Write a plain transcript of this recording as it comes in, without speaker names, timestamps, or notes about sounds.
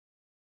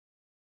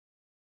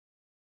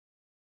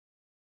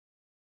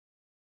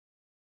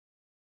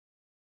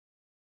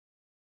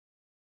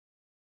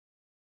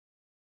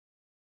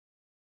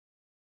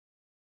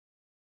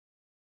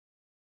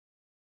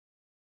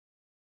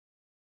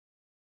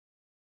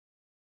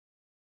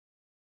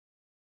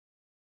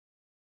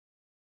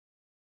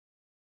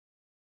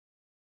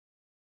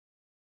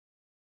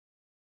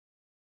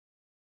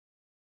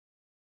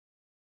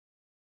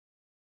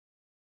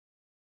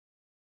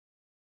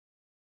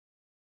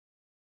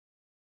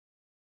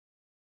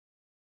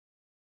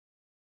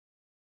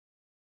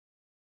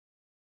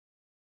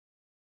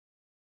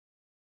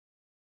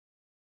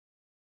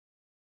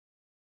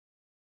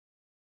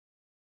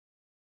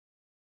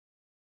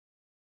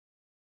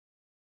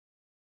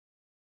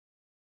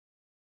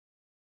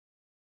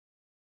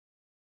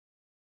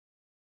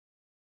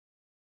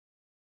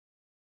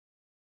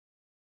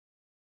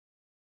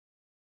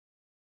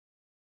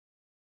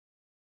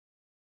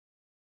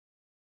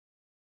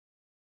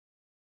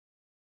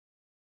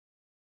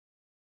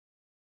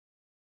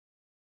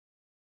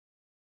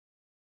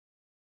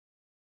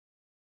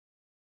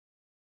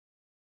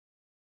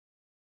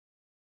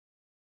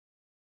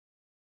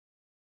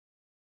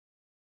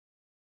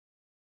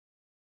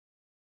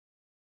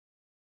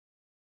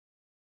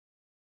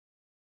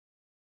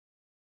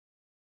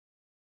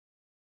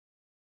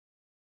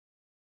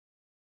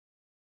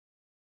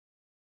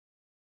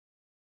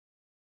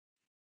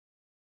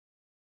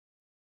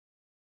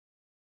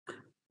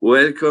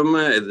Welcome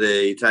at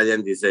the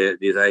Italian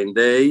Design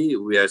Day.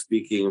 We are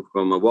speaking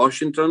from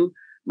Washington,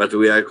 but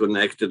we are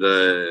connected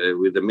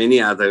with many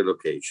other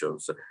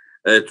locations.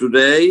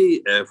 Today,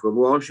 from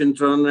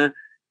Washington,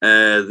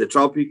 the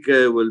topic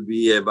will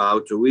be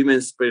about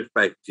women's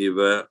perspective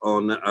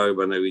on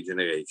urban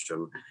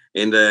regeneration.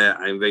 And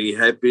I'm very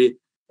happy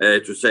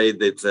to say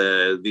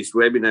that this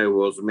webinar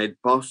was made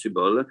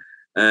possible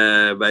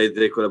by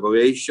the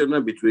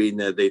collaboration between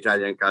the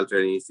Italian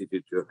Cultural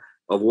Institute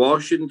of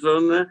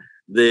Washington,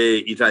 the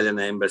Italian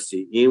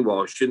Embassy in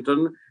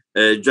Washington,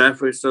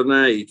 Jefferson,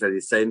 Italy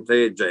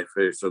Center,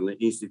 Jefferson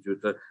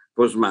Institute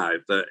for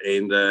Smart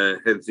and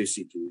Healthy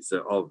Cities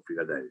of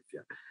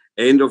Philadelphia.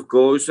 And of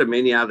course,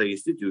 many other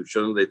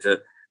institutions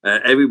that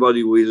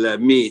everybody will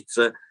meet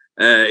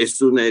as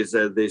soon as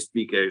the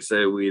speakers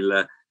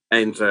will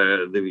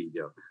enter the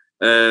video.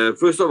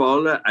 First of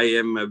all, I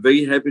am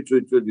very happy to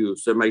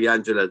introduce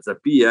Mariangela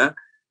Zappia,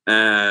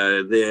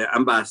 the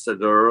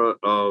ambassador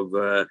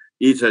of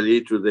Italy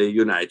to the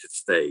United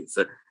States,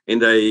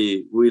 and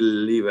I will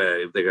leave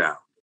her the ground.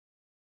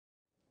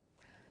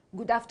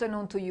 Good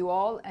afternoon to you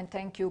all, and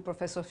thank you,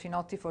 Professor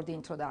Finotti, for the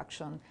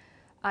introduction.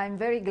 I'm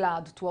very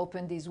glad to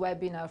open this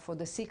webinar for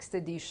the 6th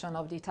edition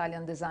of the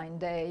Italian Design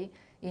Day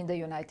in the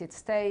United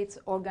States,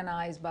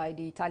 organized by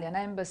the Italian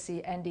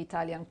Embassy and the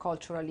Italian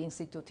Cultural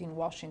Institute in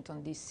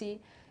Washington,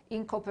 D.C.,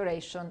 in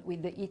cooperation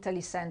with the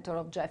Italy Center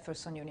of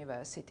Jefferson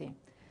University.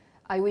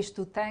 I wish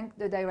to thank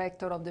the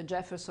director of the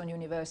Jefferson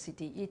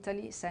University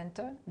Italy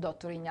Center,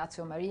 Dr.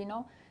 Ignazio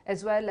Marino,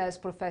 as well as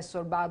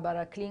Professor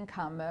Barbara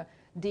Klinkhammer,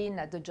 Dean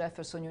at the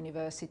Jefferson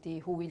University,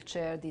 who will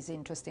chair this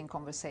interesting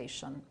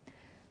conversation.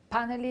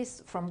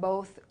 Panelists from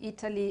both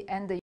Italy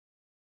and the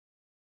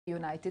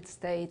United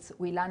States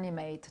will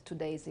animate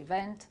today's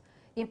event.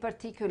 In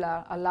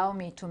particular, allow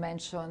me to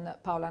mention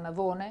Paola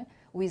Navone,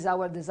 who is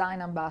our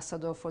design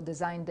ambassador for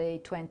Design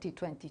Day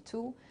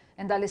 2022,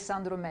 and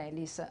Alessandro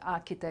Melis,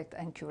 architect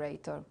and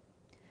curator.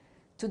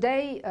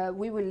 Today,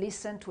 we will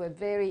listen to a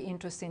very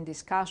interesting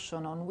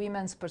discussion on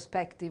women's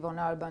perspective on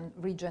urban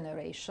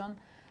regeneration,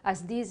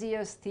 as this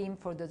year's theme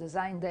for the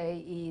Design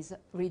Day is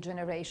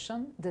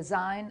Regeneration,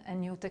 Design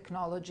and New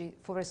Technology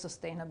for a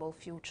Sustainable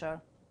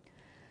Future.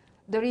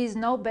 There is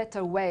no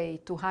better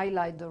way to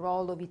highlight the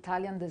role of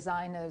Italian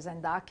designers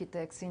and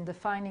architects in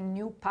defining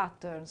new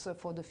patterns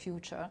for the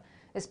future,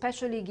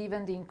 especially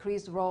given the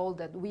increased role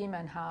that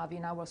women have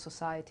in our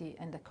society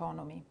and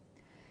economy.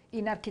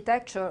 In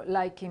architecture,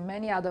 like in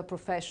many other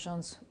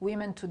professions,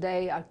 women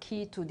today are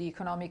key to the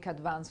economic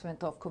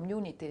advancement of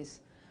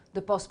communities.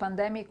 The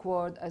post-pandemic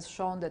world has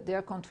shown that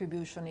their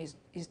contribution is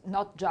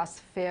not just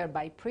fair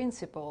by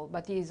principle,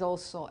 but is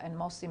also, and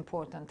most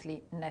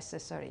importantly,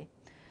 necessary.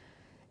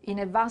 In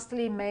a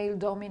vastly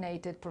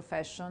male-dominated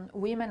profession,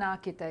 women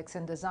architects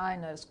and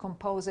designers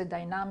compose a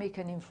dynamic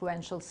and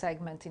influential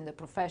segment in the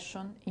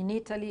profession, in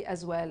Italy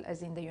as well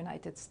as in the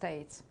United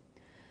States.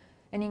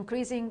 An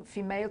increasing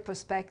female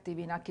perspective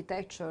in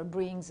architecture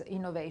brings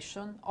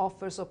innovation,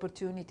 offers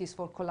opportunities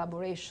for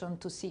collaboration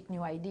to seek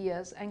new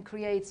ideas, and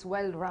creates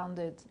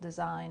well-rounded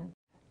design.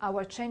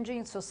 Our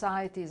changing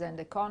societies and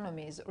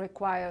economies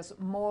requires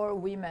more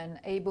women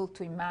able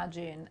to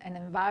imagine an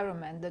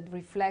environment that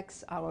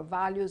reflects our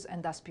values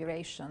and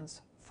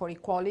aspirations for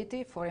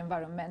equality, for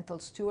environmental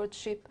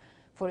stewardship,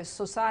 for a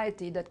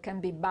society that can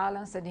be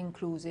balanced and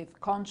inclusive,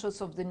 conscious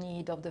of the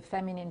need of the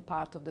feminine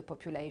part of the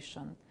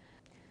population.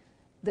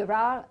 There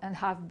are and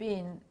have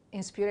been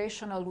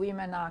inspirational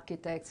women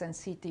architects and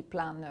city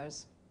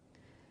planners.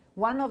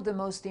 One of the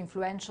most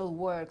influential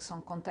works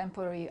on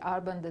contemporary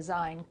urban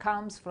design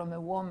comes from a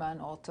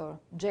woman author,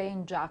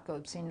 Jane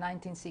Jacobs. In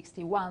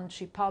 1961,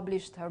 she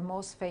published her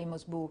most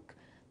famous book,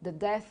 The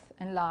Death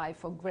and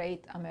Life of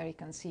Great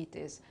American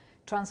Cities,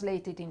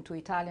 translated into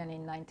Italian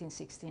in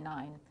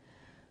 1969.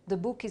 The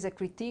book is a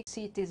critique of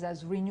cities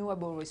as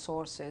renewable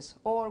resources,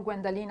 or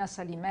Gwendalina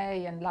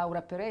Salimei and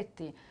Laura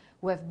Peretti,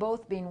 who have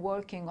both been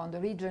working on the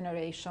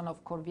regeneration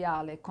of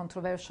Corviale, a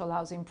controversial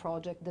housing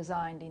project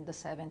designed in the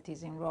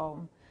 70s in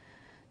Rome.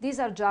 These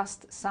are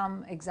just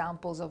some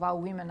examples of how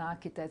women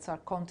architects are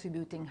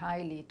contributing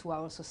highly to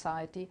our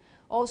society,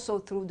 also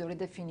through the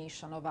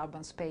redefinition of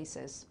urban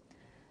spaces.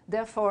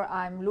 Therefore,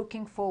 I'm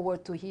looking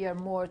forward to hear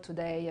more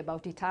today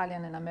about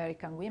Italian and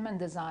American women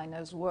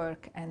designers'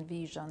 work and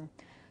vision.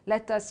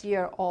 Let us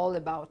hear all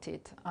about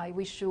it. I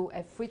wish you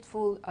a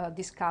fruitful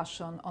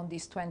discussion on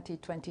this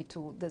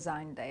 2022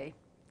 Design Day.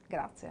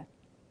 Grazie.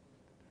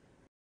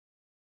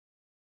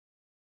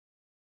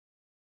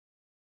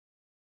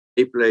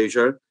 A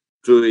pleasure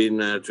to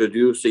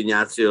introduce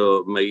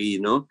Ignazio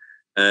Marino,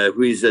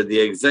 who is the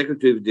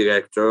Executive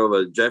Director of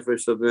the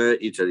Jefferson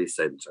Italy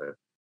Center.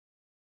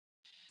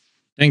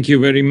 Thank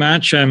you very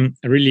much. I'm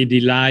really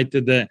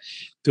delighted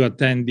to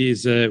attend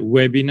this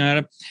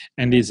webinar,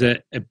 and it's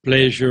a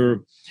pleasure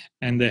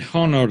and an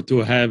honor to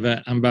have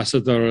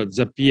Ambassador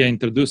Zappia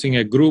introducing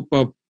a group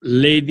of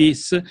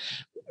ladies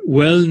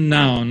well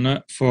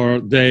known for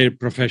their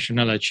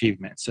professional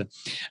achievements.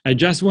 I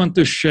just want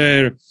to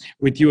share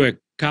with you a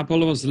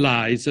couple of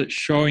slides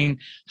showing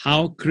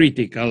how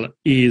critical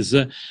is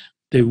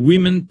the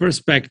women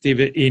perspective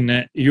in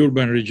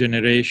urban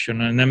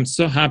regeneration. And I'm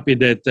so happy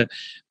that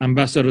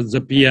Ambassador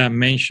Zappia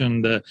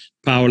mentioned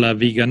Paola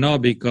Vigano,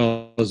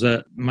 because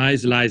my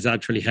slides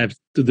actually have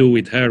to do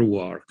with her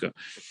work.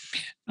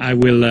 I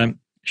will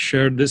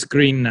share the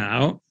screen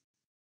now.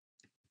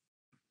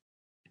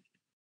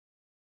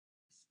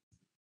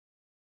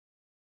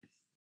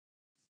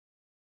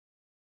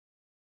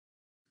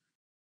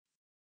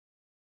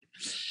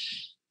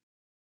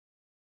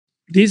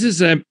 This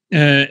is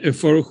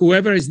for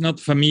whoever is not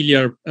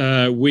familiar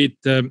with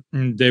the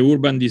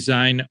urban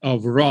design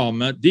of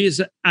Rome. This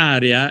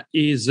area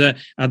is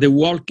at the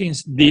walking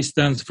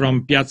distance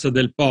from Piazza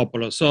del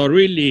Popolo, so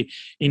really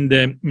in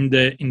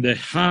the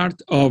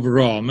heart of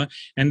Rome,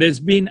 and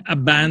has been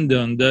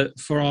abandoned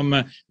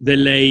from the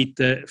late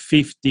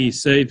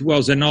 50s. It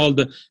was an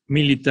old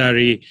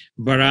military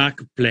barrack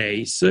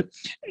place,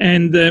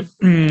 and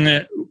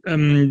the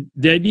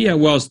idea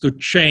was to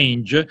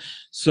change,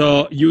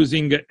 so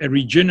using a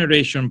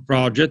regeneration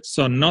project,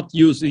 so not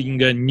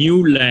using a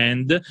new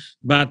land,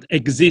 but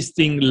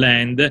existing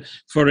land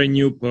for a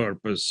new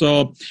purpose.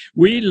 So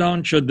we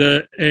launched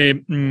the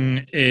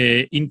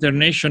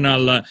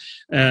international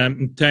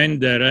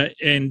tender,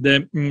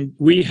 and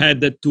we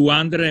had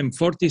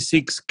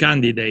 246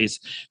 candidates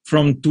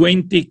from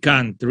 20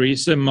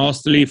 countries,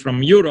 mostly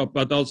from Europe,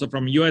 but also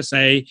from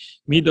USA,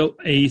 Middle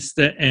East,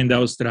 and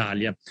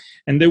Australia.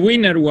 And the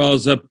winner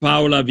was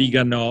Paola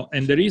Vigano,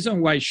 and the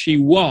reason why she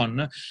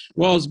won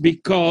was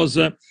because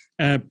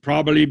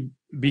probably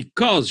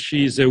because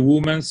she's a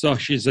woman, so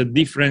she's a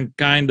different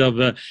kind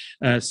of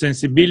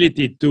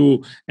sensibility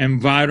to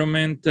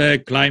environment,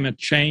 climate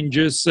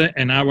changes,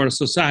 and our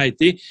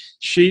society.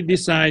 She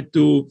decided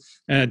to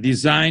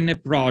design a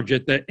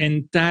project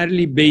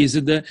entirely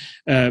based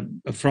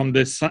from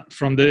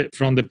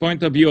the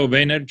point of view of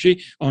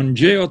energy on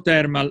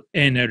geothermal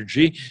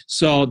energy.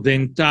 So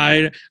the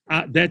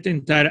that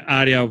entire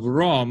area of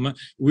Rome,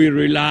 we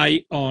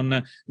rely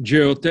on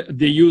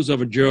the use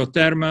of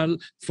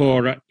geothermal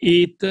for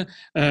heat,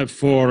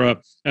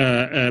 for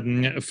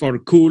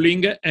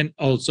cooling, and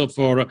also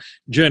for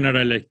general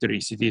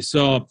electricity.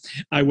 So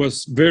I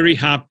was very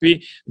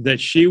happy that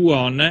she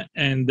won,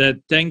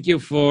 and thank you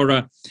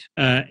for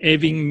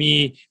having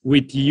me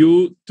with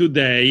you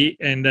today,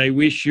 and I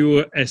wish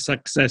you a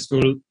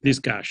successful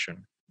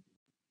discussion.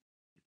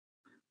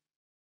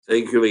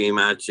 Thank you very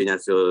much,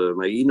 Ignazio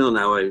Marino.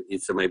 Now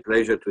it's my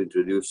pleasure to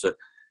introduce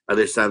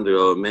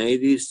Alessandro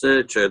Melis,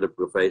 Chair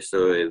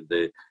Professor at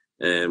the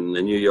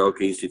New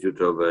York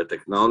Institute of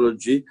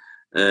Technology,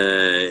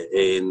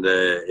 and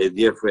a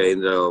dear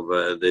friend of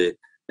the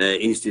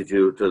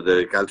Institute,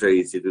 the Cultural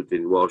Institute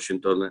in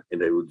Washington,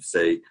 and I would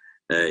say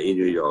in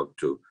New York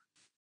too.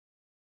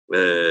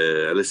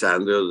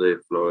 Alessandro,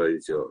 the floor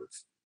is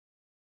yours.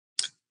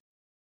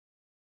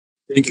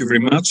 Thank you very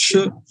much.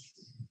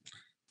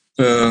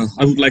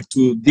 I would like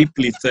to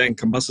deeply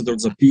thank Ambassador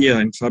Zappia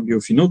and Fabio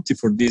Finotti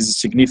for this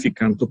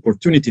significant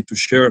opportunity to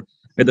share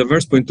a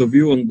diverse point of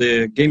view on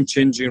the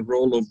game-changing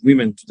role of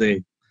women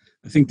today.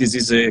 I think this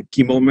is a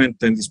key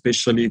moment, and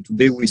especially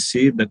today we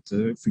see that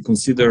if we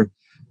consider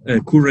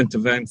current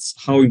events,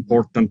 how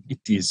important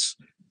it is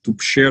to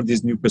share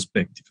this new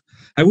perspective.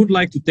 I would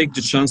like to take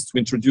the chance to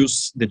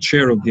introduce the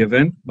chair of the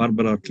event,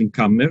 Barbara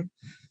Klinkhammer,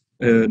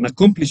 an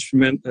accomplished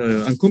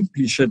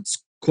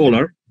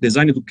scholar,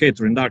 design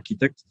educator, and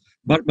architect.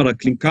 Barbara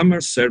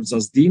Klinkhammer serves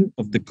as Dean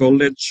of the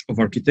College of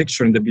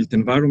Architecture and the Built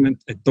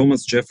Environment at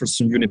Thomas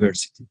Jefferson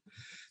University.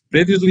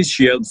 Previously,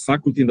 she held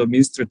faculty and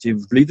administrative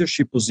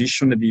leadership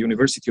position at the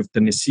University of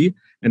Tennessee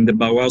and the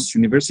Bauhaus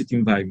University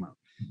in Weimar.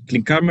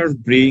 Klinkhammer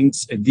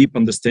brings a deep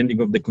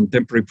understanding of the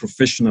contemporary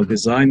professional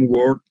design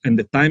world and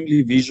the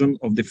timely vision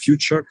of the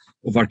future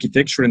of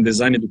architecture and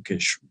design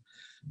education.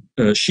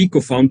 She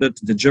co-founded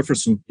the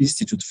Jefferson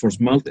Institute for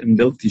Small and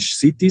Healthy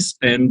Cities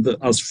and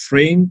has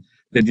framed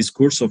the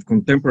discourse of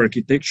contemporary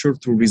architecture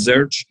through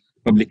research,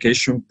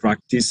 publication,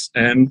 practice,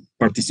 and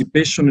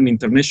participation in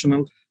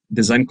international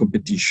design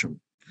competition.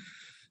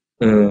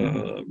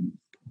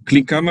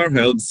 Klinkhammer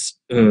holds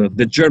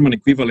the German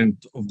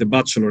equivalent of the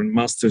bachelor and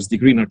master's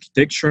degree in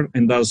architecture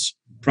and does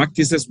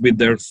practices with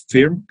their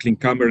firm,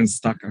 Klinkhammer and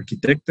Stack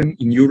Architekten,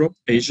 in Europe,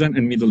 Asia,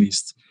 and Middle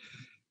East.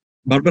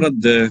 Barbara,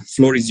 the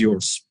floor is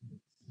yours.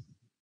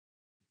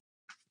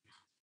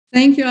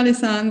 Thank you,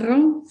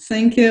 Alessandro.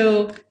 Thank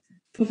you,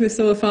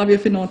 Professor Fabio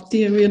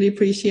Finotti. I really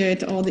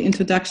appreciate all the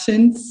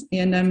introductions,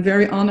 and I'm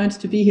very honored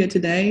to be here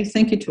today.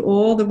 Thank you to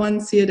all the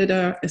ones here that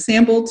are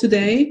assembled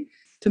today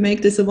to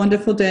make this a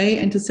wonderful day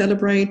and to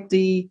celebrate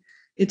the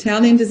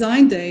Italian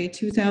Design Day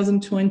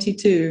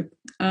 2022.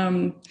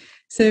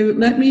 So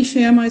let me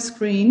share my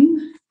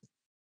screen.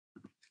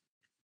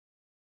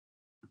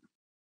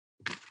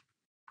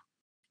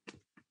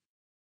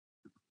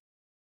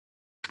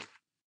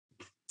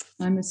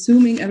 I'm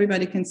assuming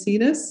everybody can see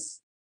this.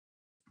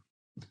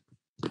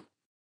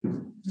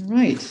 All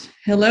right.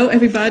 Hello,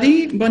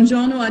 everybody.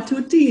 Buongiorno a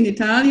tutti in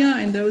Italia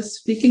and those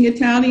speaking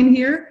Italian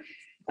here.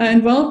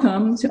 And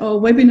welcome to our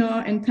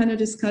webinar and panel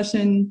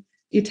discussion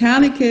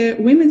Italiche,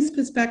 Women's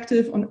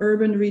Perspective on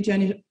Urban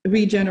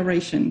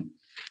Regeneration,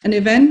 an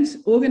event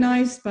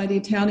organized by the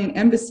Italian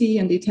Embassy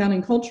and the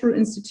Italian Cultural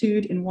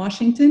Institute in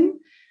Washington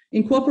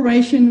in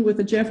cooperation with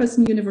the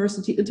Jefferson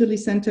University Italy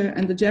Center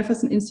and the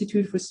Jefferson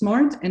Institute for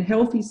Smart and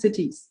Healthy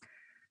Cities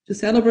to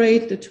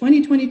celebrate the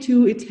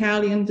 2022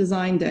 Italian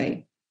Design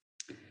Day.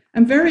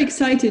 I'm very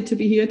excited to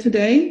be here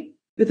today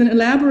with an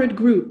elaborate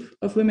group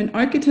of women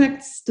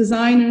architects,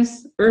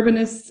 designers,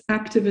 urbanists,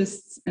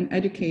 activists, and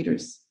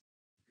educators.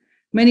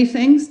 Many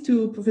thanks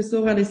to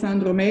Professor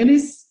Alessandro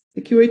Melis,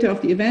 the curator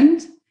of the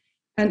event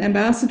and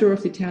ambassador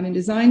of the Italian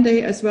Design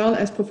Day, as well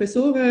as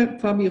Professor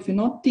Fabio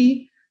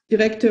Finotti,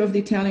 director of the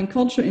Italian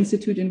Cultural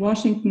Institute in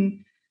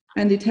Washington,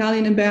 and the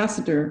Italian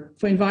ambassador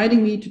for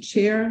inviting me to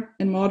chair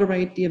and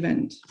moderate the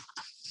event.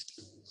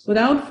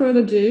 Without further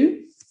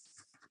ado,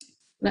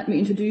 let me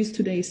introduce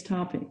today's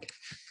topic.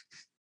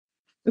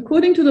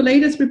 According to the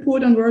latest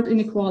report on world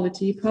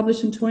inequality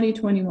published in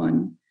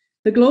 2021,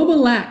 the global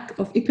lack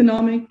of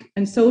economic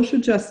and social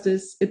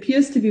justice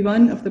appears to be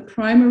one of the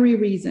primary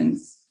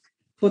reasons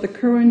for the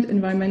current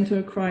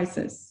environmental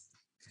crisis.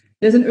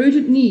 There's an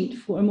urgent need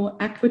for a more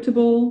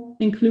equitable,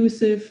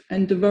 inclusive,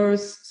 and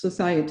diverse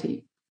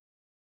society.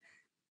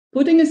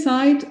 Putting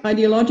aside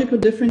ideological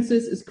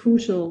differences is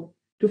crucial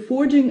to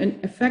forging an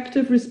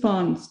effective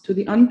response to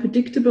the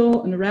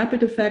unpredictable and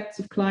rapid effects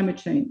of climate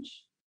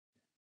change.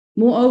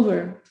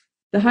 Moreover,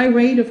 the high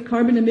rate of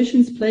carbon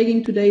emissions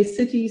plaguing today's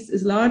cities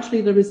is largely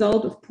the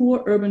result of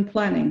poor urban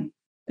planning,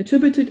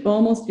 attributed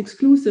almost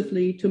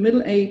exclusively to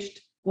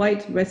middle-aged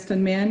white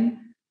Western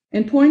men,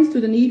 and points to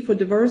the need for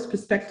diverse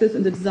perspectives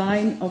in the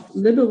design of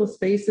livable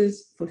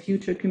spaces for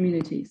future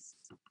communities.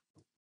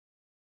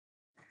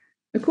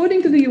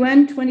 According to the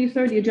UN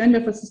 2030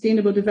 Agenda for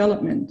Sustainable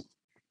Development,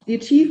 the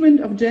achievement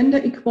of gender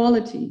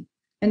equality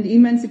and the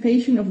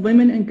emancipation of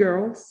women and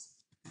girls,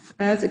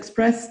 as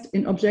expressed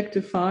in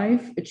Objective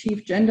 5,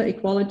 achieve gender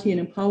equality and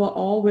empower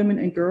all women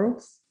and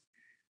girls,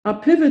 are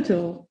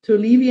pivotal to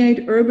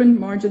alleviate urban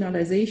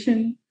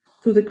marginalization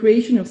through the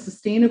creation of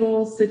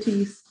sustainable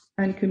cities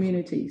and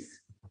communities.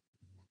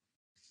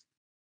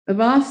 A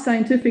vast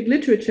scientific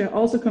literature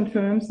also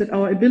confirms that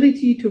our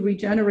ability to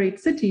regenerate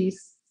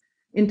cities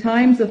in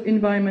times of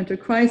environmental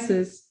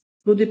crisis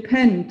will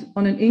depend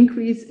on an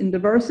increase in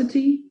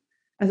diversity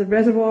as a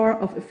reservoir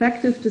of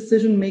effective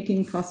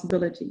decision-making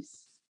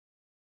possibilities.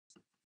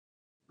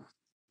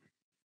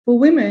 For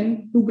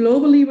women who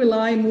globally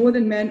rely more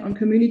than men on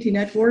community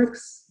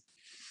networks,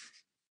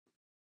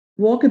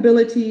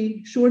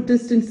 walkability, short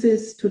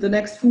distances to the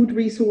next food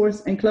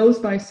resource, and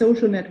close-by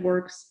social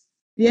networks,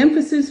 the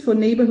emphasis for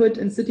neighborhood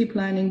and city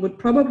planning would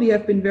probably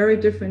have been very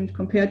different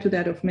compared to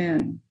that of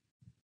men.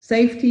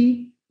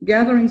 Safety,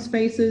 gathering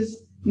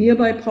spaces,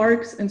 nearby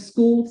parks and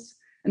schools,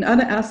 and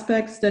other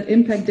aspects that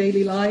impact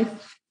daily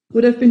life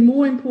would have been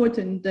more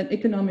important than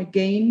economic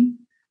gain,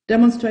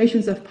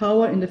 demonstrations of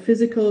power in the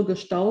physical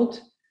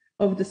gestalt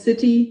of the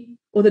city,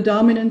 or the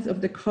dominance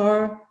of the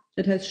car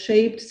that has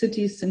shaped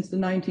cities since the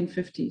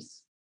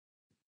 1950s.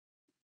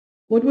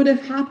 What would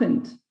have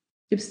happened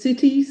if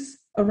cities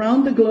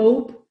around the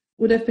globe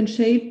would have been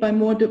shaped by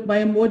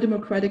a more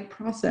democratic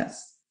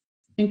process,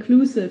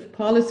 inclusive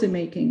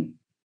policymaking,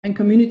 and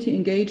community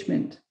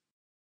engagement?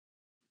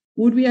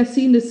 Would we have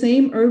seen the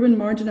same urban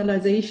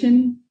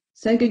marginalization,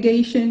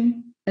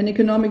 segregation, and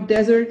economic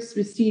deserts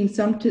we see in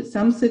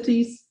some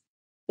cities?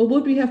 Or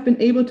would we have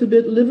been able to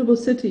build livable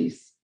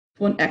cities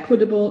for an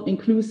equitable,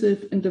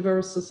 inclusive, and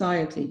diverse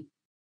society?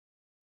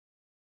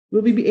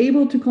 Will we be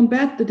able to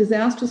combat the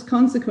disastrous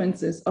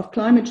consequences of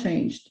climate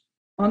change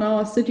on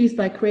our cities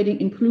by creating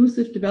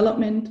inclusive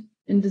development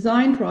and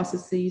design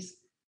processes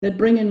that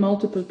bring in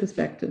multiple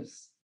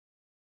perspectives?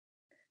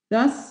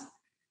 Thus,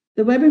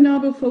 the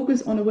webinar will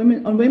focus on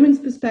women's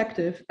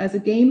perspective as a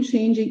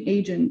game-changing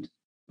agent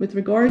with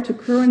regard to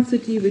current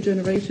city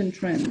regeneration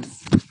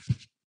trends.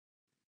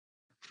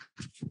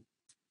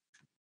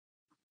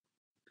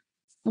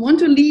 I want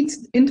to lead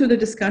into the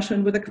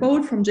discussion with a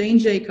quote from Jane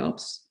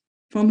Jacobs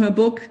from her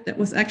book that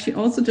was actually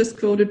also just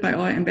quoted by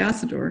our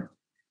ambassador,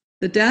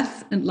 The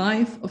Death and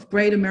Life of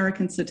Great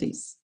American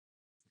Cities.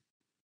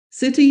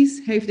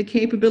 Cities have the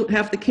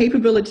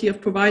capability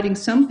of providing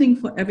something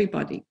for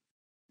everybody,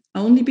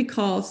 only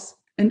because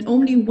and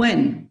only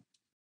when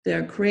they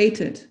are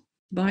created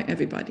by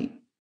everybody.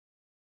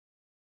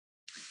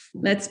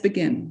 Let's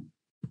begin.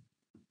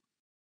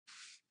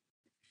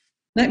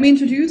 Let me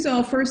introduce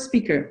our first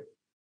speaker,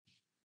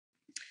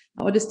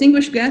 our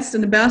distinguished guest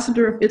and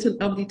ambassador of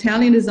the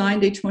Italian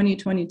Design Day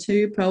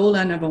 2022,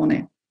 Paola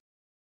Navone.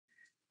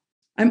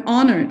 I'm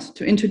honored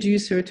to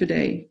introduce her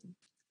today.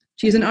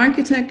 She's an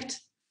architect,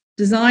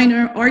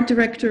 designer, art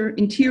director,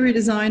 interior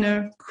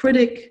designer,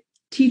 critic,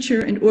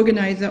 teacher, and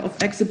organizer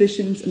of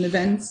exhibitions and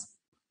events,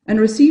 and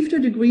received her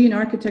degree in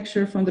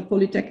architecture from the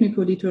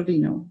Politecnico di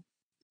Torino.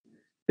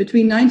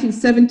 Between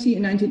 1970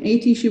 and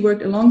 1980, she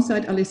worked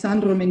alongside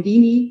Alessandro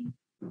Mendini,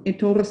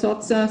 Ettore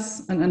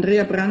Sozzas, and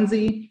Andrea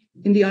Branzi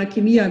in the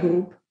Alchimia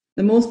Group,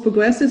 the most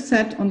progressive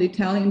set on the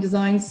Italian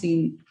design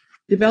scene,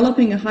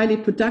 developing a highly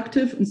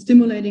productive and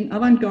stimulating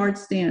avant-garde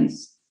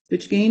stance,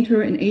 which gained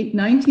her in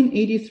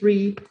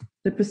 1983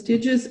 the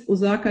prestigious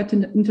Osaka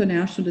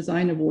International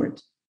Design Award,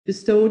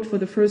 bestowed for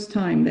the first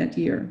time that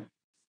year.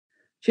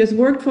 She has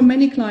worked for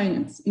many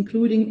clients,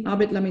 including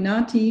Abet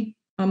Laminati,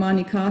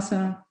 Armani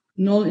Casa,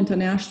 Knoll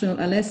International,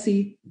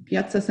 Alessi,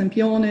 Piazza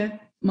Sempione,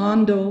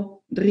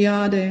 Mando,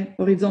 Driade,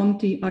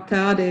 Orizzonti,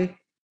 Arcade,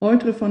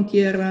 Oltre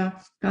Frontiera,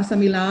 Casa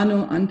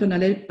Milano,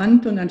 Antonelli,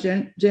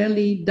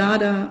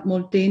 Dada,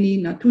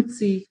 Molteni,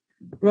 Natuzzi,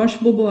 Roche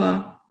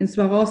Bobois, and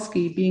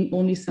Swarovski being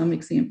only some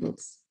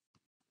examples.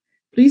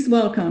 Please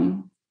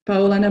welcome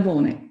Paola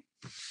Navone.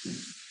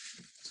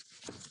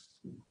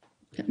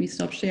 Let me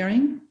stop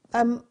sharing.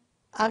 I'm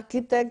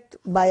architect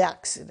by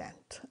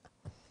accident.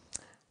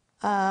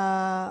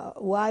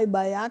 Why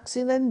by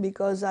accident?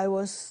 Because I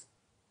was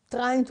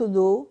trying to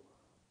do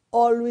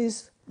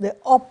always the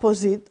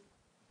opposite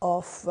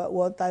of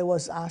what I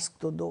was asked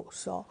to do.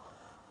 So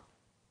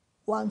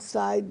one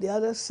side, the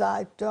other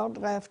side, turn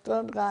left,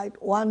 turn right.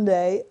 One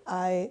day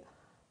I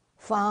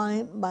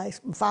found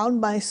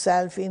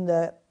myself in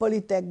the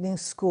Polytechnic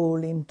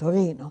school in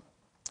Torino.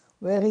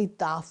 Very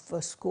tough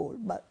school,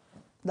 but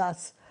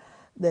that's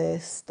the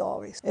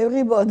stories.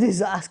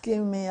 Everybody's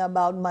asking me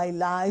about my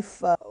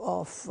life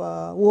of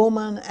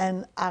woman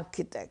and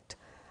architect.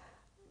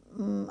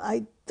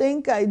 I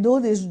think I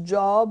do this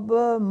job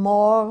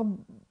more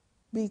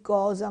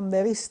because I'm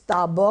very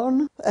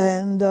stubborn,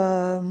 and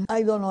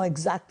I don't know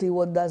exactly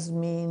what does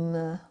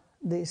mean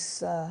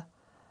this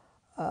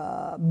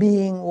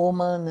being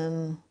woman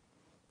and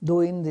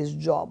doing this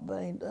job.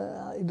 I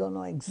don't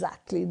know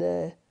exactly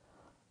the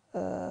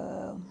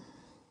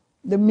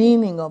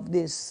meaning of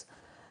this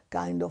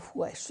kind of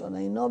question.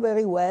 I know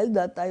very well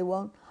that I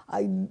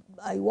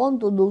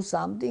want to do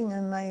something,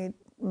 and I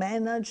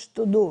managed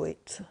to do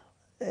it.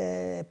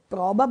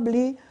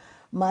 Probably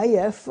my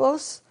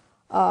efforts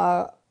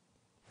are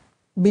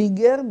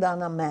bigger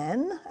than a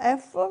man's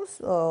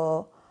efforts,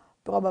 or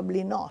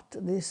probably not.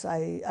 This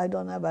I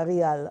don't have a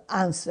real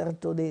answer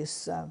to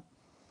this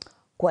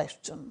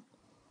question.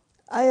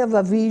 I have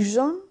a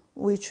vision,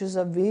 which is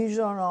a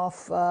vision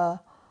of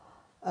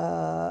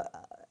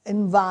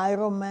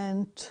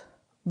environment,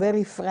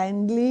 very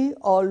friendly,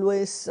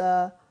 always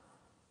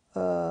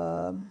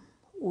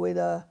with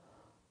a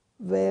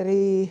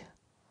very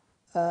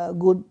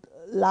good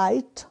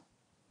light.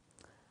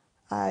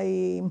 I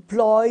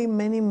employ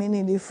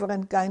many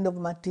different kind of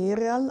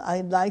material.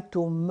 I like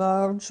to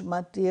merge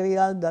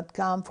material that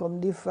come from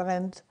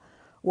different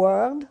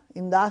world,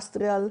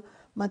 industrial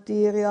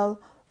material,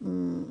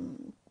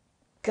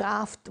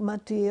 craft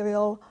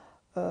material,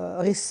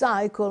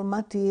 recycled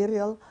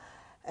material.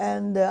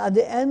 And at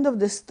the end of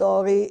the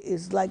story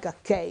is like a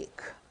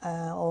cake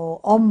or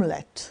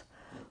omelette.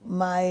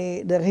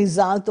 The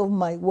result of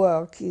my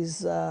work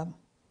is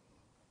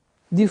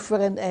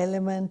different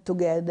element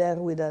together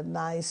with a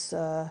nice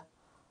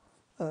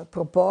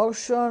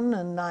proportion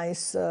and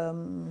nice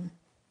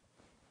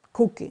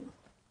cooking.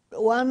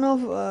 One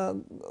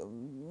of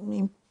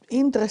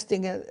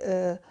interesting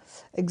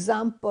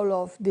example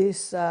of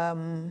this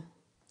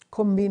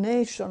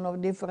combination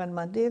of different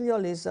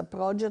material is a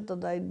project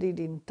that I did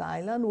in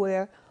Thailand,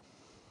 where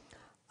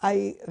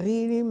I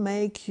really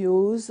make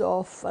use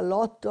of a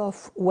lot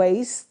of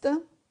waste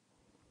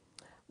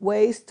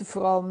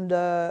from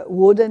the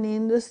wooden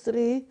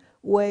industry,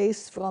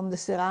 waste from the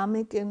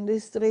ceramic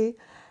industry,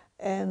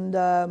 and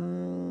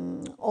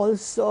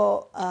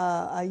also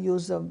I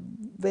use a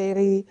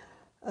very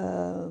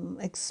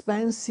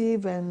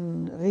expensive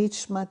and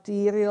rich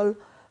material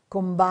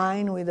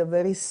combined with a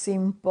very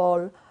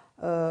simple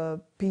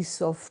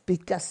piece of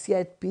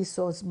picassiette, piece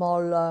of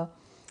small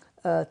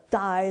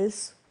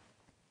tiles.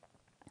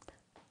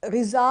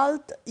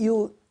 Result,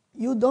 you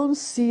don't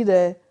see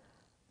the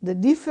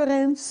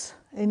difference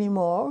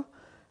anymore.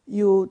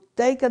 You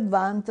take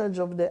advantage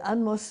of the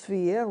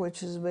atmosphere,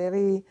 which is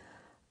very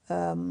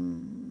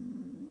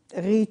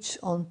rich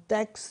on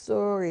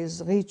texture,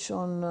 is rich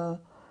on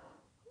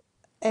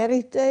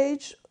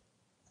heritage,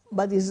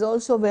 but is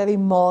also very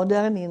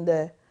modern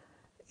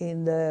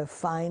in the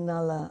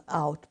final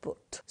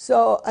output.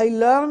 So I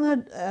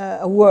learned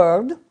a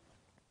word,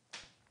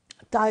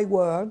 Thai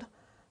word,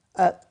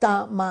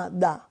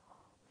 tamada,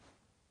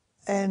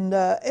 and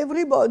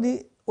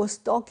everybody was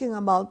talking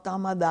about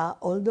tamada,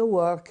 all the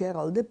workers,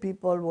 all the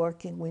people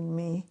working with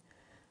me.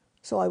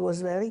 So I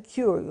was very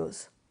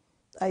curious.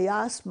 I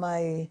asked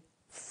my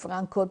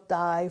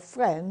Franco-Thai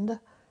friend,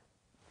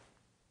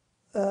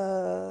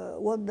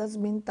 what does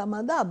mean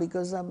tamada?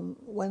 Because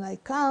when I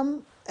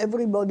come,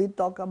 everybody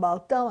talk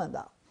about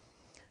tamada.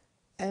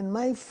 And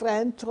my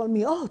friend told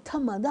me, oh,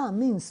 tamada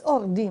means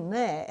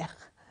ordinaire.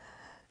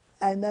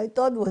 And I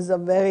thought it was a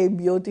very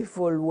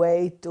beautiful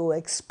way to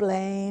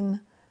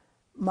explain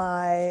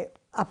my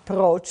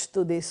approach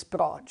to this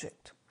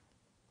project,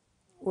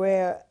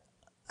 where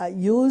I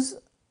use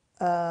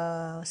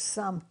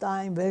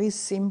sometimes very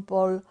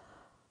simple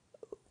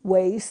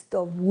waste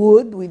of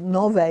wood with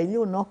no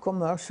value, no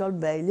commercial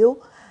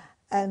value,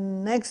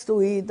 and next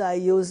to it I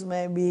use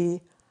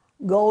maybe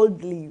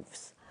gold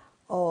leaves.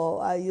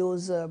 Or I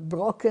use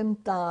broken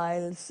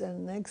tiles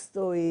and next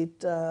to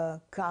it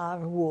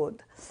carved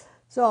wood.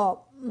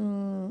 So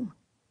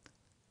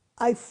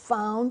I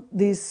found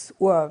this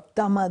work,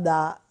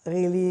 Tamada,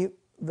 really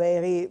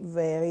very,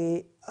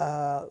 very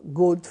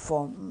good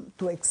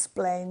to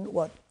explain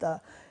what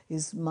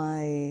is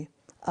my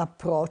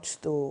approach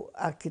to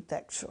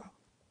architecture.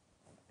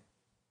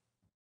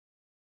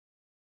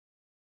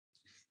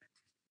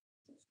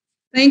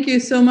 Thank you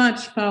so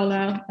much,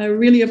 Paola. I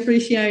really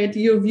appreciate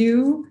your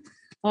view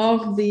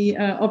of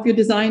your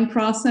design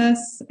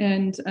process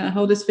and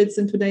how this fits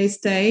in today's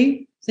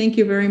day. Thank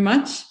you very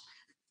much.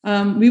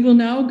 We will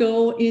now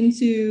go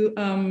into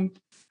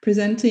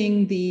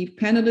presenting the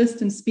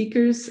panelists and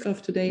speakers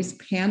of today's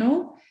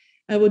panel.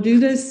 I will do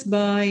this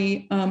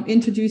by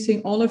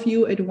introducing all of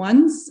you at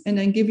once and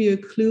then give you a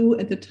clue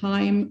at the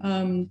time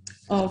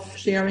of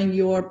sharing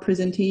your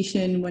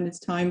presentation when it's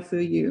time for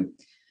you.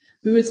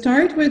 We will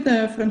start with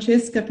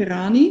Francesca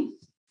Perani.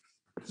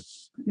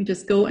 Let me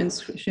just go and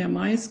share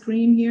my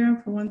screen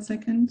here for 1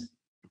 second.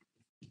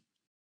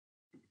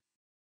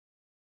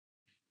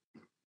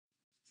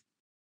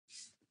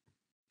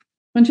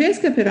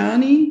 Francesca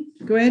Perani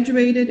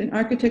graduated in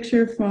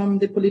architecture from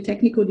the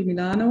Politecnico di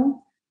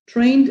Milano,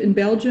 trained in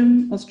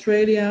Belgium,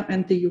 Australia,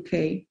 and the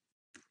UK.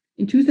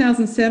 In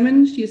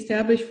 2007, she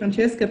established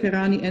Francesca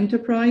Perani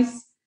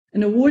Enterprise,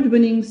 an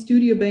award-winning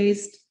studio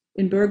based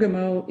in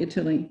Bergamo,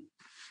 Italy.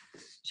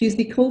 She is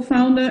the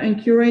co-founder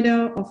and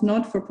curator of the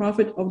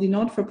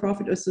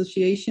not-for-profit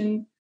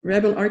association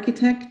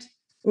RebelArchitette,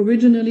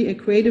 originally a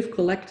creative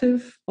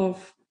collective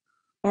of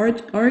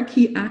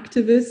archi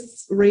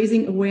activists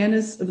raising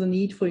awareness of the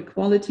need for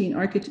equality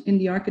in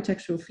the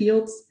architectural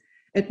fields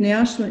at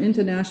national and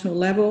international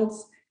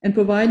levels and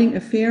providing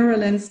a fairer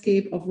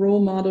landscape of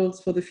role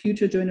models for the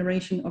future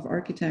generation of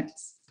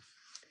architects.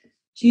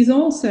 She is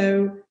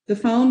also the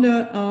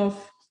founder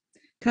of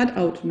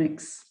Cutout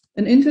Mix,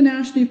 an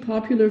internationally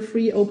popular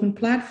free open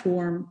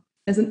platform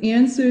as an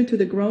answer to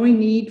the growing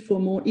need for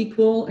more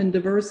equal and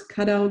diverse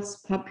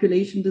cutouts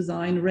population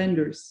design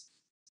renders.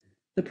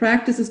 The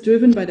practice is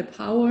driven by the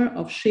power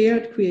of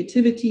shared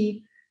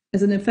creativity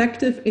as an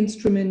effective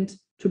instrument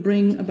to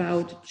bring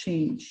about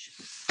change.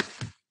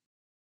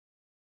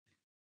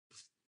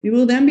 We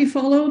will then be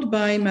followed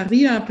by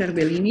Maria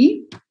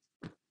Perbellini,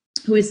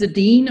 who is the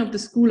Dean of the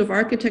School of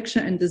Architecture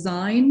and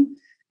Design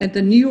at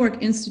the New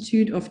York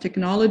Institute of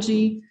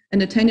Technology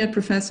and a tenured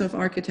professor of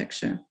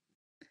architecture.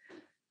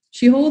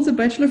 She holds a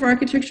Bachelor of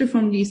Architecture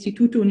from the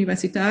Istituto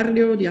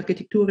Universitario di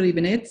Architettura di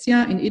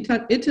Venezia in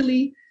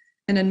Italy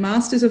and a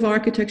Masters of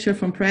Architecture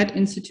from Pratt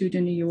Institute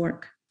in New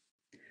York.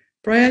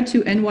 Prior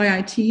to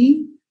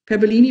NYIT,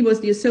 Perbellini was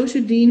the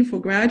Associate Dean for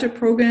Graduate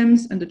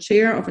Programs and the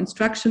Chair of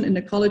Instruction in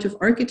the College of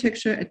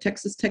Architecture at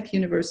Texas Tech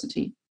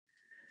University.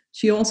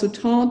 She also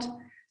taught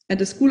at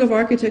the School of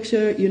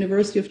Architecture,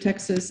 University of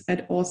Texas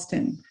at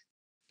Austin.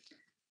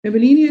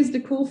 Perbellini is the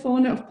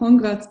co-founder of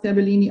Pongratz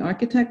Perbellini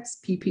Architects,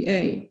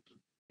 PPA.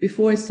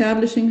 Before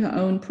establishing her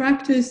own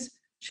practice,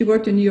 she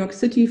worked in New York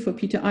City for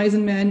Peter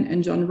Eisenman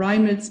and John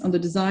Reimitz on the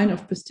design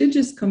of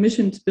prestigious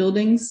commissioned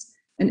buildings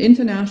and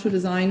international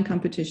design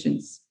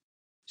competitions.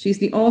 She's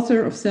the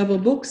author of several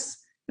books,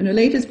 and her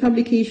latest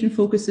publication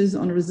focuses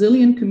on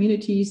resilient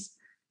communities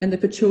and the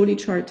Pacioli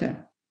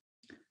Charter.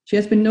 She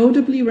has been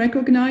notably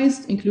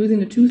recognized, including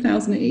the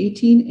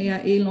 2018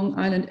 AIA Long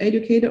Island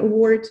Educator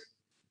Award.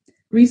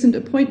 Recent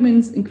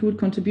appointments include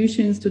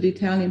contributions to the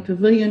Italian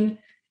Pavilion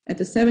at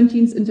the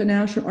 17th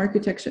International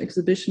Architecture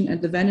Exhibition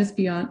at the Venice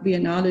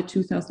Biennale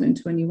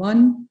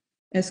 2021,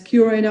 as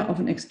curator of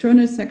an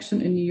external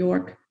section in New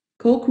York,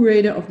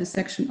 co-curator of the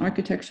section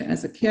Architecture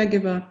as a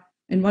Caregiver,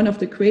 and one of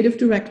the creative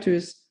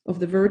directors of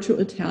the virtual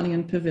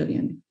Italian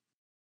Pavilion.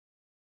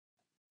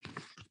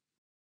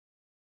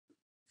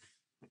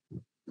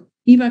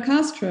 Eva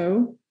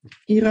Castro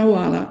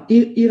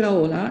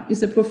Iraola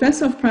is a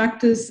professor of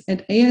practice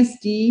at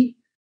ASD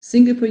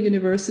Singapore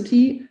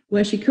University,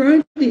 where she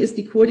currently is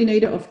the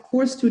coordinator of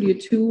Core Studio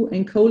 2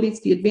 and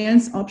co-leads the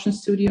Advanced Option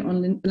Studio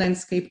on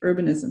Landscape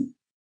Urbanism.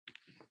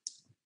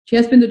 She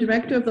has been the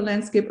director of the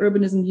Landscape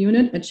Urbanism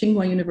Unit at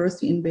Tsinghua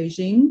University in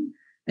Beijing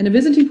and a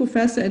visiting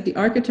professor at the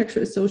Architecture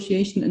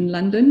Association in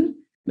London,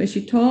 where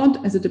she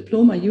taught as a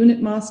Diploma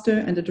Unit Master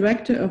and the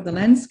director of the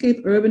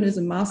Landscape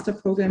Urbanism Master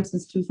Program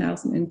since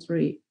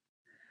 2003.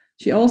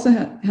 She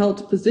also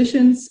held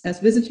positions as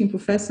visiting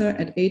professor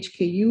at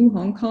HKU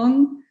Hong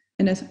Kong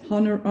and as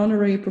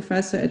honorary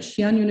professor at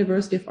Xi'an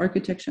University of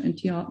Architecture and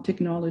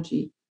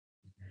Technology.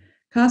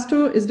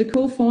 Castro is the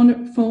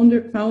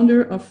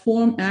co-founder of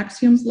Form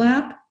Axioms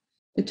Lab,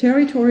 a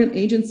territorial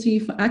agency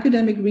for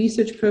academic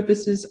research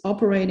purposes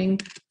operating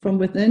from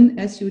within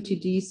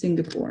SUTD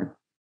Singapore.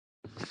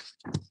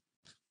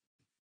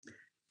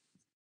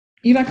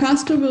 Eva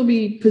Castro will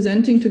be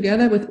presenting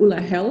together with Ulla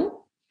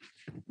Hell,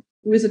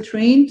 who is a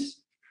trained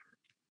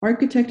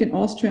architect in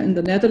Austria and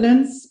the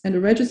Netherlands and a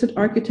registered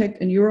architect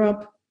in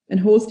Europe and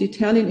holds the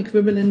Italian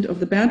equivalent of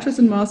the bachelor's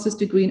and master's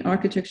degree in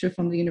architecture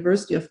from the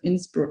University of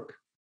Innsbruck.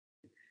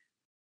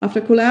 After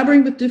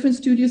collaborating with different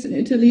studios in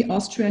Italy,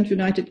 Austria, and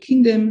United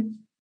Kingdom,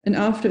 and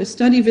after a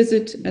study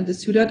visit at the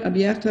Ciudad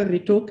Abierta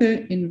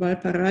Ritoque in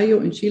Valparaiso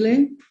in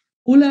Chile,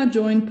 Ulla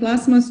joined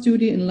Plasma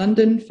Studio in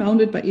London,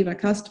 founded by Eva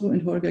Castro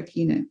and Holger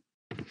Kine.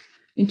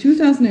 In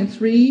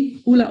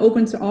 2003, Ulla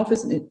opened her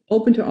office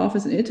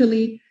in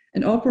Italy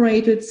and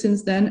operated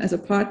since then as a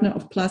partner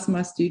of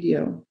Plasma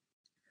Studio.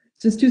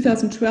 Since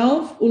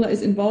 2012, Ulla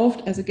is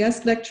involved as a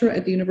guest lecturer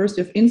at the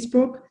University of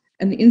Innsbruck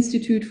and the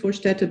Institute for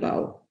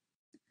Städtebau.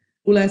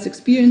 Ulla has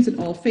experience in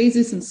all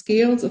phases and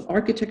scales of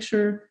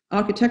architectural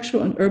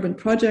and urban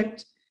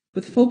project,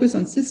 with focus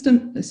on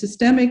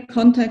systemic,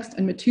 context,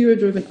 and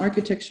material-driven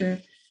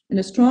architecture, and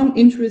a strong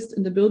interest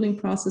in the building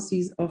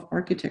processes of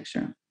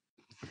architecture.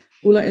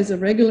 Ulla is a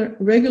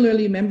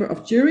regularly member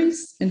of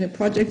juries, and her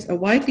projects are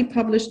widely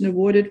published and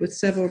awarded with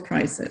several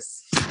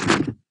prizes.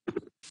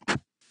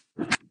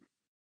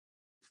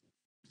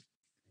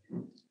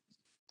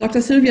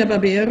 Dr. Silvia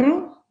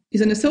Barbero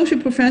is an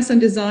associate professor in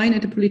design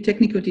at the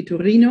Politecnico di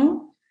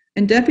Torino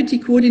and deputy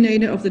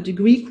coordinator of the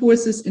degree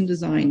courses in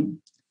design.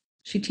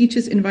 She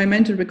teaches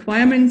environmental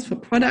requirements for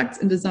products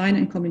in design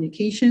and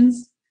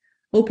communications,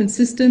 open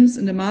systems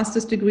in the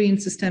master's degree in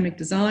systemic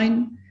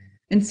design,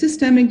 and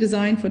systemic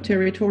design for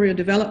territorial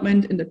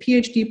development in the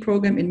PhD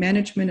program in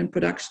management and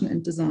production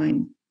and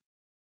design.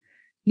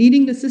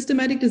 Leading the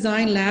systematic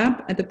design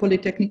lab at the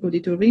Politecnico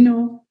di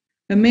Torino,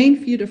 her main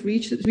field of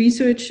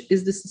research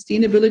is the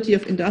sustainability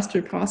of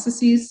industrial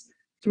processes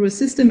through a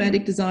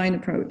systematic design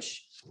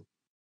approach.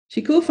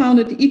 She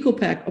co-founded the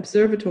EcoPack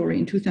Observatory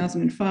in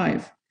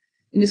 2005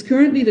 and is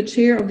currently the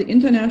chair of the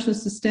International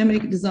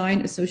Systemic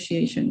Design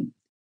Association.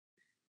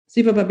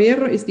 Silvia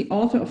Barbero is the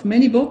author of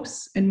many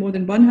books and more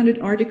than 100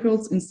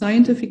 articles in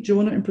scientific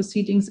journal and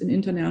proceedings in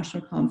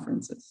international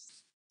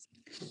conferences.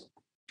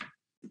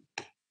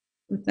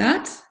 With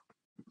that,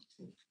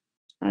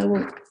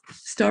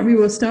 we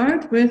will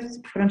start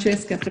with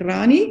Francesca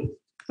Perani.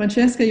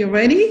 Francesca, you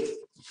ready?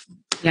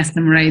 Yes,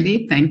 I'm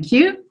ready. Thank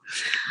you.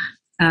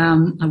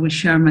 I will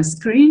share my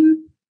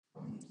screen.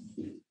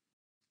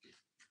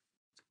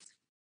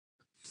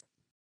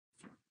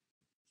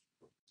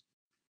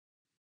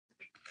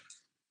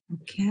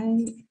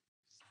 Okay.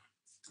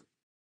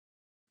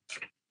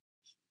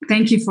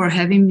 Thank you for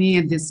having me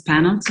at this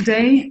panel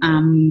today.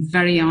 I'm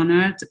very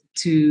honored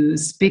to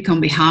speak on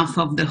behalf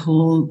of the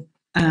whole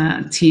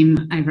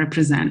team I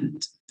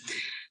represent.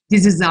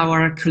 This is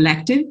our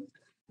collective.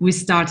 We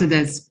started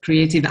as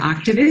creative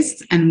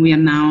activists, and we are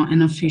now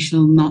an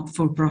official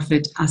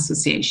not-for-profit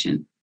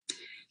association.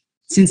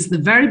 Since the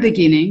very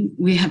beginning,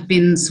 we have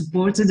been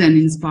supported and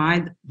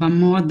inspired by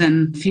more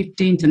than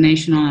 50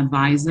 international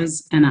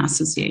advisors and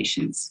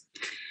associations.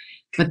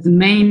 But the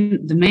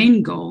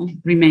main goal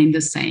remained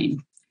the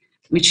same,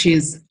 which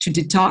is to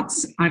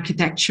detox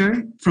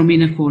architecture from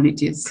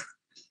inequalities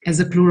as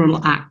a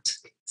plural act,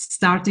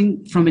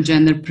 starting from a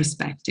gender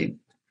perspective.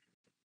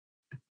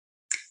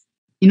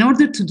 In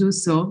order to do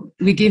so,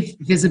 we give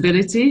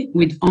visibility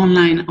with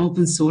online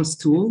open source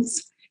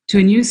tools to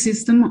a new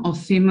system of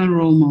female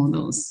role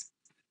models.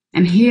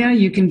 And here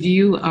you can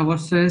view our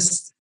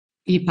first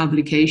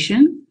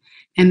e-publication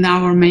and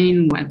our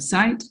main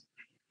website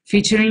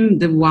featuring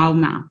the WOW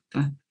map,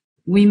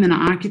 Women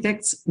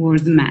Architects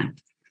World Map,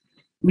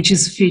 which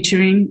is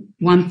featuring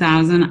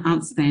 1,000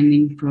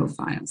 outstanding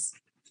profiles.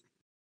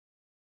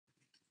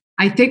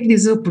 I take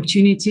this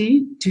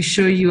opportunity to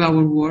show you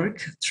our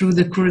work through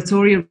the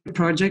curatorial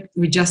project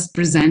we just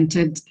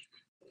presented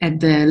at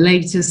the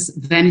latest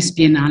Venice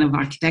Biennale of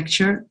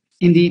Architecture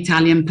in the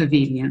Italian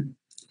Pavilion,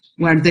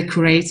 where the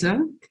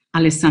curator,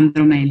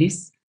 Alessandro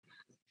Melis,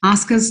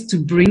 asked us to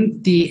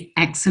bring the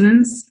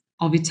excellence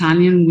of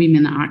Italian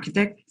women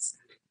architects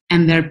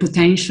and their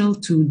potential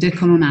to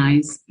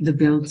decolonize the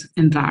built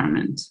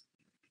environment.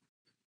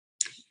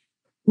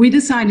 We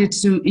decided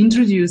to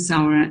introduce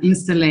our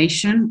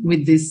installation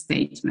with this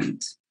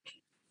statement.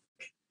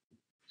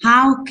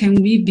 How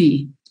can we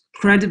be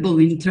credible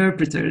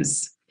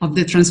interpreters of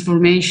the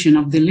transformation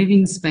of the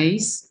living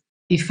space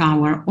if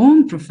our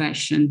own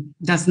profession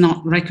does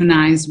not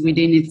recognize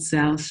within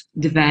itself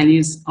the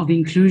values of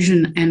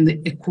inclusion and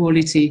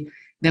equality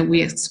that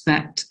we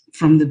expect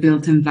from the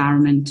built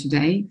environment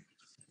today?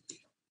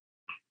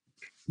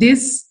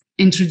 This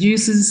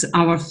introduces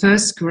our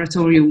first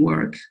curatorial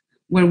work,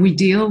 where we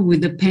deal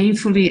with the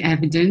painfully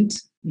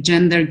evident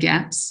gender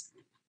gaps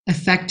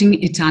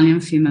affecting Italian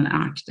female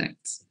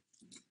architects.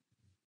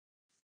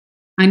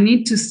 I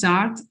need to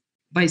start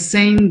by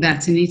saying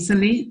that in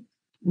Italy,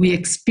 we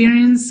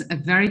experience a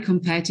very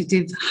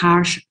competitive,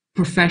 harsh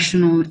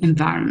professional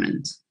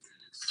environment.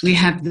 We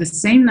have the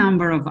same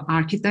number of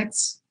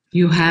architects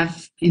you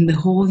have in the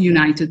whole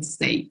United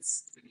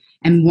States,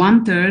 and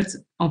 1/3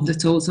 of the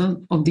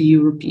total of the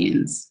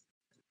Europeans.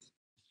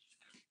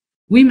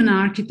 Women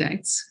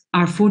architects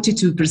are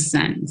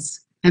 42%,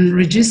 and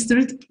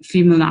registered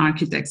female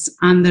architects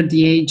under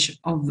the age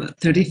of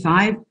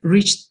 35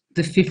 reached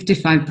the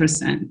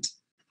 55%.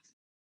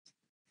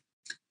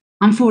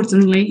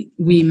 Unfortunately,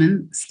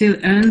 women still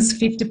earn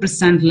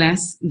 50%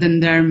 less than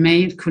their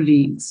male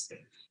colleagues,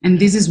 And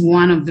this is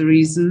one of the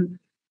reasons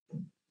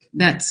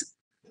that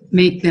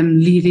make them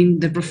leaving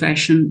the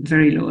profession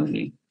very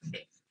lowly.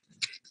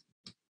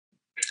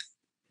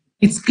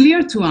 It's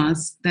clear to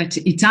us that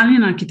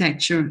Italian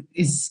architecture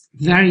is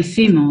very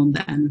female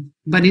then,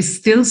 but is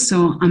still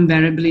so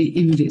unbearably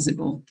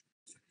invisible.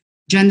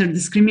 Gender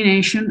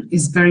discrimination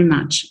is very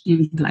much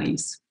in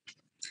place.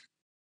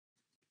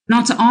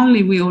 Not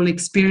only we all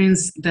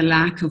experience the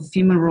lack of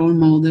female role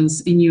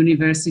models in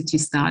university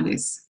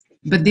studies,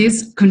 but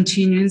this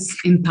continues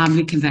in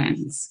public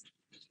events.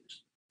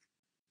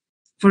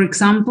 For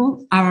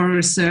example, our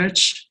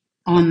research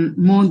on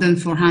more than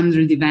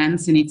 400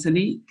 events in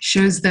Italy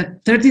shows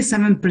that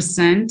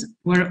 37%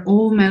 were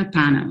all male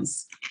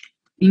panels,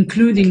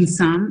 including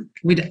some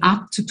with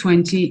up to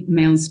 20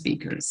 male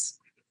speakers.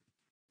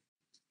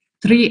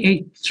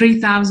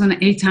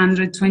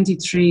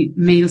 3,823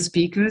 male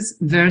speakers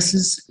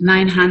versus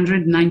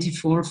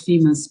 994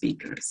 female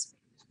speakers.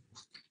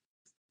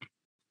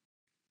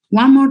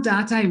 One more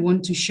data I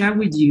want to share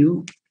with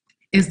you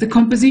is the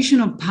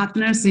composition of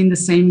partners in the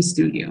same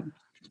studio.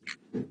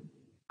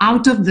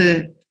 Out of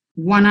the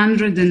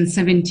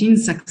 117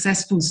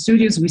 successful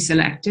studios we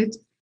selected,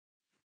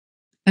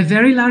 a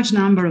very large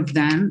number of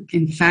them,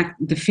 in fact,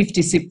 the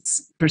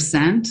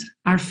 56%,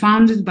 are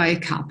founded by a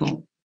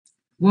couple,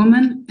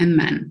 women and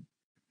men.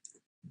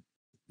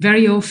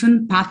 Very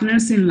often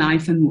partners in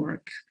life and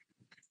work.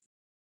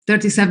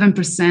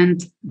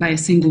 37% by a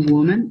single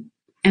woman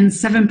and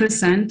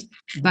 7%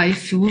 by a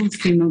full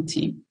female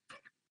team.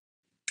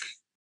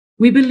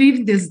 We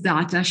believe this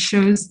data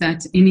shows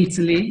that in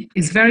Italy,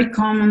 it's very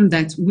common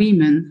that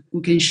women who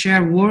can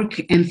share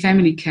work and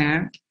family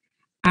care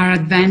are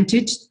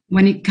advantaged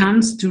when it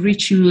comes to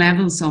reaching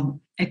levels of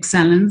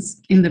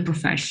excellence in the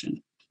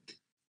profession,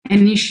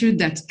 an issue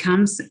that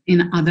comes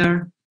in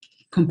other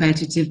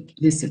competitive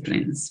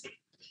disciplines.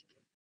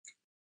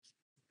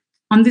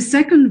 On the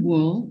second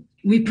wall,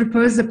 we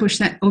propose a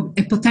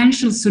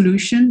potential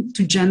solution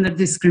to gender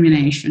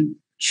discrimination,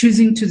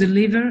 choosing to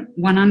deliver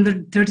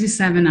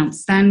 137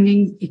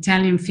 outstanding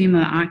Italian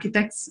female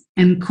architects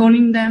and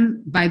calling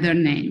them by their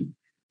name,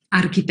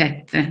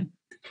 architette.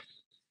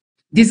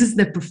 This is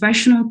the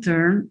professional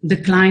term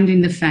declined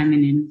in the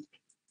feminine,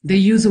 the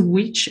use of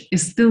which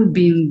is still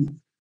being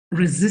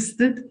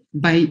resisted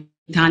by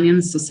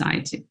Italian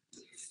society.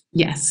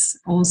 Yes,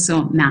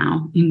 also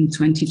now in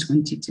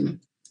 2022.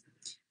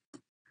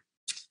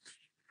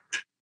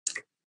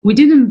 We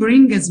didn't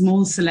bring a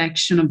small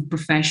selection of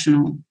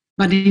professionals,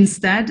 but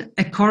instead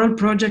a choral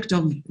project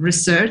of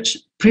research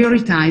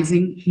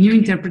prioritizing new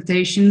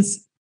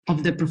interpretations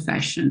of the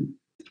profession.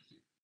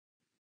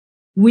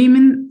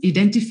 Women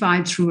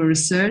identified through a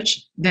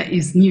research that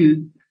is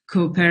new,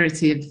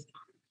 cooperative,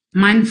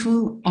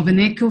 mindful of an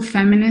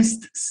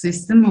eco-feminist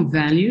system of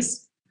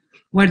values,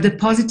 where the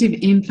positive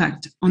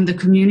impact on the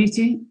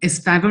community is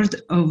favored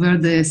over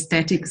the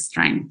aesthetic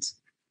strength.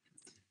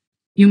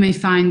 You may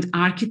find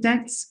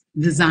architects,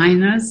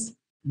 designers,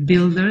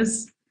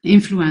 builders,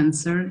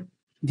 influencers,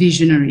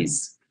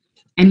 visionaries.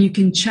 And you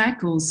can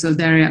check also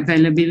their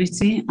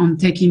availability on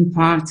taking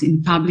part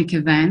in public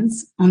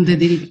events on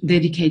the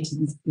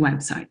dedicated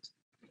website.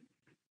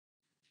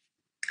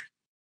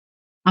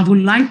 I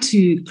would like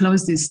to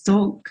close this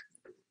talk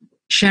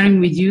sharing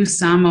with you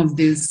some of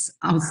these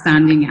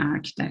outstanding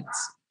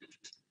architects.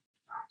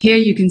 Here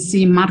you can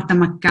see Marta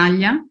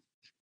Maccaglia.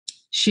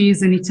 She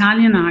is an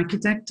Italian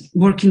architect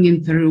working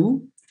in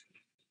Peru.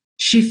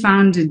 She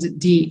founded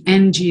the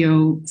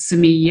NGO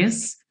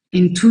Semillas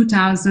in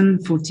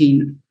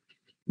 2014,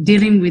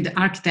 dealing with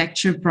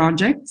architecture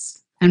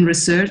projects and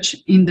research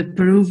in the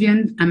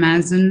Peruvian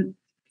Amazon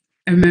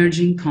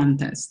Emerging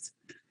Contest,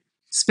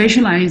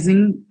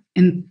 specializing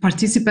in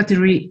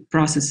participatory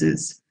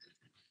processes,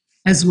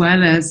 as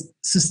well as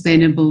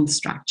sustainable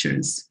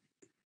structures.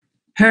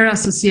 Her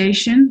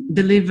association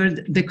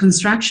delivered the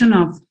construction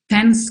of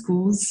 10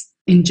 schools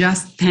in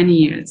just 10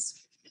 years.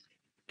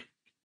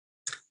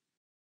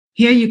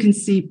 Here you can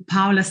see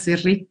Paola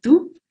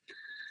Serrittu.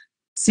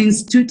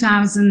 Since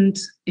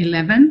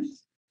 2011,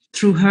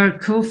 through her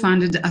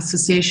co-founded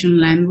association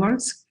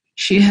Landworks,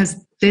 she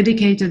has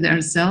dedicated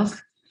herself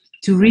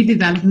to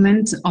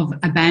redevelopment of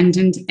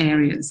abandoned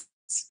areas.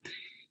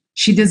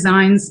 She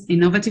designs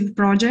innovative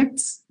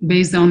projects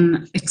based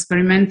on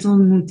experimental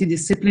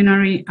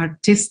multidisciplinary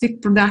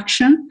artistic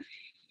production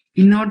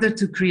in order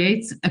to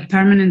create a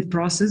permanent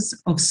process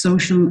of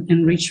social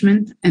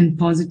enrichment and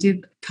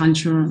positive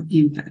cultural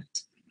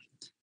impact.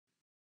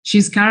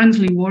 She's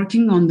currently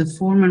working on the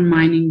former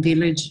mining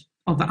village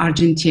of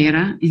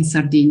Argentiera in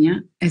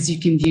Sardinia, as you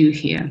can view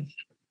here.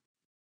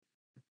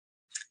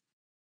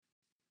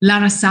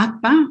 Lara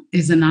Zappa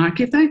is an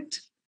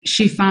architect.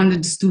 She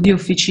founded Studio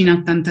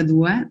Officina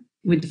 82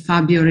 with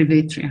Fabio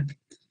Revetria.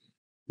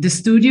 The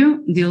studio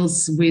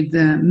deals with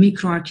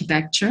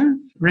microarchitecture,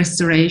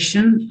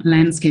 restoration,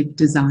 landscape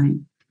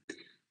design.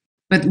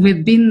 But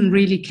we've been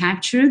really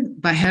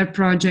captured by her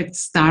project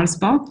Stars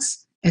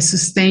Box, a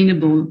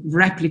sustainable,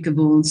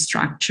 replicable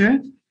structure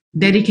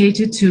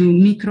dedicated to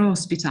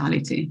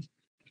micro-hospitality.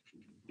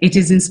 It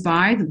is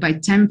inspired by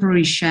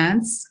temporary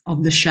sheds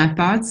of the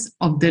shepherds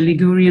of the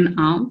Ligurian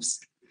Alps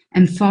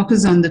and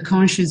focus on the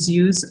conscious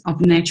use of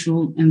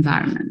natural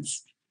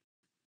environments.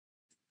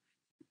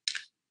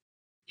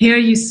 Here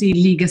you see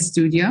Liga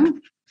Studio,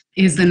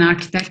 is an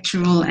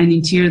architectural and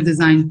interior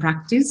design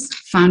practice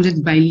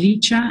founded by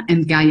Licia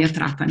and Gaia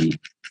Trapani,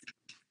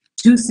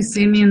 two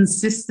Sicilian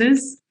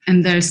sisters,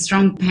 and their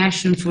strong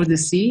passion for the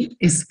sea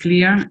is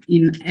clear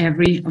in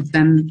every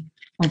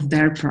of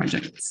their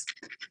projects.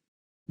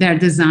 Their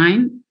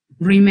design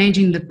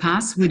reimagine the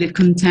past with a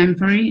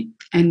contemporary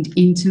and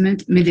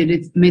intimate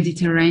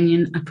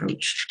Mediterranean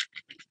approach.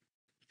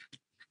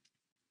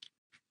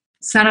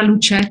 Sara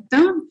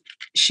Lucetta,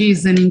 she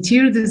is an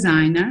interior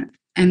designer,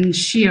 and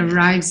she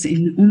arrives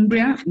in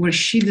Umbria, where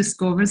she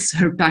discovers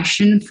her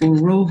passion for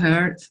raw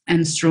earth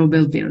and straw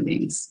built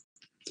buildings.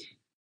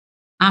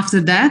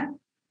 After that,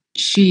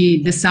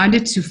 she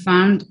decided to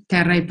found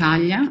Terra e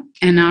Paglia,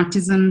 an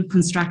artisan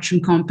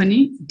construction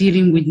company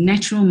dealing with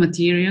natural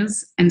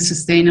materials and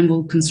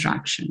sustainable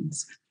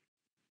constructions.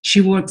 She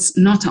works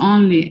not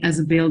only as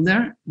a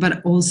builder,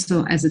 but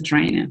also as a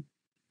trainer.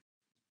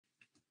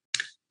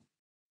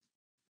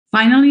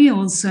 Finally,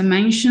 also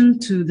mention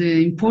to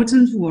the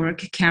important work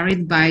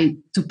carried by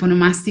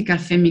Toponomastica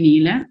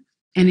Femminile,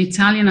 an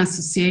Italian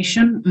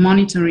association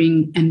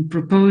monitoring and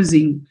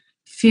proposing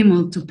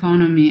female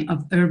toponymy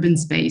of urban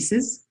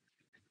spaces,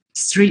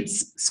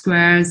 streets,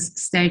 squares,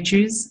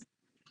 statues,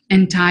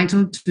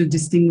 entitled to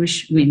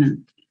distinguish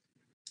women.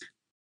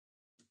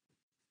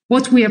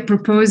 What we are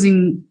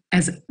proposing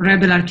as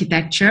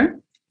RebelArchitecture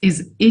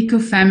is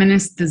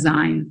ecofeminist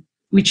design,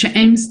 which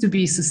aims to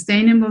be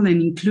sustainable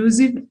and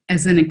inclusive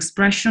as an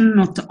expression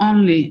not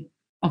only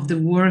of the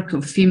work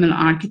of female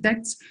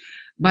architects,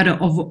 but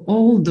of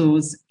all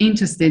those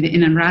interested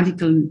in a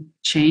radical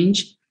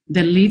change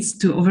that leads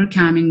to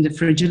overcoming the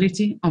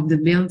fragility of the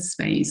built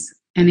space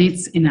and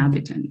its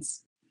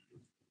inhabitants.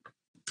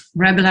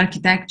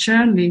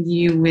 RebelArchitecture leaves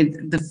you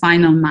with the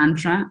final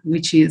mantra,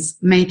 which is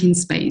making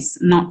space,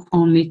 not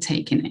only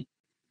taking it.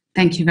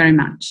 Thank you very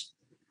much.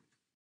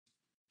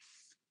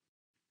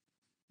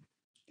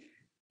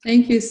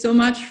 Thank you so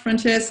much,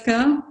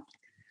 Francesca.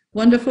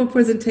 Wonderful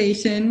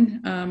presentation.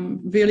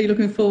 Really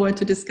looking forward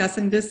to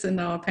discussing this in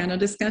our panel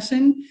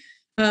discussion.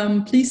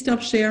 Please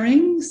stop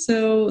sharing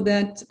so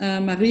that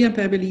Maria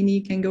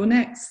Perbellini can go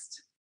next.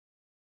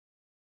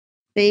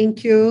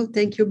 Thank you.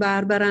 Thank you,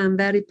 Barbara. I'm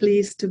very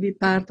pleased to be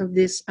part of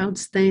this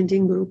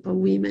outstanding group of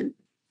women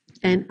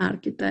and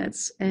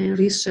architects and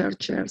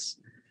researchers.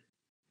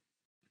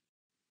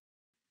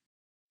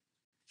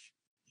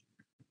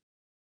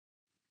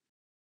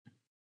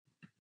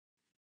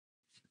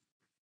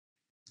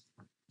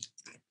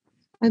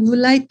 I would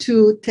like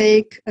to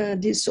take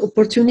this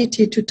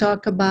opportunity to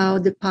talk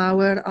about the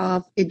power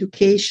of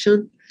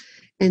education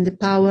and the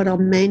power of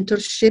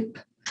mentorship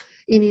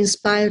in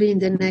inspiring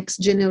the next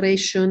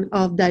generation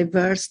of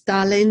diverse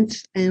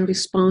talent and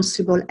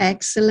responsible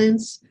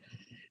excellence,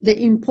 the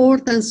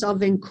importance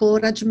of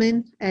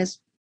encouragement as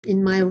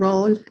in my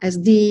role as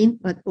dean,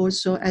 but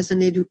also as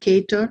an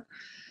educator,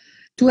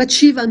 to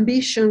achieve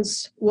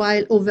ambitions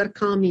while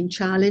overcoming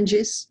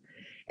challenges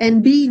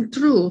and being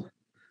true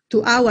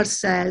to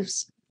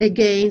ourselves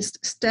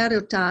against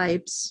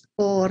stereotypes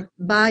or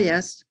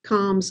bias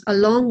comes a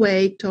long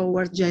way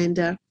toward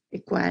gender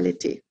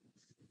equality.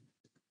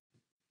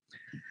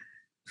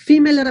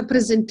 Female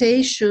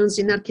representations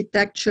in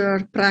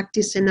architecture,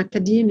 practice, and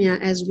academia,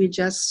 as we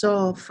just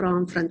saw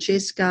from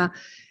Francesca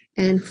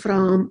and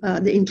from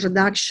the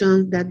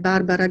introduction that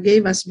Barbara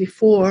gave us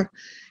before,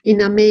 in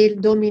a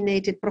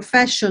male-dominated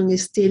profession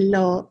is still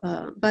low.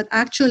 But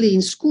actually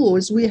in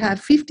schools, we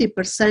have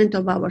 50%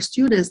 of our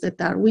students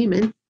that are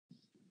women.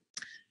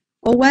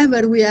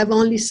 However, we have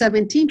only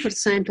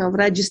 17% of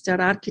registered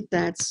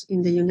architects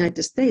in the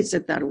United States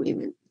that are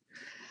women.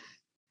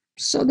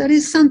 So there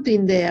is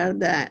something there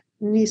that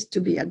needs to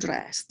be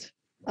addressed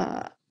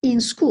in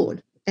school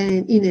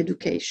and in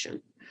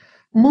education.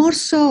 More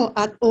so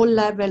at all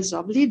levels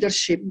of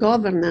leadership,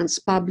 governance,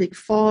 public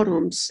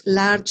forums,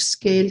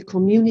 large-scale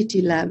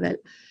community level,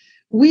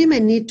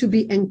 women need to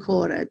be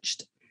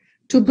encouraged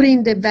to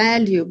bring the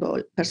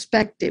valuable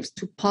perspectives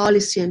to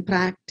policy and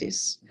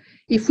practice.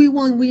 If we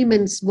want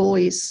women's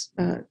voice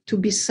to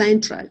be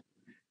central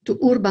to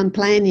urban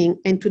planning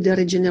and to the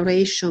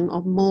regeneration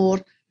of more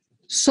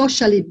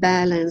socially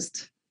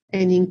balanced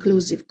and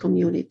inclusive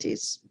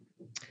communities.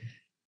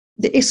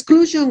 The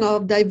exclusion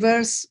of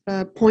diverse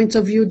points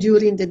of view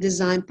during the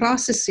design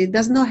process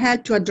does not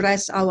help to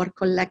address our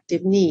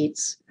collective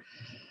needs.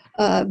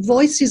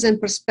 Voices and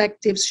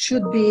perspectives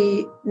should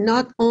be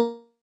not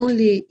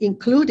only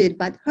included,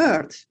 but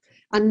heard,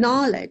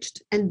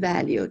 acknowledged, and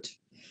valued.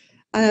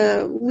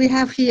 We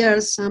have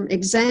here some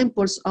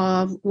examples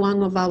of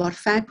one of our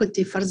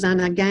faculty,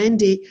 Farzana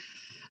Gandhi,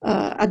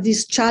 at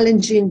this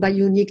challenging but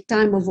unique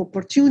time of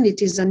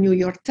opportunities at New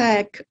York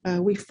Tech.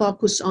 We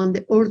focus on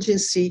the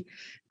urgency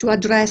to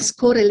address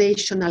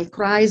correlational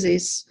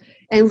crisis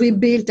and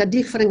rebuild a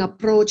different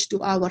approach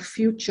to our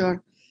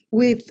future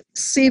with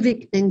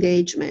civic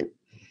engagement.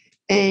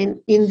 And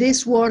in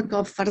this work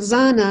of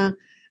Farzana,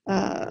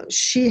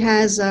 she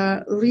has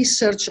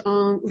research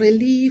on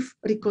relief,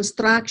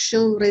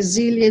 reconstruction,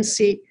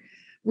 resiliency,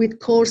 with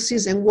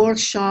courses and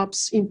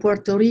workshops in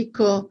Puerto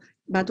Rico,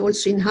 but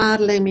also in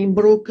Harlem, in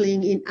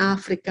Brooklyn, in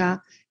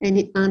Africa, and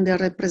in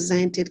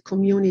underrepresented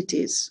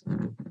communities.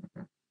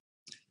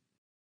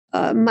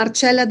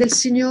 Marcella Del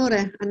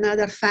Signore,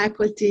 another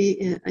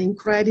faculty,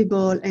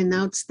 incredible and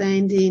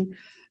outstanding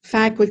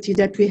faculty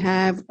that we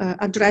have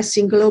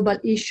addressing global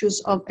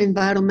issues of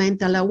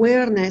environmental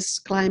awareness,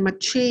 climate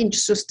change,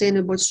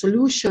 sustainable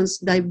solutions,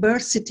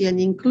 diversity and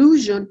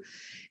inclusion,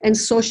 and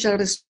social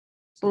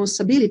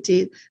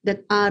responsibility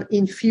that are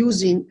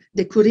infusing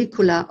the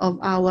curricula of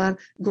our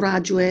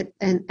graduate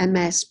and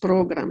MS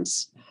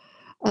programs.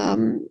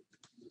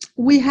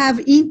 We have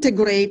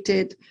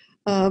integrated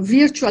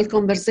virtual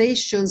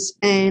conversations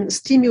and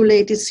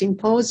stimulated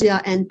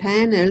symposia and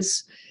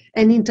panels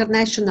and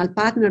international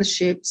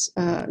partnerships,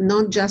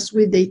 not just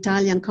with the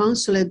Italian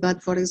consulate,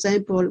 but for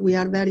example, we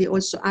are very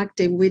also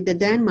active with the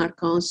Denmark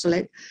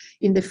consulate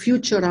in the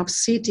future of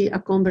city, a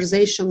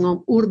conversation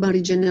on urban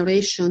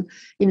regeneration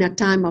in a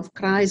time of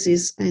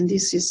crisis. And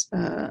this is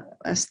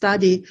a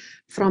study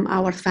from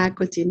our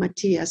faculty,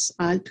 Matthias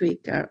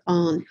Altwicker,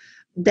 on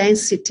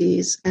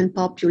densities and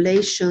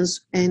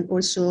populations, and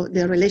also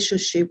the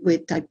relationship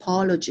with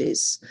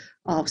typologies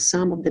of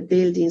some of the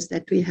buildings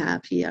that we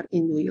have here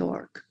in New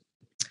York.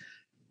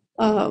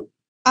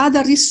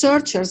 Other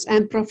researchers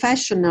and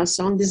professionals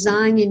on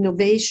design,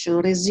 innovation,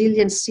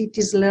 resilient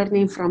cities,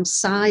 learning from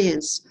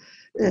science,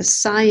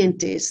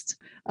 scientists,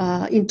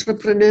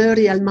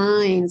 entrepreneurial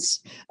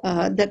minds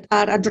that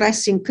are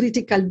addressing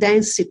critical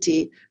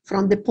density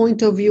from the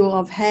point of view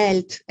of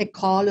health,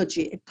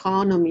 ecology,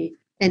 economy,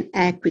 and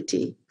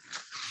equity.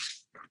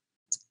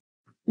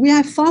 We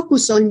have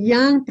focused on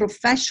young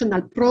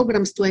professional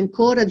programs to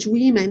encourage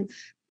women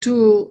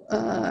to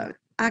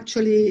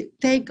actually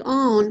take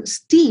on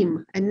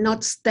STEAM and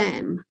not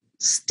STEM,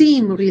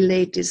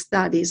 STEAM-related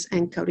studies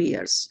and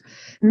careers.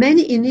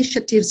 Many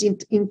initiatives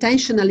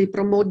intentionally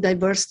promote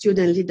diverse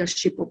student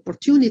leadership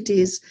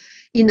opportunities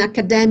in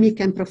academic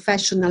and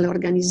professional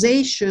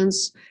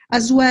organizations,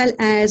 as well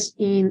as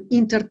in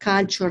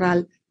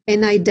intercultural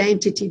and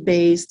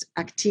identity-based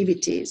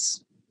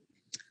activities.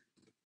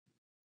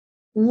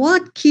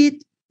 What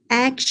key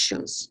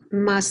actions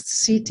must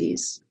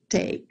cities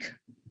take?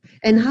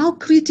 And how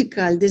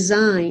critical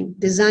design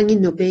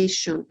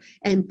innovation,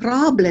 and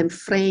problem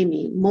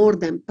framing more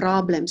than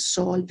problem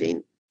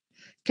solving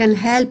can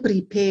help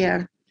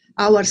repair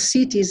our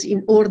cities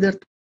in order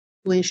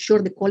to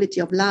ensure the quality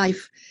of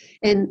life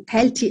and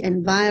healthy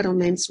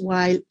environments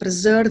while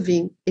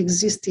preserving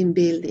existing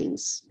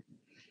buildings,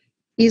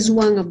 is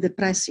one of the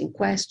pressing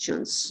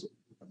questions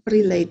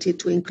related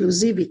to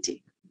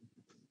inclusivity.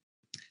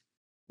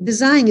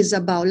 Design is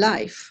about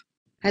life,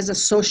 has a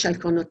social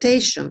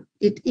connotation.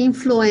 It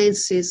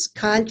influences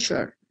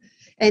culture,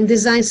 and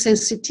design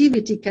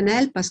sensitivity can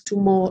help us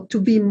to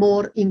be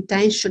more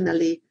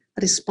intentionally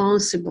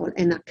responsible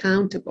and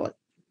accountable.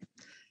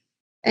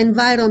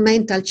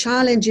 Environmental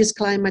challenges,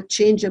 climate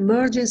change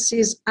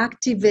emergencies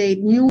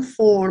activate new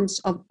forms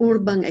of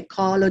urban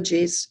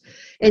ecologies,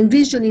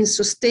 envisioning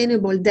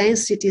sustainable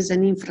densities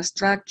and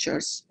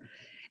infrastructures.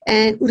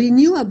 And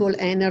renewable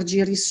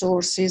energy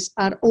resources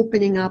are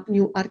opening up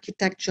new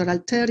architectural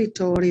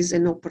territories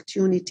and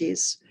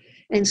opportunities.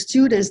 And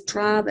students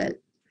travel,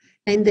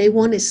 and they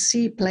want to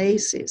see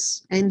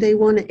places, and they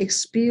want to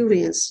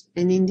experience.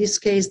 And in this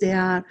case, they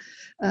are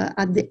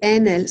at the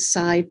Enel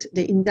site,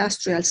 the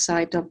industrial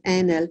site of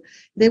Enel.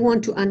 They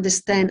want to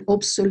understand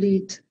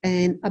obsolete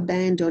and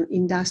abandoned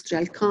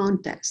industrial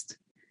context.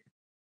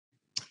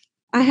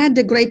 I had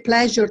the great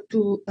pleasure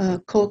to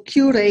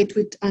co-curate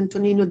with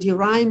Antonino Di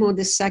Raimo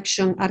the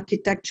section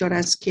Architecture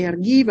as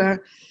Caregiver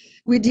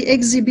with the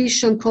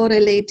exhibition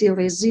Correlative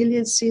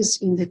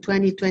Resiliencies in the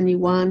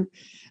 2021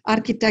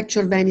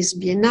 Architecture Venice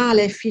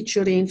Biennale,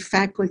 featuring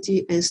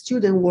faculty and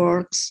student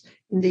works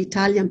in the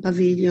Italian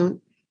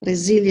pavilion,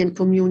 Resilient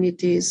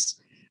Communities,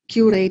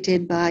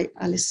 curated by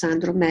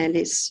Alessandro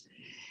Melis.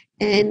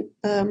 And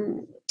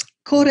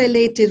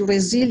Correlated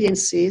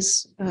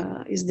Resiliencies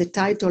is the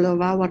title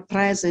of our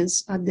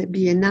presence at the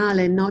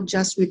Biennale, not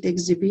just with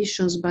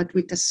exhibitions, but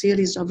with a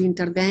series of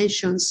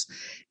interventions,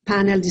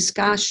 panel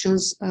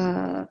discussions,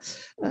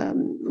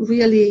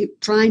 really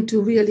trying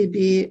to really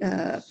be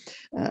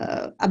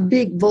a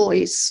big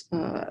voice,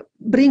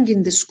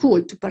 bringing the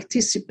school to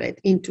participate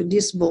into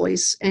this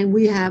voice. And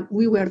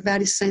we were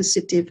very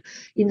sensitive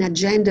in a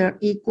gender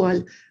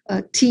equal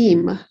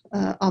team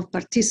of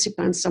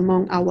participants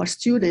among our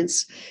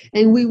students.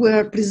 And we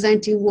were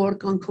presenting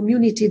work on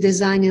community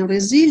design and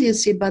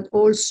resiliency, but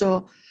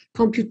also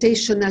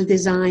computational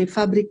design,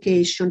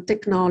 fabrication,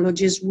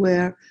 technologies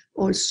were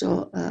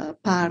also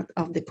part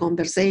of the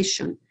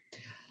conversation.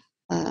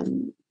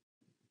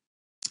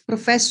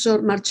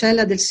 Professor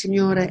Marcella Del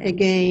Signore,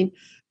 again,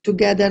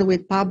 together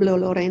with Pablo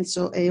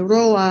Lorenzo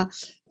Eiroa,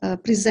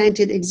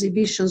 presented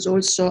exhibitions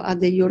also at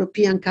the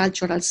European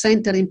Cultural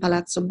Center in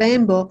Palazzo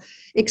Bembo,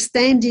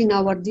 extending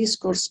our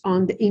discourse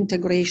on the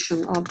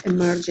integration of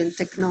emergent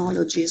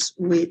technologies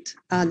with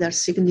other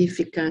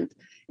significant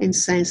and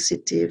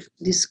sensitive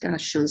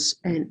discussions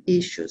and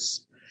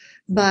issues.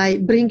 By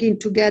bringing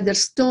together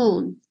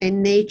stone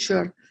and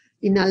nature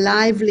in a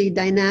lively,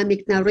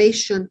 dynamic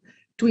narration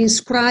to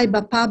inscribe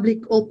a public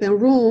open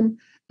room,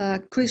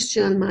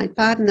 Christian, my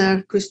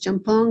partner, Christian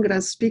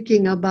Pongra,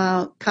 speaking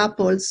about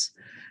couples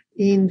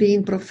in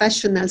being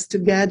professionals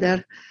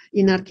together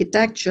in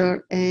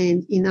architecture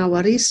and in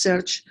our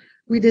research,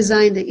 we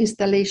designed the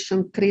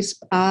installation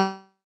Crisp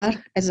R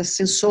as a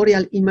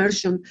sensorial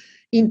immersion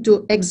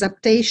into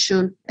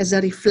exaptation as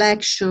a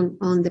reflection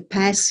on the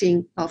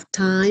passing of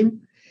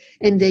time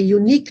and the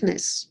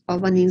uniqueness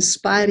of an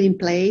inspiring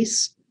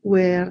place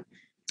where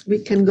we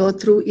can go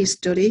through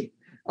history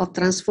of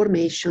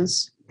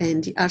transformations,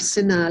 and the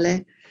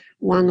Arsenale,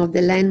 one of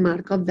the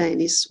landmarks of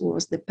Venice,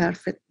 was the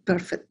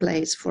perfect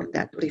place for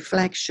that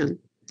reflection.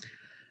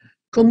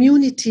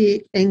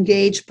 Community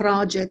engaged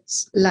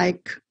projects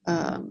like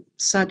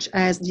such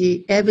as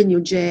the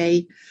Avenue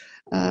J.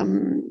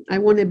 I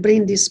want to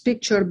bring this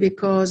picture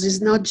because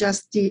it's not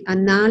just the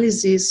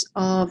analysis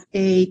of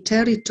a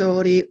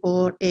territory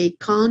or a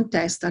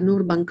context, an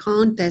urban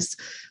context,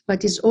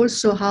 but it's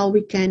also how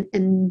we can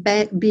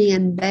be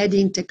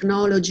embedding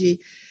technology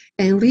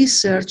and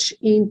research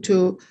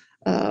into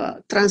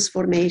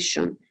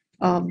transformation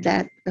of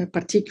that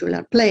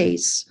particular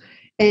place.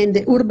 And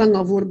the urban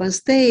of urban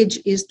stage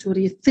is to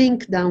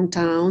rethink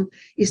downtown,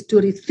 is to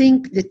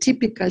rethink the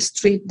typical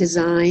street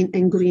design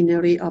and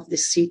greenery of the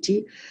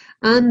city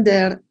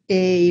under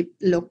a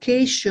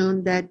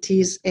location that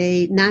is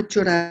a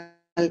natural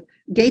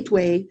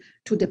gateway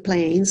to the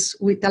plains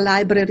with a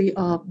library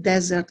of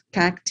desert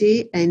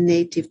cacti and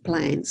native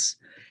plants.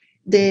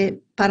 The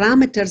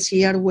parameters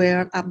here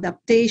were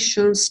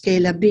adaptation,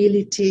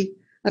 scalability,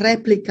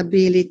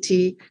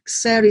 replicability,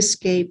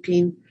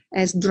 xeriscaping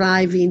as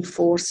driving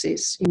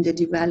forces in the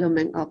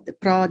development of the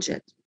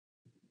project.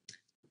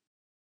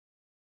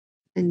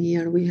 And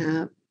here we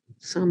have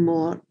some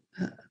more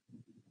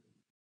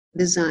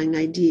design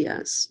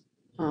ideas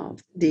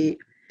of the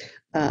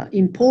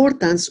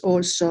importance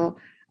also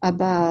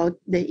about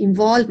the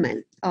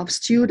involvement of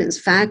students,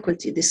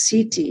 faculty, the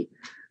city,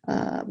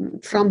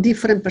 from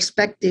different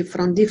perspectives,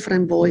 from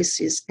different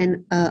voices,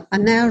 and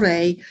an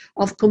array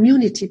of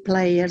community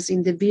players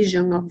in the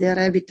vision of the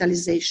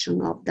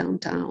revitalization of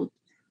downtown.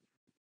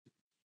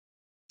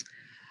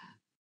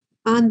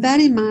 I'm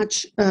very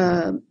much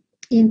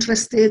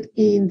interested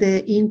in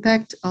the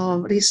impact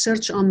of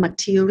research on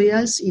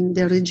materials in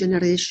the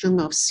regeneration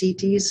of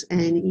cities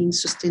and in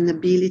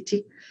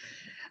sustainability.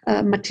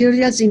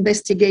 Materials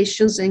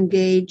investigations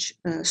engage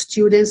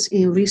students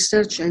in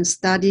research and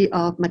study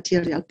of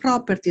material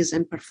properties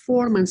and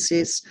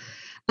performances,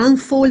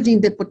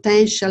 unfolding the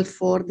potential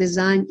for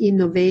design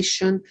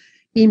innovation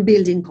in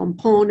building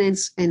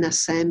components and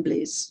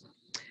assemblies.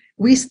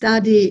 We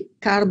study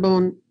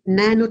carbon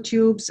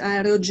nanotubes,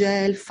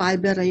 aerogel,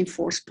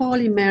 fiber-reinforced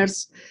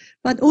polymers,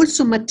 but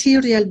also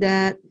material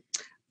that,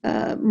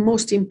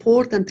 most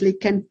importantly,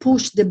 can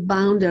push the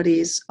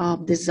boundaries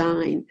of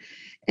design.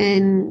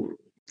 And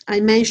I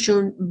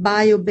mentioned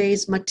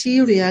bio-based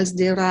materials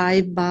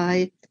derived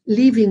by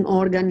living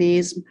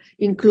organisms,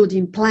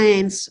 including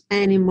plants,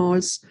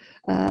 animals,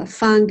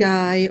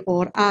 fungi,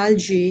 or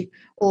algae,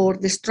 or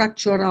the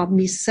structure of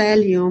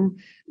mycelium,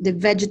 the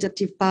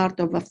vegetative part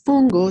of a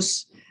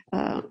fungus,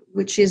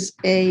 which is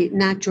a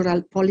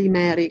natural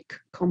polymeric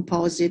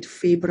composite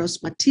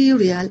fibrous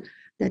material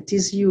that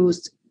is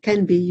used,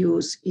 can be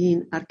used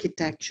in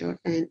architecture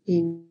and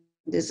in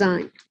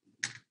design.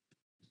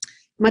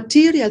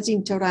 Materials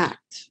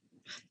interact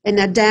and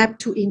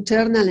adapt to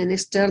internal and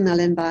external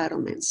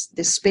environments.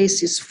 The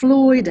space is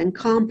fluid and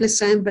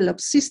complex envelope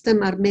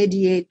systems are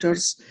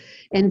mediators,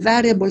 and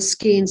variable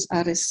skins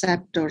are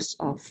receptors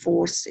of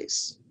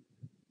forces.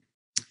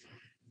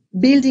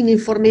 Building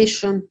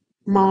information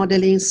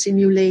modeling,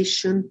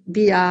 simulation,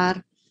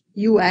 VR,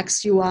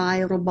 UX,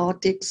 UI,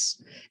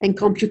 robotics, and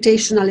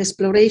computational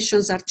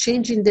explorations are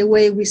changing the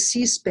way we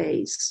see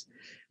space,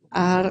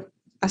 are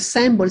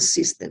assemble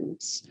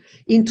systems,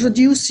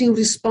 introducing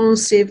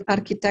responsive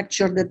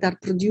architecture that are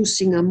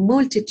producing a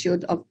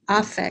multitude of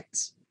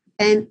affects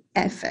and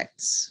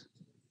effects.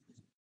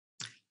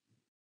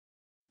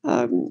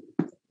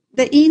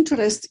 The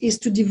interest is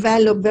to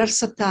develop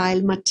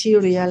versatile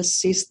material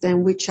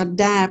systems which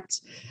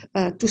adapt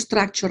to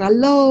structural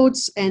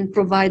loads and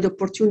provide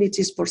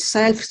opportunities for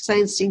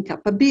self-sensing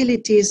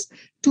capabilities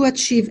to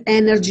achieve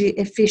energy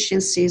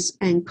efficiencies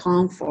and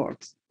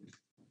comfort.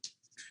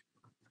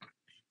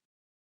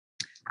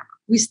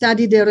 We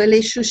study the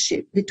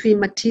relationship between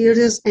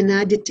materials and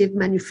additive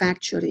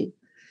manufacturing.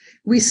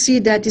 We see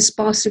that it's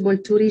possible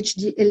to reach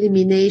the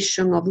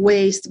elimination of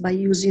waste by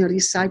using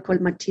recycled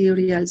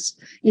materials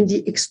in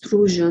the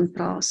extrusion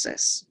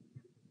process.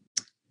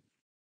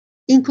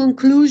 In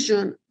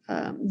conclusion,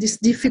 this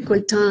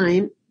difficult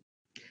time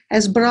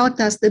has brought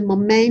us the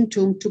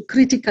momentum to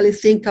critically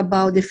think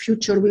about the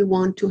future we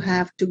want to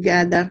have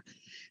together,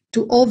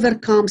 to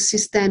overcome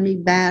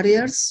systemic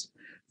barriers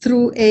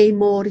through a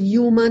more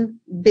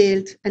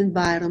human-built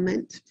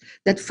environment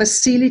that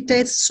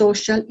facilitates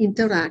social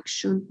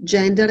interaction,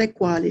 gender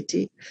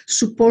equality,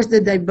 supports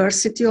the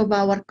diversity of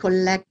our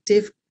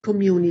collective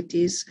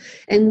communities,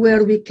 and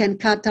where we can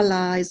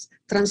catalyze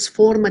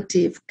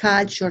transformative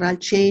cultural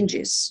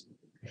changes.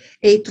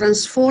 A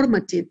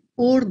transformative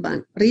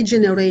urban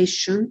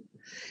regeneration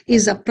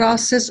is a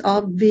process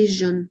of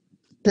vision,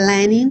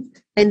 planning,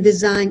 and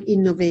design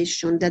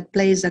innovation that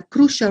plays a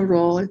crucial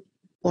role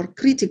or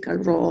critical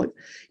role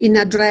in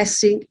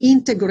addressing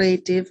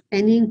integrative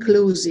and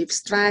inclusive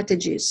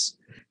strategies,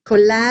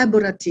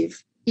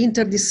 collaborative,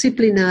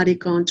 interdisciplinary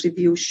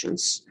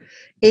contributions,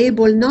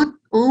 able not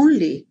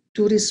only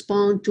to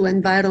respond to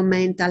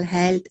environmental,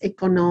 health,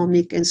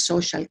 economic, and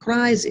social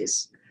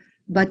crises,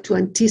 but to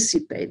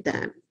anticipate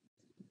them.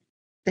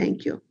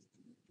 Thank you.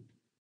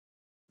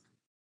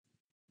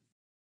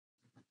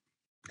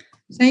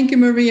 Thank you,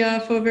 Maria,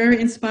 for a very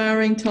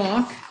inspiring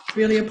talk.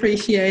 Really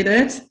appreciate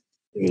it.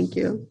 Thank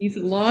you. There's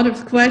a lot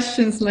of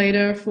questions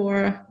later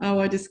for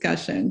our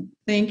discussion.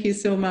 Thank you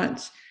so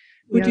much.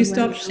 Would you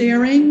stop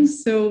sharing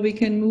so we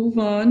can move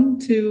on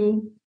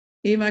to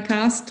Eva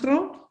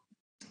Castro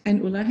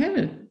and Ulla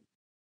Hell?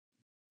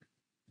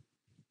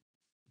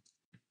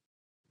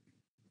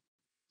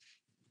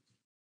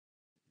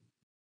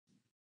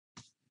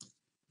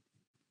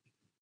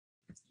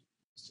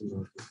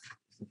 Hello,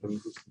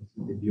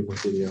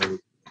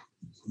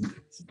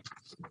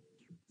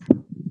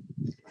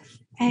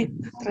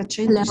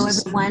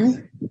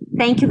 everyone.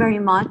 Thank you very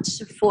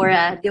much for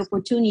the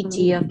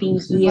opportunity of being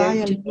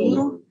here today,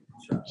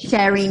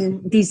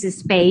 sharing this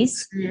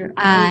space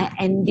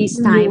and this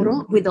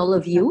time with all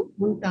of you.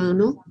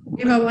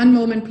 Eva, one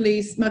moment,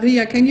 please.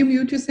 Maria, can you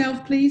mute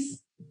yourself,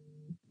 please?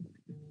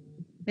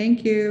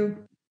 Thank you.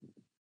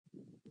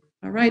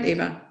 All right,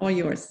 Eva, all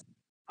yours.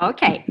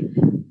 Okay.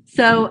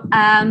 So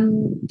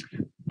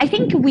I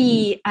think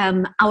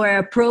our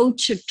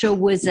approach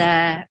towards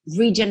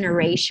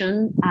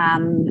regeneration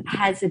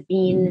has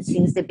been,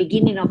 since the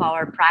beginning of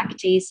our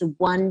practice,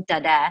 one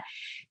that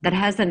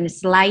has a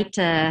slight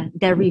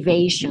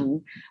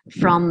derivation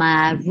from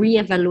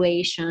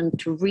re-evaluation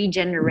to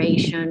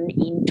regeneration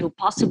into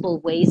possible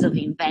ways of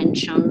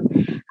invention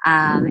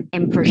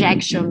and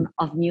projection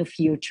of new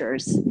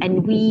futures.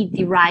 And we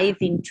derive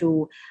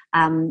into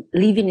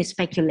living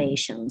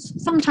speculations,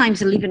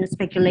 sometimes living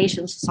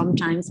speculations,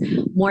 sometimes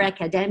more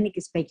academic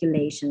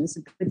speculations.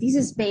 But this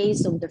is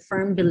based on the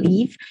firm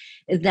belief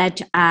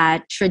that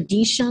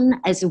tradition,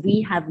 as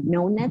we have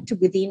known it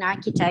within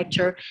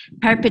architecture,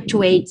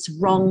 perpetuates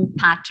wrong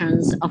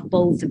patterns of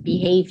both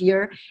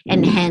behavior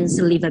and hence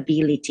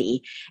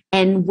livability.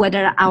 And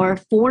whether our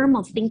form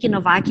of thinking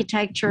of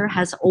architecture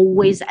has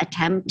always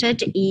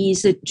attempted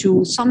is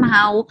to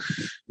somehow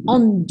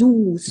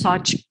undo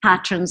such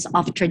patterns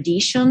of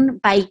tradition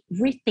by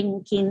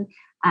rethinking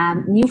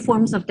new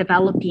forms of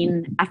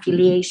developing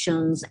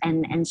affiliations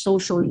and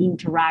social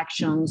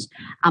interactions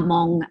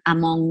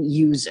among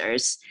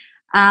users.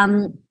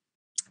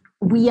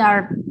 We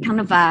are kind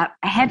of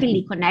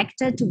heavily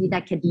connected with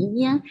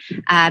academia,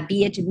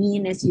 be it me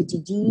in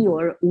SUTD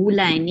or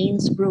Ulla and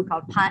Innsbruck,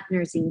 our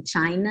partners in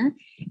China.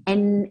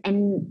 And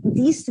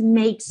this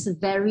makes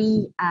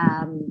very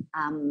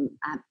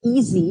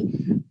easy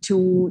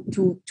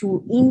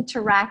to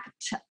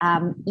interact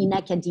in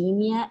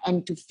academia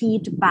and to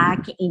feed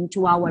back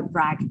into our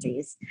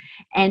practice.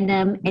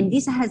 And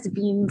this has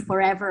been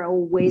forever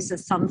always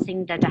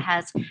something that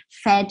has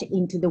fed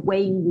into the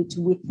way in which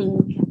we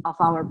think of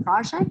our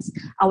projects.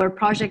 Our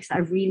projects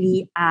are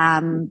really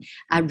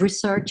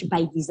research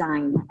by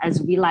design, as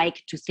we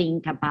like to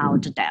think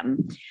about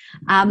them.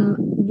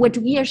 What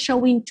we are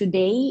showing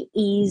today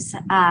is,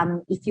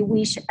 if you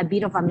wish, a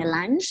bit of a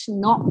melange,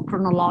 not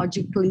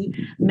chronologically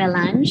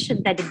melange,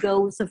 that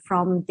goes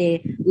from the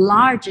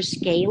large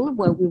scale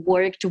where we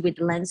worked with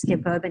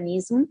landscape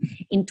urbanism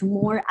into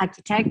more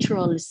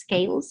architectural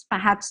scales,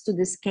 perhaps to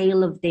the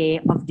scale of the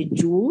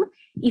jewel,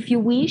 if you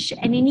wish.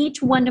 And in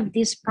each one of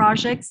these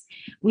projects,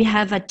 we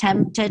have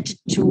attempted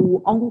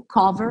to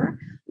uncover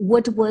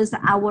what was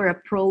our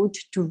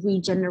approach to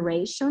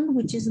regeneration,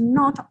 which is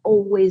not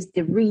always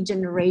the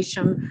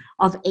regeneration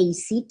of a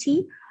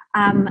city,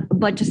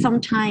 but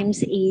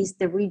sometimes is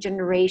the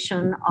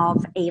regeneration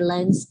of a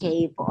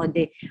landscape or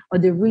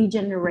the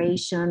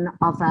regeneration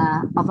of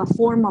a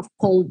form of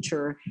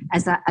culture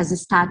as a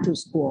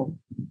status quo.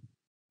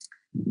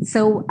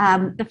 So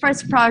the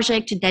first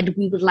project that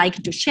we would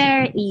like to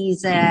share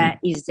is a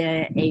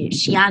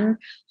Xi'an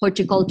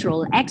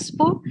Horticultural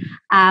Expo,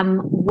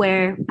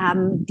 where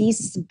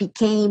this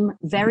became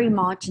very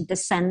much the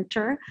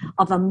center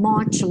of a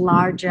much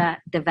larger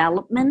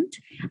development.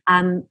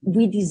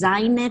 We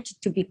designed it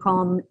to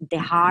become the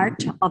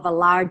heart of a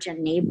larger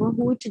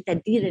neighborhood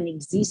that didn't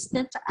exist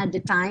at the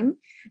time.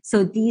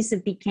 So this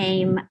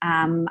became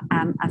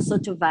a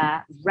sort of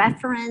a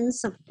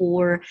reference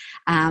for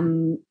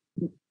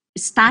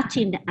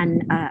starting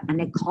an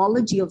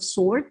ecology of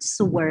sorts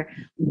where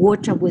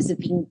water was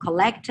being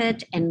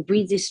collected and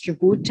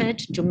redistributed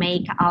to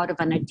make out of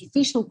an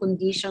artificial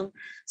condition,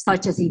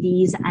 such as it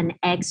is an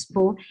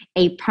expo,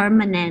 a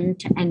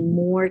permanent and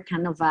more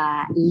kind of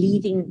a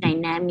living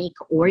dynamic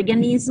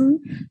organism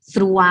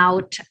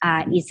throughout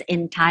its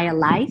entire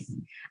life.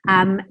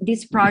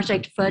 This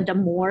project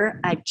furthermore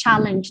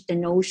challenged the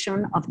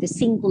notion of the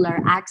singular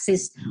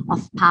axis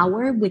of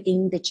power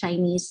within the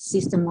Chinese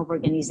system of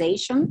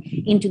organization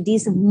into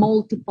this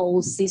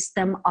multiple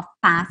system of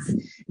paths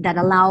that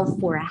allow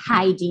for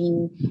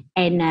hiding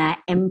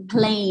and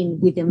playing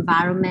with the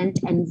environment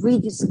and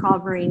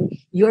rediscovering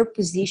your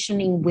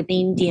positioning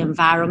within the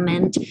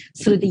environment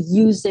through the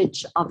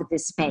usage of the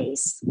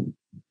space.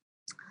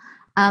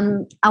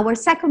 Our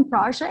second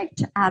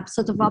project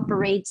sort of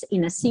operates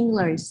in a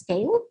similar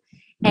scale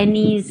and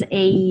is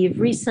a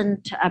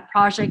recent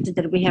project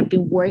that we have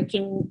been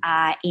working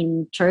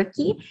in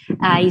Turkey.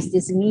 Is the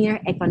Izmir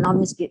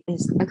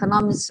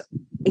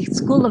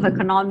School of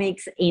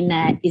Economics in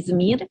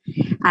Izmir,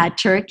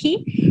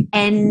 Turkey,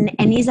 and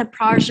is a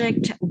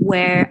project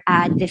where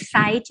the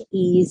site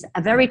is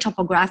a very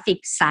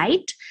topographic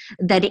site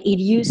that it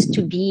used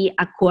to be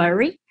a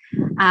quarry.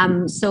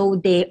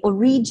 So the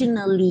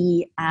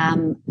originally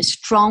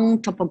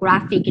strong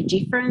topographic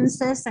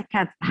differences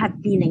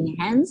have been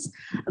enhanced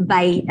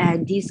by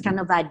this kind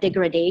of a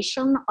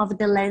degradation of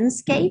the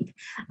landscape,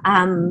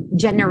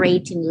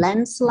 generating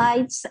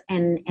landslides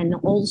and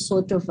all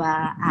sort of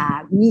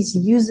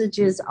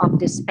misusages of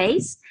the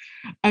space.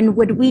 And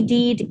what we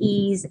did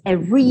is a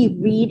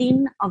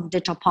rereading of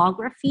the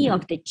topography,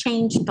 of the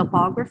changed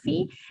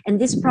topography. And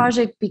this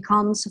project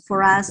becomes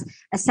for us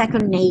a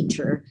second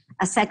nature,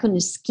 a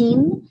second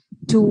skin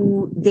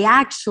to the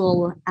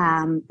actual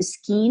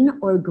skin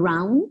or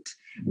ground,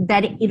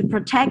 that it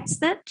protects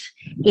it,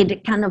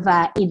 it kind of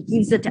it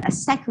gives it a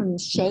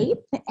second shape,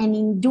 and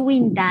in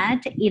doing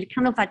that, it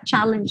kind of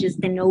challenges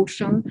the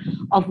notion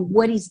of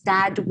what is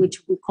that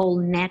which we call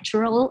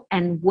natural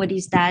and what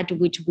is that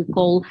which we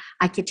call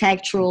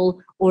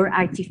architectural or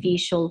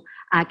artificial,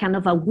 kind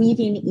of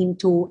weaving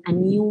into a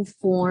new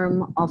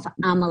form of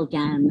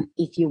amalgam,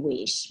 if you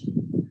wish.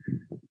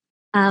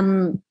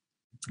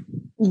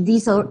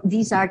 These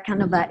are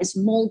kind of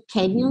small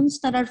canyons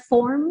that are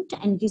formed,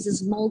 and these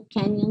small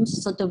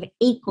canyons sort of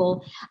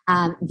echo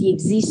the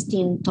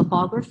existing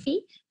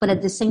topography, but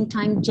at the same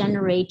time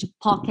generate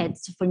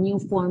pockets for new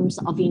forms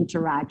of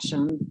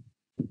interaction.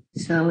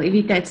 So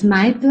Evita, it's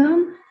my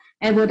turn.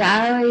 And what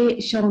I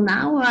show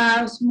now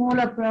are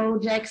smaller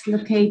projects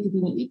located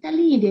in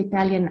Italy, in the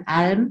Italian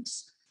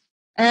Alps.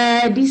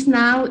 This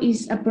now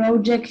is a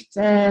project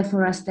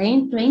for a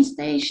train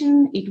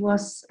station. It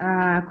was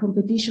a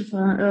competition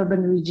for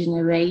urban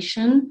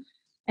regeneration,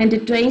 and the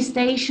train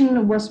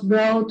station was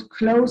brought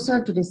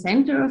closer to the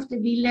center of the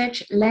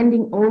village,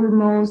 landing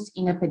almost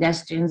in a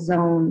pedestrian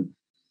zone.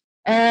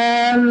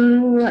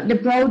 The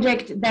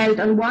project dealt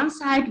on one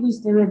side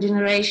with the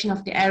regeneration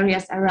of the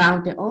areas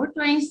around the old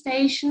train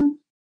station,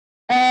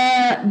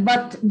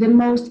 but the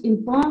most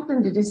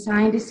important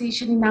design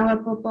decision in our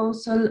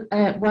proposal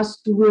was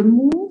to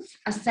remove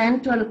a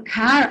central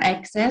car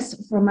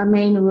access from a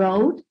main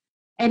road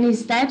and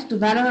instead to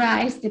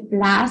valorize the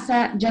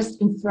plaza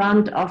just in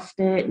front of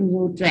the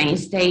new train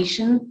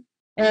station,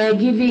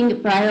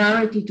 giving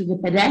priority to the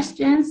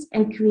pedestrians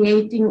and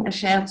creating a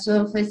shared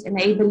surface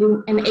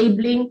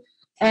enabling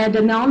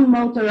the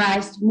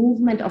non-motorized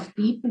movement of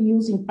people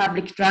using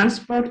public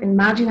transport and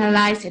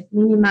marginalize and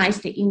minimize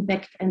the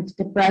impact and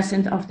the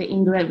presence of the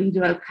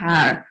individual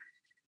car.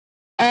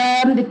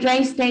 The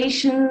train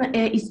station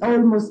is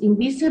almost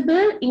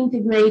invisible,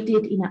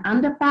 integrated in an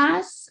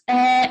underpass,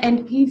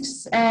 and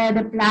gives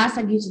the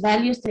plaza gives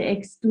values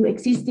to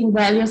existing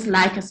values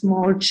like a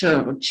small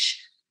church.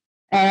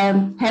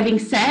 Having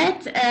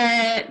said,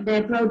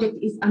 the project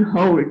is on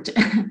hold.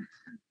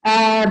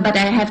 But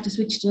I have to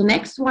switch to the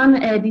next one.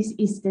 This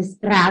is the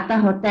Strata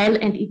Hotel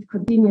and its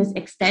continuous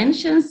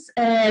extensions,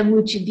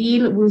 which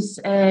deal with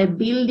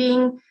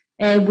building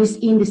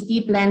within the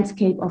steep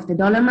landscape of the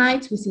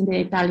Dolomites, within the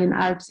Italian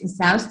Alps in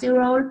South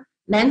Tyrol.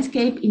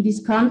 Landscape in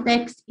this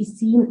context is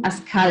seen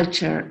as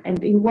culture.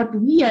 And in what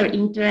we are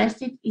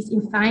interested is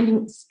in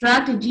finding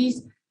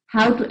strategies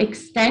how to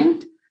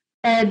extend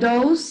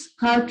those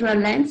cultural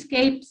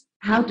landscapes,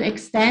 how to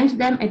extend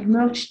them and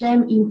merge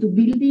them into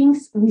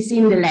buildings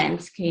within the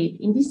landscape.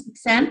 In these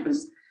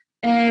examples,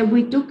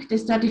 we took the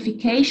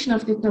stratification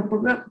of the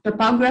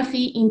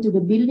topography into the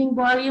building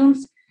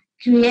volumes,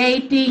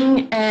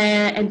 creating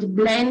and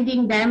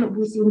blending them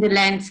within the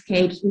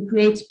landscapes. We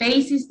create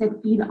spaces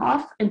that peel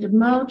off and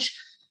merge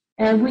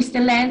with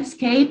the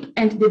landscape,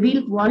 and the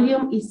built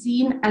volume is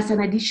seen as an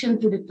addition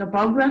to the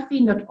topography,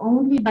 not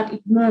only, but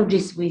it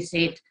merges with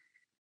it.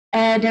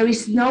 There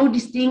is no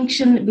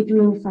distinction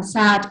between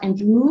facade and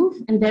roof,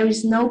 and there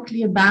is no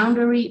clear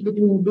boundary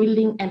between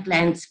building and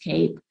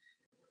landscape.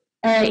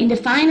 In the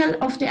final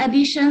of the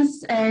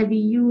additions, we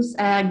use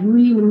a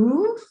green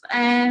roof,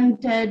 and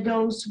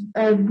those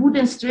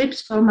wooden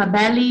strips from a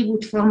belly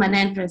would form an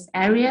entrance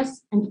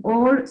areas, and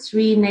all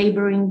three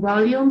neighboring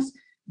volumes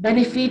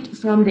benefit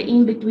from the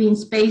in-between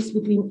space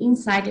between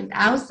inside and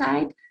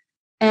outside,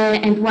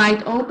 and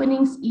wide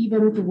openings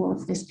even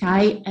towards the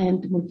sky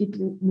and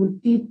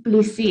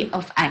multiplicity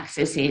of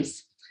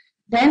accesses.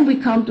 Then we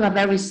come to a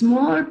very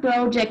small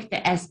project,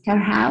 the Esker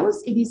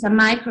House. It is a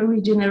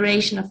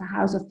micro-regeneration of a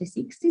house of the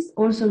 60s,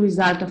 also a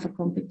result of a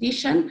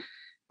competition.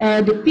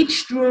 The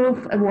pitched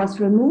roof was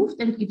removed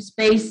and gives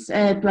space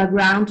to a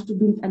ground to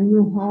build a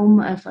new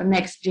home for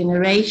next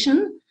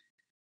generation.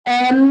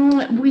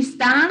 We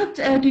start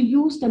to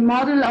use the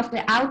model of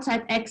the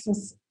outside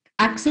access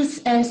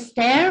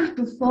stair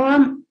to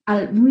form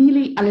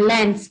really a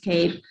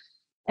landscape.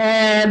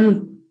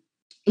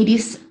 It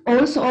is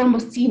also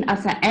almost seen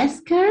as an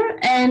esker,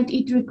 and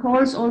it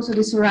recalls also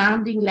the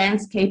surrounding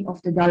landscape of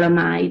the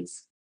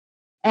Dolomites.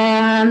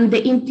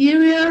 The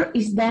interior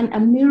is then a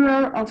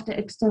mirror of the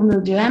external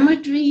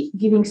geometry,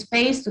 giving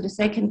space to the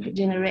second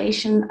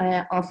generation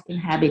of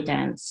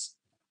inhabitants.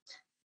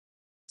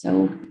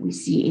 So we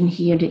see in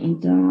here the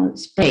internal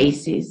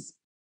spaces.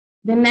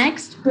 The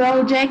next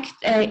project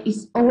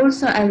is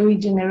also a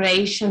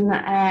regeneration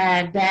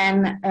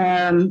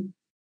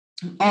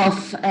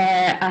of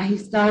a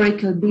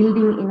historical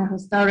building in a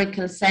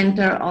historical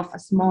center of a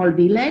small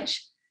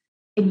village.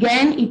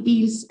 Again, it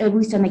deals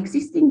with an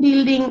existing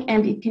building,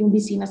 and it can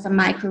be seen as a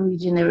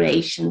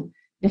micro-regeneration.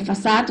 The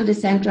facade of the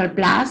central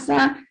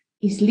plaza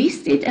is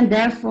listed, and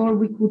therefore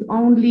we could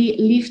only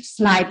lift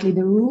slightly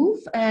the roof,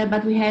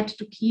 but we had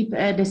to keep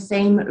the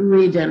same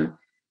rhythm.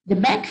 The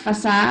back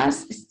facade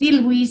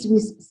still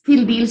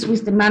deals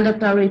with the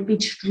mandatory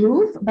pitched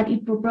roof, but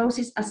it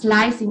proposes a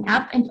slicing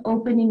up and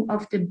opening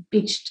of the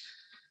pitched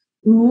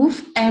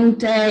roof, and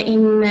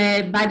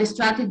by the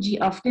strategy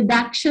of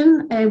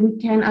deduction, we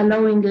can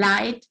allowing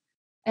light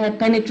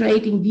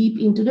penetrating deep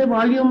into the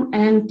volume,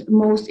 and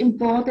most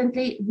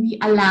importantly, we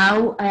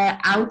allow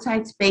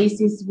outside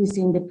spaces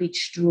within the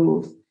pitched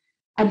roof.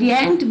 At the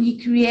end, we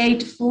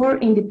create 4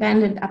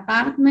 independent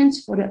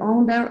apartments for the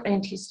owner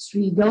and his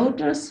 3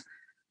 daughters,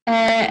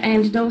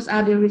 and those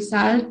are the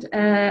result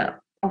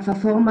of a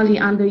formerly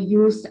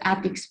underused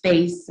attic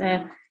space.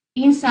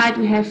 Inside,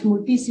 we have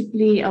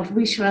multiplicity of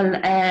visual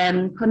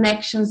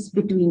connections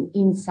between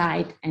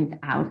inside and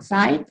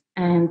outside.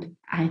 And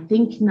I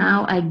think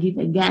now I give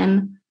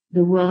again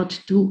the word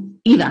to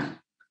Eva.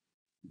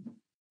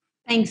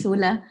 Thanks,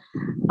 Ulla.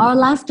 Our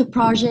last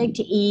project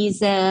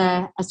is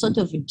a sort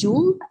of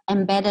jewel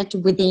embedded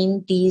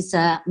within this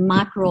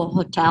macro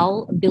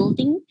hotel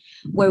building,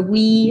 where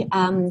we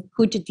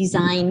could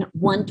design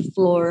 1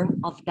 floor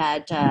of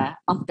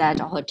that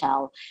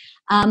hotel.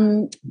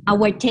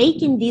 Our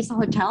take in this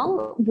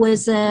hotel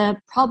was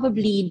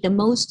probably the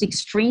most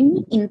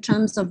extreme in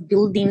terms of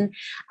building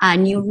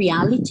new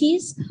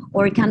realities,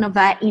 or kind of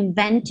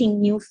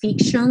inventing new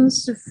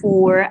fictions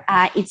for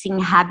its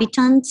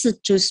inhabitants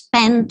to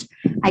spend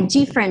a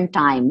different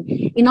time.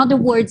 In other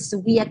words,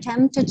 we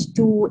attempted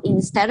to,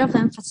 instead of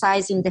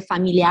emphasizing the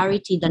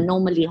familiarity that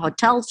normally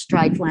hotels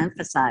try to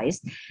emphasize,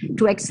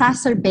 to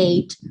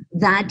exacerbate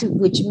that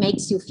which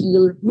makes you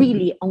feel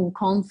really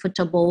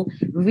uncomfortable,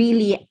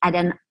 really at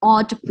an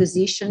odd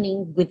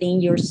positioning within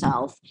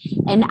yourself.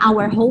 And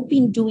our hope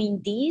in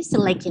doing this,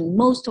 like in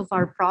most of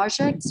our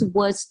projects,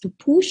 was to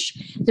push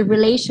the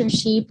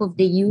relationship of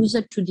the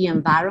user to the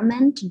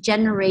environment,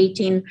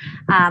 generating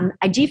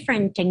a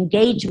different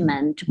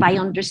engagement by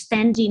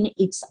understanding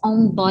its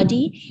own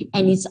body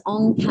and its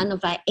own kind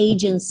of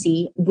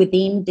agency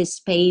within the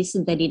space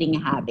that it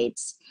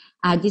inhabits.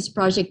 This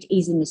project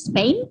is in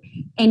Spain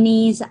and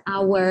is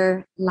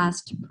our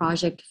last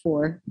project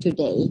for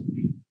today.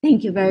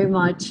 Thank you very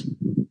much.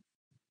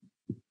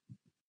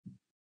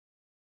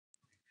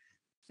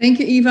 Thank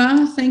you,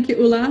 Eva. Thank you,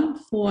 Ulla,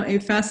 for a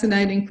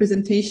fascinating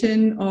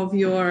presentation of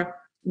your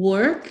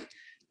work.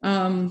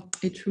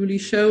 It truly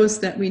shows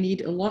that we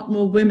need a lot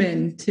more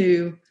women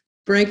to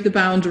break the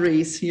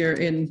boundaries here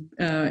in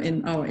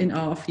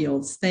our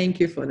fields. Thank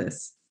you for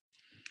this.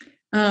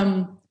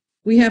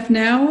 We have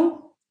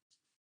now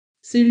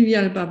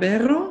Silvia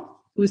Barbero,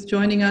 who is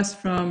joining us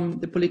from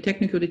the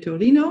Politecnico di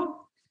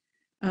Torino.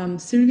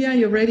 Silvia,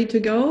 you're ready to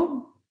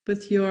go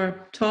with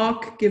your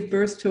talk, Give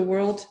Birth to a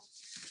World,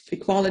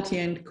 Equality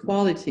and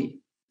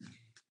Quality.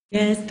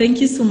 Yes,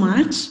 thank you so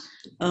much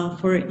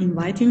for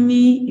inviting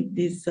me. It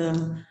is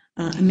an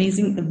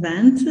amazing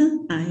event.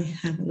 I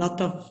have a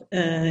lot of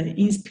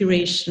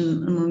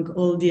inspiration among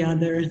all the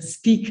other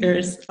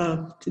speakers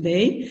of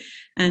today.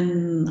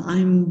 And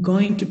I'm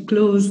going to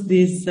close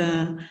this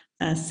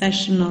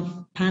session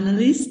of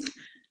panelists,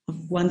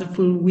 of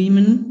wonderful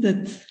women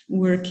that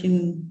work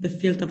in the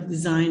field of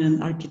design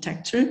and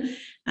architecture.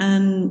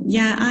 And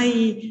yeah,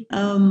 I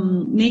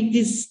make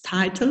this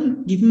title,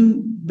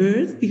 Giving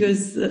Birth,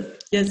 because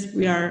yes,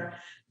 we are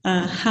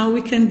how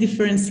we can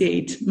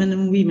differentiate men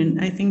and women.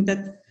 I think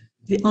that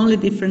The only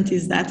difference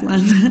is that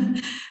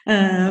one.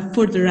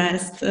 For the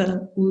rest,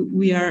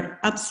 we are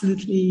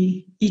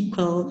absolutely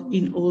equal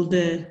in all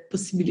the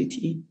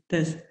possibility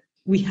that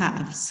we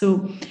have.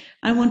 So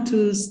I want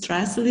to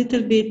stress a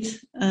little bit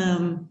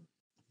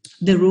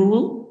the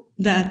role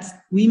that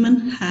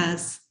women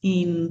has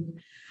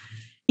in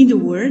the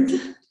world,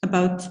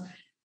 about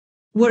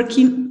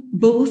working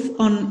both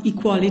on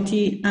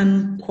equality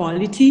and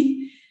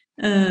quality,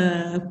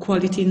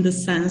 quality in the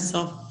sense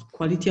of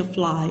quality of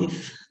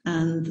life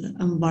and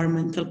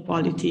environmental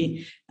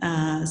quality.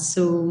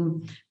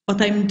 So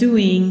what I'm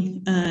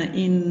doing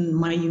in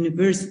my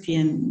university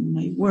and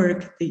my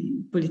work, the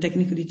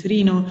Politecnico di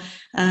Torino,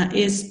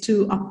 is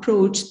to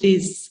approach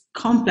this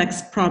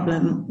complex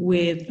problem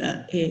with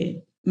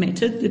a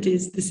method that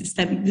is the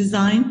systemic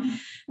design,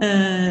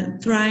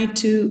 try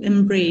to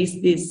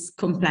embrace this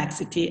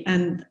complexity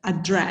and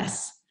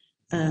address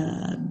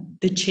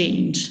the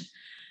change.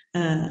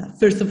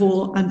 First of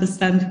all,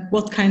 understand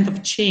what kind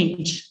of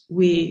change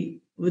we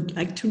would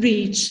like to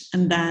reach,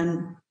 and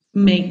then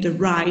make the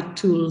right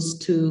tools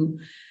to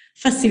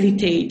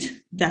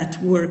facilitate that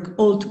work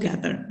all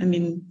together. I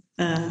mean,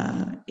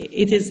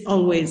 it is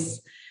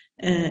always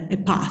a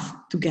path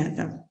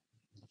together.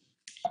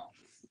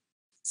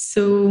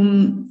 So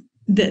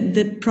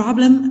the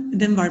problem,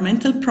 the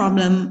environmental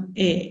problem,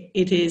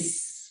 it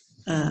is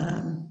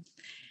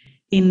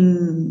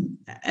in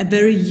a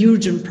very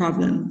urgent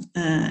problem.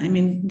 I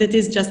mean, that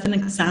is just an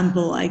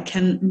example. I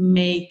can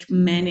make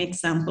many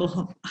examples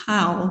of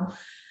how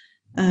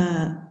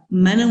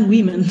men and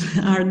women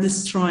are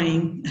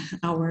destroying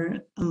our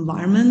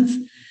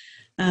environment.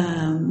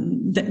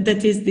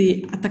 That is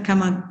the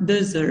Atacama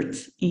Desert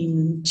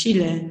in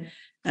Chile,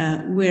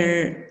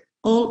 where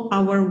all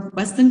our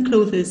Western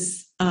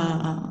clothes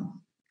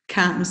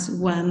comes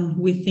when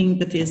we think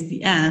that is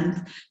the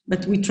end,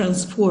 but we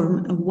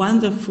transform a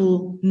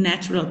wonderful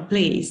natural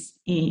place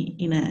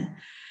in a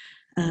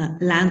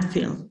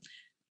landfill.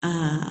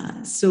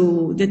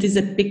 So that is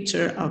a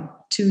picture of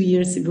 2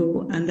 years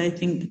ago, and I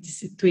think that the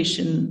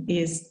situation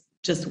is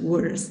just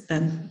worse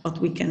than what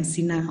we can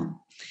see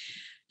now.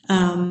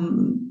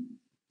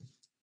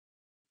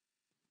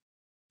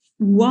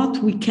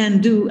 What we can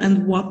do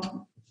and what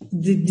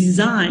the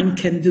design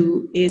can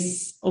do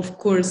is, of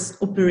course,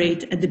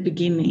 operate at the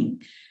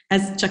beginning.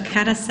 As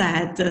Chakara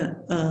said,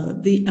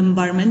 the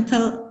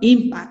environmental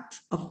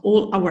impact of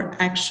all our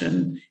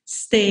action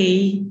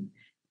stay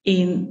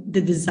in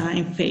the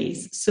design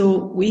phase.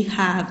 So we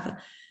have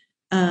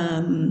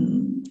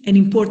an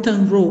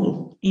important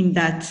role in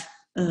that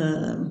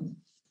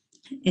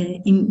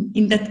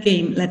in that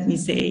game. Let me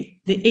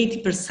say, the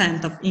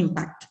 80% of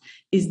impact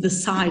is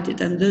decided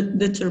and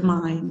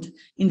determined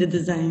in the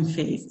design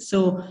phase.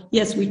 So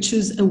yes, we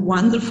choose a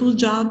wonderful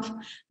job.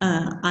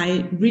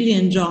 I really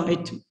enjoy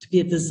to be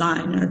a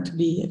designer, to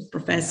be a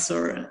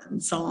professor,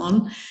 and so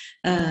on,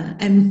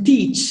 and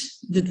teach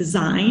the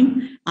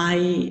design.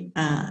 I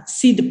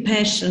see the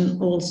passion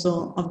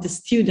also of the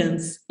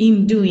students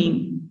in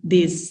doing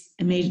this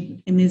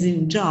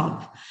amazing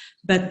job.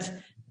 But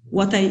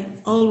what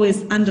I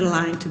always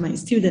underline to my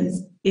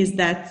students is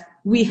that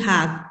we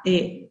have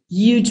a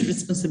huge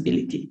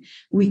responsibility.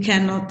 We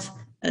cannot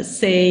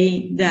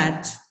say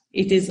that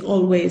it is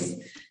always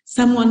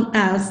someone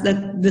else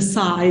that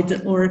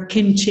decide or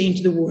can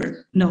change the world.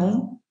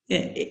 No,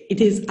 it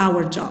is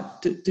our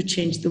job to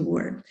change the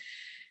world.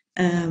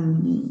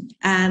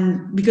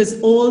 And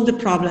because all the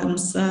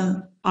problems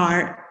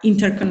are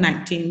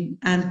interconnecting,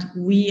 and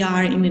we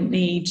are in an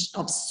age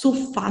of so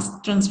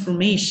fast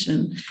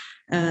transformation,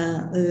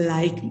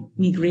 like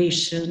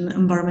migration,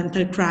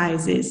 environmental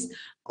crisis,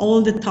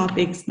 all the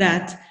topics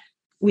that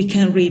we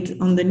can read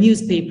on the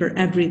newspaper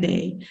every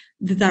day,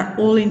 that are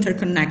all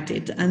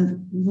interconnected.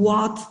 And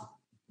what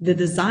the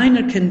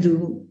designer can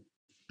do,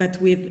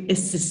 but with a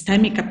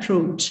systemic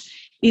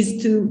approach,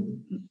 is to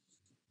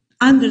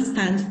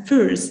understand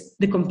first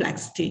the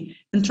complexity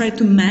and try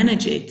to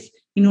manage it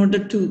in order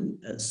to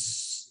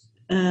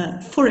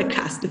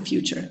forecast the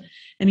future.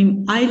 I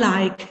mean, I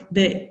like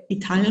the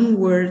Italian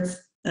word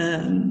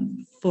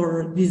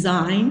for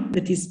design,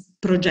 that is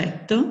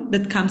progetto,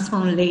 that comes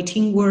from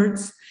Latin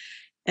words,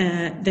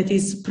 that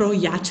is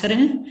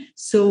proiacere,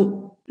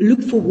 so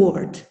look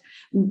forward.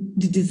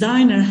 The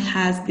designer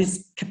has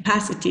this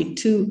capacity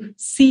to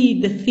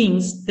see the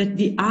things that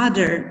the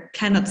other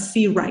cannot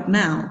see right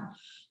now,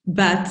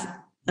 but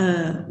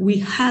we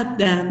help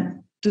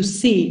them to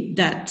see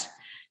that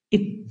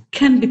it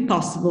can be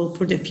possible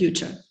for the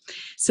future.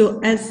 So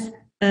as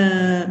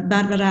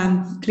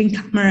Barbara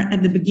Klinkhammer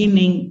at the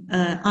beginning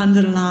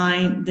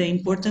underlined the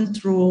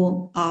important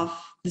role of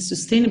the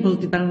Sustainable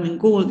Development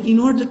Goal in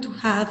order to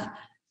have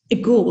a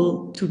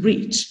goal to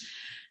reach.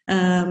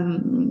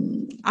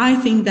 I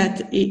think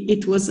that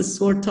it was a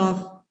sort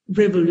of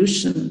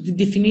revolution. The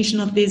definition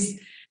of this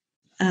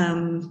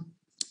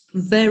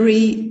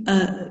very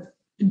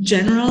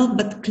general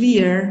but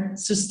clear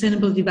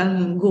Sustainable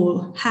Development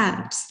Goal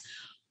helps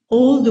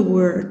all the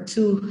world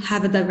to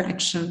have a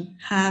direction,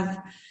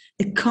 have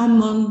a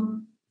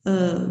common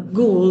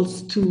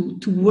goals to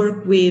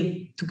work with,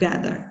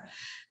 together.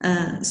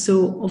 So,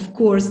 of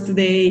course,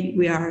 today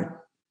we are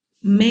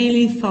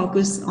mainly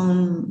focused on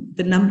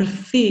the number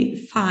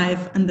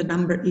 5 and the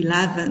number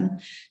 11.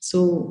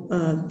 So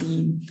the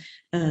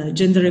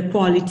gender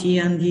equality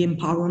and the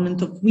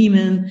empowerment of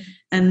women,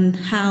 and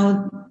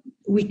how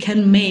we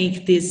can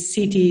make these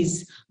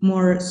cities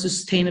more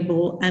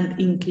sustainable and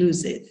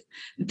inclusive,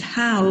 and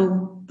how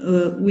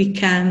we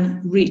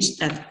can reach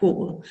that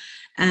goal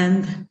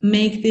and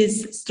make this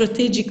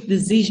strategic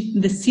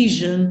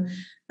decision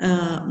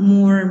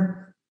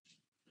more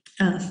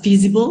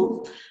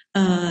feasible.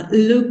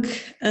 Look,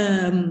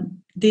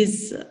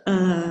 this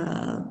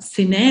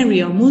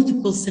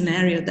multiple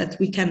scenario that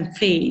we can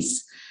face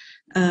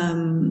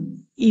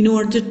in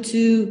order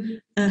to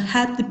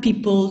help the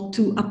people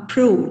to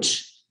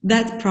approach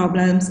that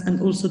problems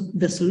and also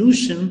the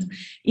solutions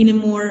in a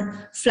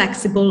more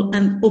flexible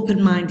and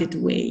open-minded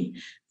way.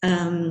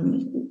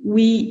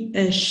 We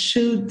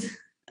should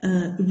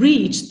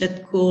reach that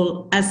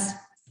goal as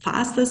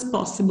fast as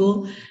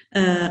possible,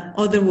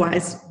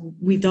 otherwise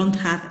we don't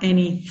have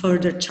any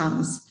further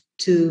chance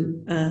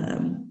to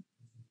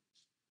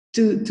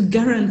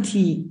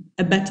guarantee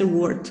a better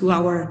world to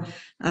our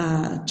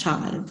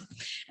child.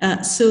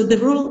 So the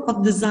role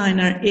of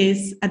designer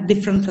is at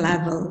different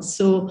levels.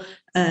 So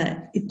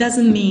it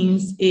doesn't mean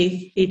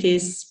if it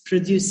is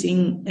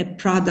producing a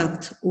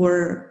product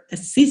or a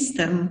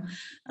system,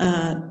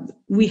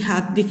 we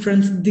have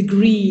different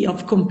degree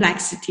of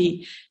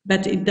complexity,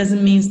 but it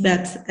doesn't mean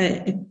that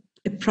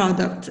a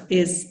product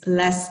is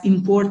less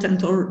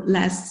important or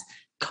less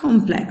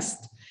complex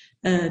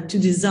to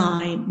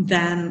design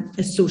than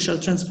a social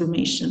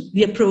transformation.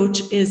 The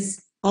approach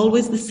is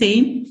always the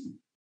same.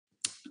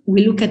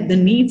 We look at the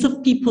needs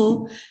of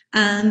people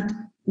and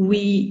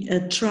we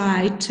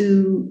try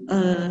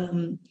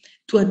to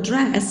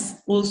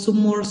address also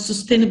more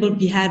sustainable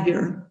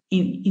behavior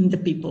in the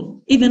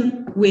people,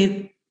 even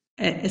with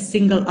a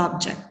single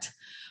object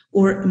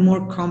or a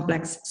more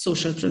complex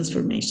social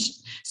transformation.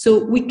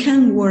 So we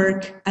can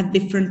work at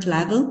different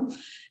level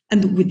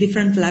and with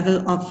different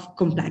level of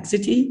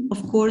complexity,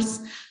 of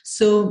course.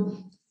 So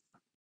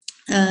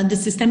the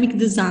systemic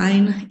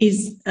design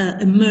is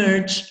a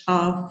merge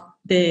of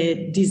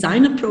the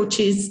design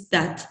approaches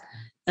that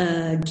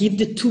give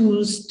the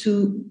tools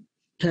to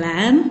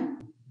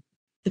plan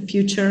the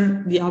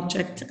future, the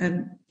object,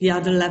 and the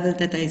other level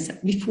that I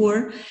said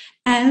before,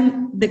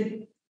 and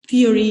the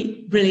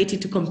theory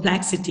related to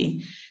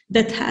complexity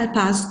that help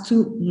us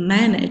to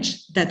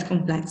manage that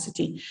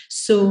complexity.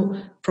 So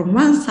from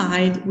one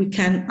side, we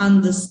can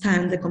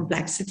understand the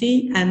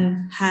complexity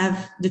and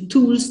have the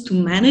tools to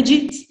manage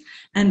it.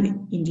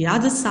 And in the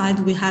other side,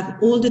 we have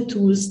all the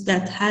tools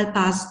that help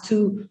us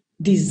to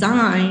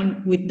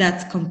design with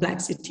that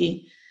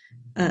complexity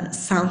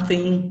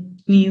something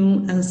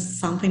new and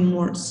something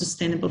more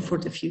sustainable for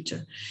the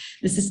future.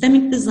 The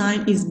systemic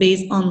design is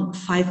based on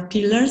 5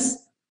 pillars,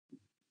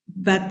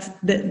 but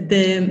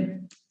the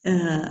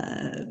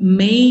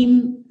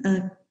main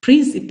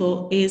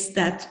principle is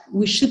that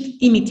we should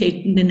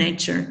imitate the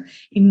nature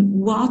in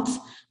what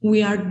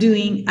we are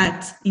doing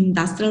at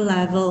industrial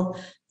level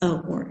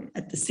or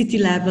at the city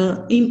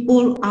level. In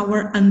all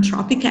our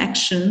anthropic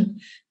action,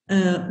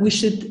 we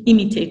should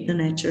imitate the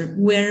nature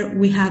where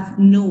we have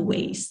no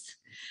waste.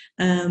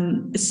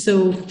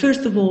 So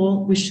first of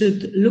all, we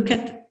should look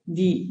at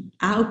the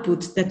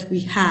output that we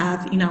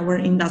have in our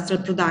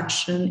industrial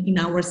production, in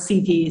our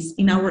cities,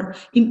 in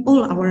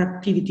all our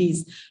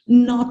activities,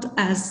 not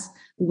as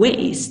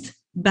waste,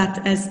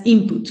 but as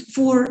input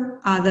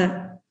for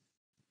other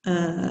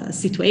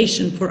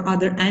situations, for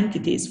other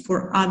entities,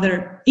 for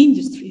other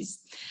industries.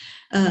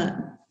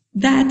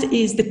 That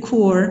is the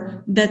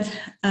core that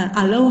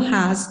allow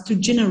us to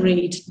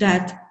generate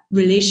that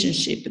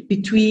relationship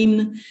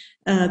between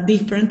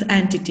different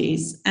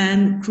entities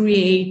and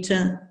create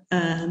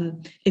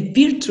a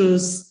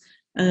virtuous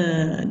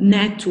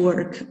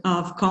network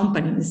of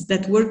companies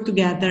that work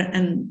together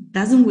and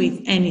doesn't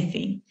waste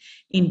anything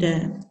in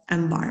the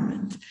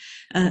environment.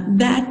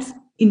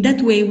 In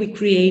that way, we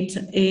create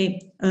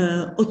a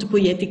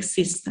autopoietic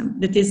system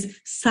that is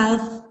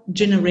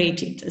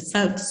self-generated,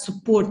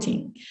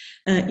 self-supporting,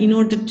 in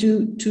order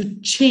to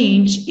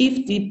change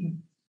if the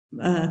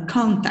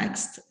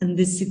context and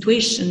the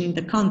situation in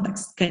the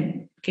context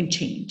can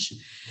change.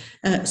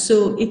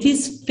 So it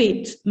is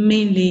fit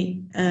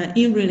mainly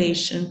in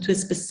relation to a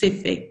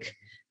specific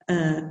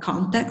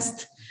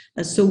context.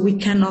 So we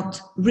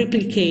cannot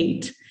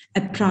replicate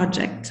a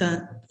project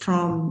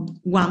from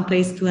one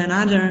place to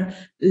another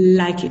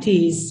like it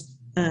is.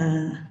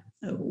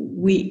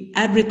 We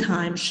every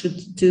time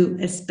should do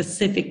a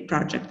specific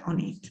project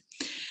on it.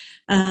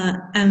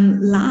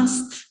 And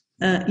last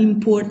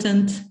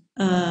important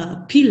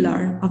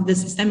pillar of the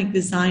systemic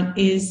design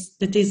is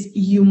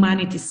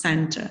humanity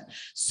center.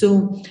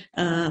 So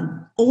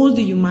all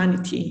the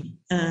humanity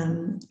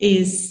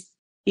is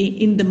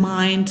in the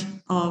mind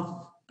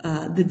of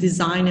the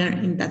designer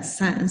in that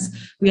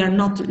sense. We are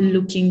not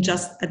looking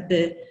just at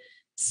the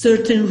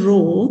certain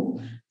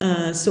role,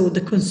 so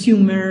the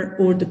consumer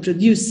or the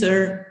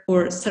producer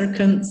or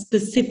certain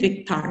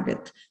specific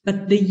target,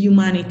 but the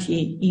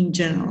humanity in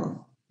general,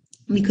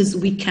 because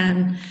we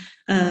can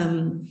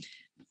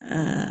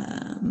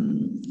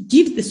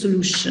give the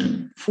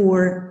solution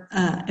for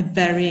a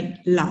very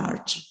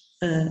large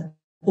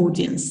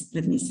audience,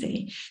 let me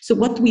say. So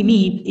what we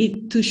need is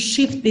to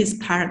shift this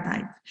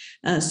paradigm.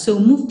 So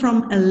move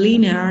from a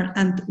linear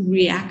and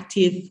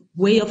reactive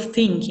way of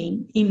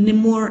thinking in a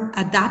more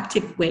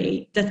adaptive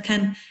way that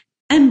can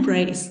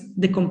embrace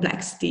the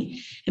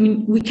complexity. I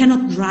mean, we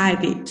cannot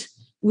drive it,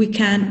 we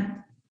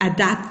can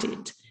adapt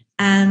it,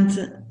 and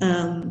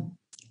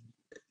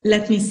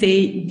let me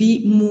say,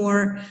 be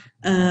more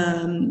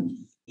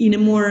in a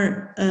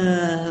more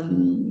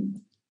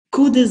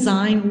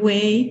co-design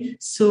way,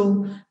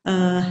 so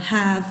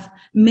have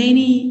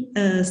many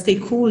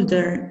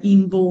stakeholders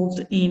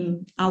involved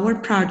in our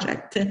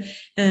project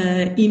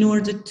in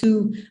order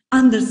to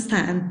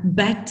understand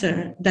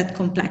better that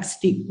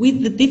complexity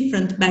with the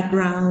different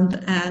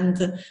background and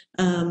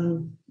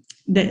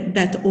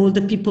that all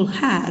the people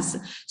has.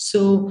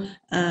 So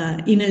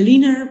in a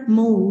linear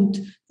mode,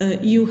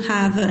 you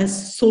have a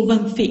solve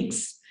and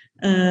fix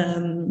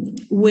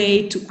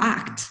way to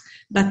act,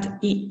 but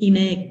in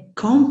a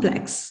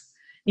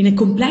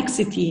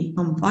complexity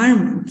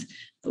environment,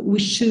 we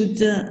should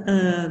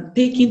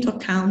take into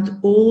account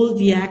all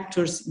the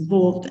actors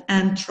involved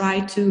and try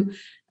to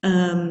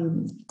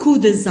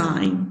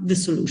co-design the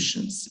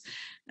solutions.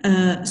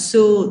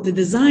 So the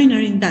designer,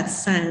 in that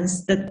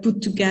sense, that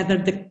put together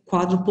the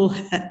quadruple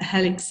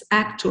helix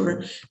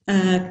actor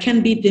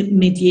can be the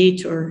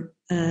mediator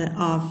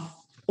of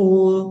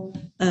all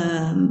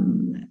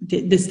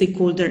the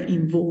stakeholder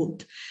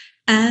involved.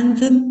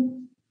 And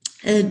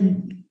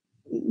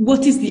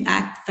what is the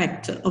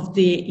aspect of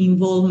the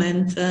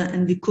involvement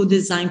and the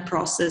co-design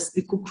process,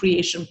 the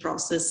co-creation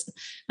process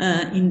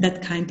in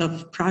that kind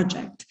of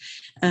project?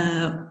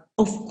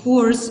 Of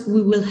course,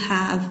 we will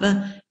have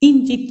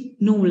in-depth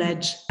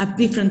knowledge at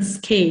different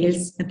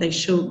scales that I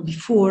showed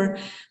before.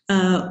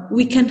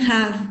 We can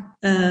have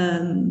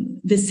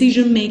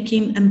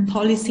decision-making and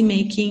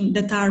policy-making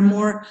that are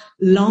more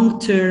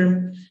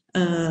long-term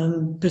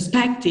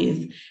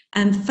perspective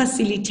and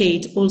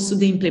facilitate also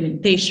the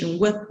implementation.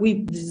 What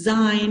we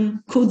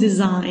design,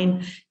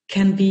 co-design,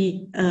 can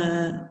be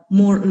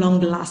more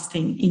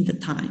long-lasting in the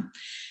time.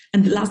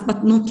 And last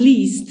but not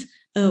least,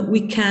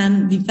 we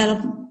can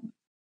develop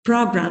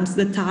programs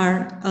that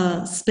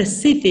are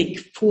specific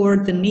for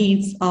the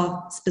needs of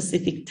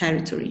specific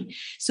territory.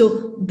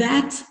 So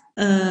that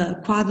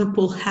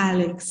quadruple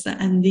helix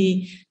and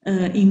the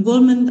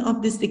involvement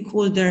of the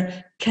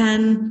stakeholder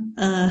can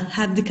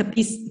have the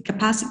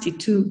capacity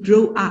to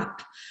grow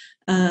up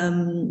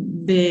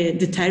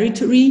the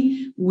territory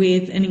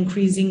with an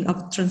increasing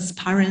of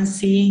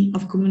transparency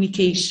of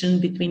communication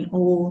between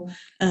all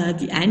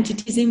the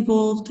entities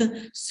involved.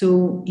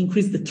 So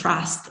increase the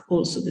trust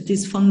also, that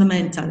is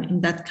fundamental in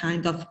that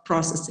kind of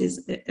processes,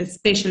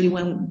 especially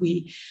when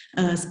we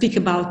speak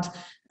about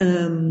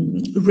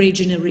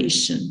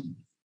regeneration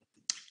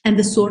and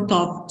the sort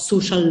of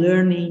social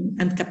learning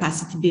and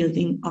capacity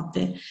building of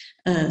the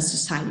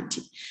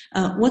society.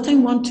 What I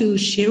want to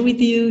share with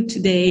you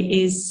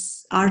today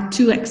are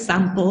two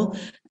examples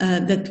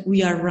that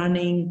we are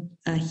running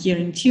here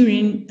in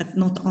Turin, but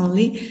not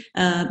only.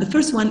 The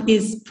first one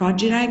is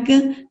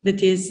ProgiReg,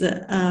 that is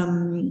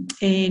an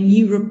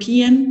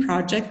European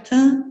project,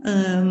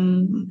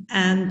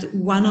 and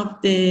one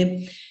of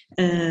the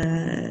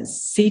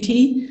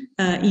city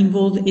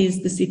involved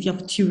is the city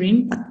of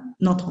Turin, but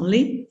not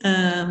only.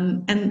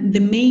 And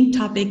the main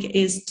topic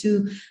is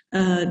to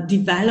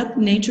develop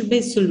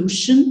nature-based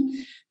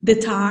solutions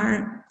that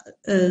are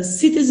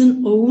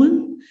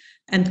citizen-owned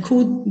and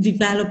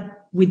co-develop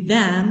with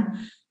them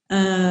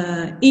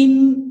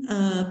in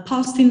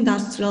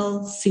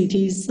post-industrial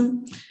cities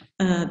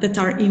that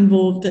are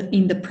involved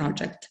in the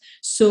project.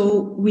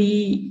 So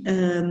we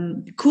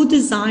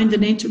co-design the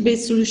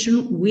nature-based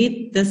solution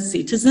with the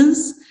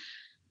citizens.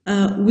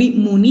 We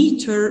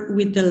monitor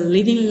with the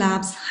living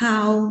labs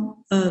how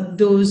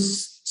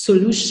those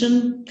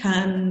solutions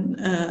can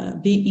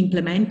be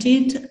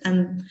implemented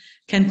and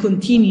can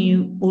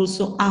continue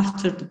also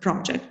after the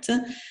project.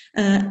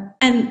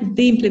 And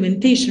the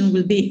implementation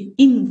will be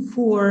in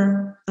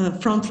 4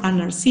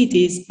 front-runner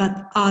cities,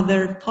 but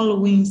other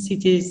following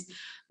cities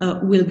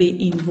will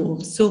be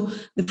involved. So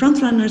the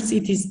front-runner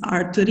cities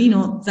are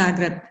Torino,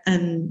 Zagreb,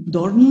 and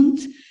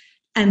Dortmund,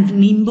 and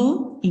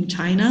Ningbo in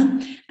China.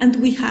 And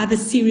we have a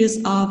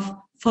series of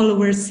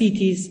follower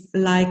cities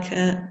like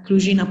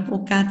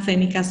Cluj-Napoca,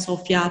 Zenica,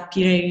 Sofia,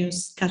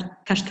 Piraeus,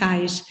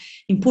 Cascais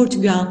in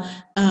Portugal,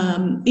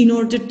 in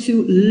order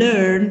to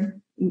learn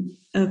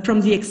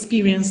from the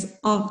experience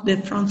of the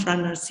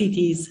front-runner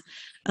cities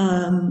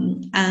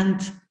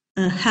and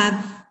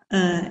have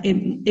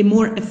a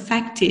more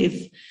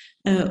effective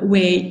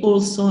way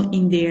also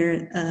in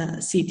their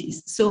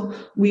cities. So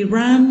we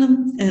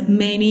run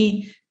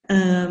many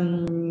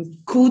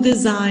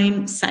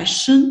co-design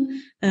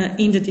sessions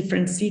in the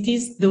different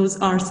cities. Those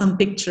are some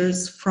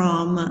pictures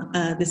from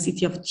the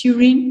city of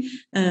Turin.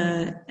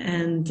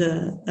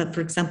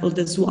 For example,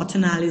 the SWOT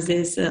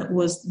analysis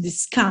was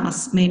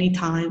discussed many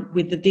times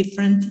with the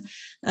different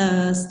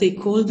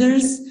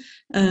stakeholders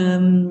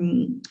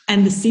and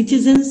the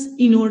citizens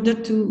in order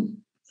to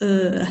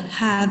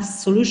have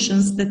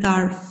solutions that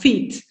are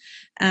fit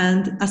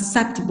and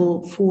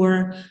acceptable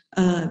for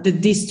the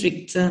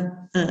district,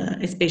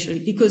 especially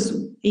because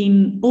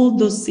in all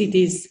those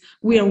cities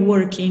we are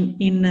working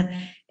in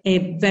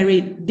a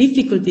very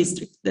difficult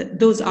district.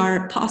 Those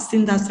are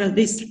post-industrial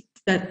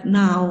districts that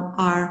now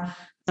are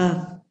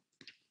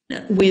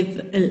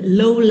with a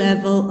low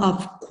level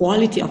of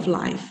quality of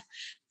life.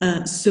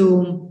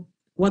 So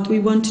what we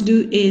want to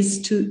do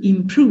is to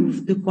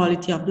improve the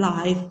quality of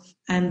life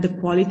and the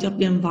quality of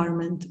the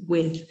environment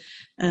with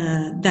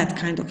that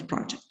kind of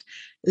project.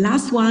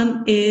 Last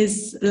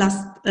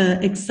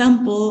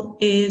example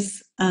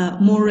is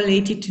more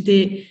related to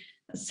the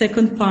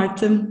second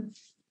part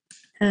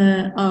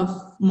of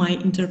my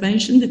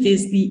intervention, that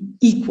is the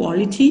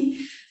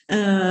equality.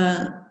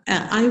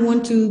 I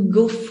want to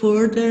go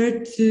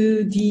further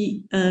to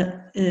the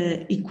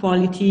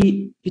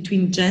equality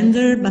between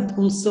gender, but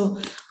also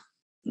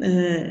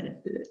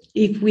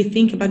if we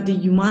think about the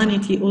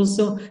humanity,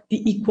 also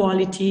the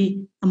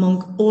equality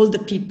among all the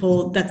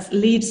people that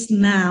lives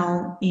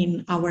now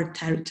in our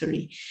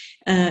territory,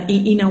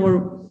 in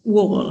our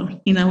world,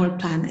 in our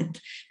planet.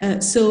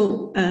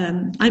 So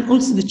I'm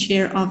also the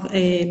chair of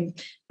a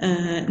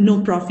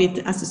non-profit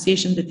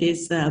association that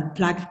is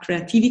Plug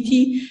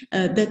Creativity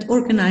that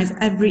organizes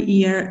every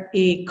year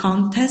a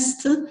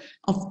contest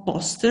of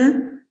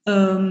poster,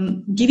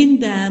 giving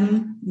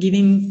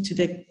to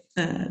the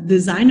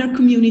designer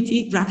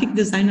community, graphic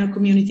designer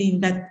community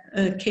in that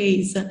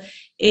case,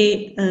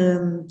 a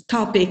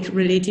topic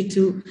related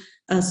to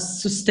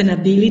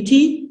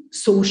sustainability,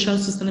 social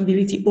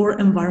sustainability or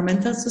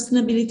environmental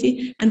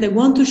sustainability. And I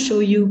want to show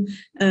you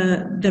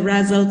the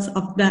results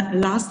of that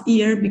last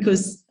year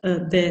because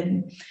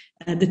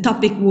the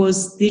topic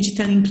was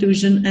digital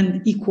inclusion,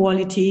 and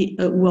equality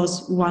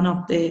was one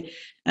of the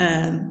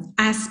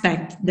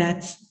aspects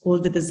that all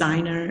the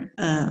designers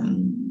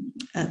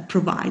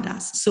provide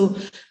us. So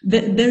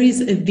there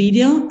is a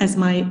video as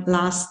my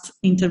last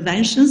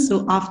intervention.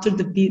 So after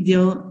the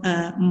video,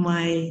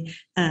 my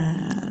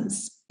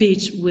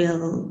speech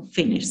will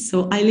finish.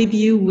 So I leave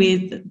you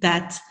with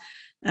that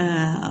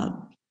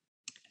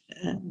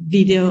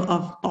video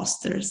of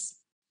posters.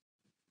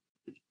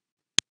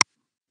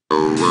 There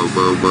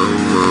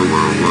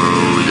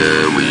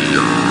we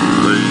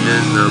are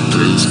in the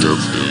place to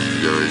be.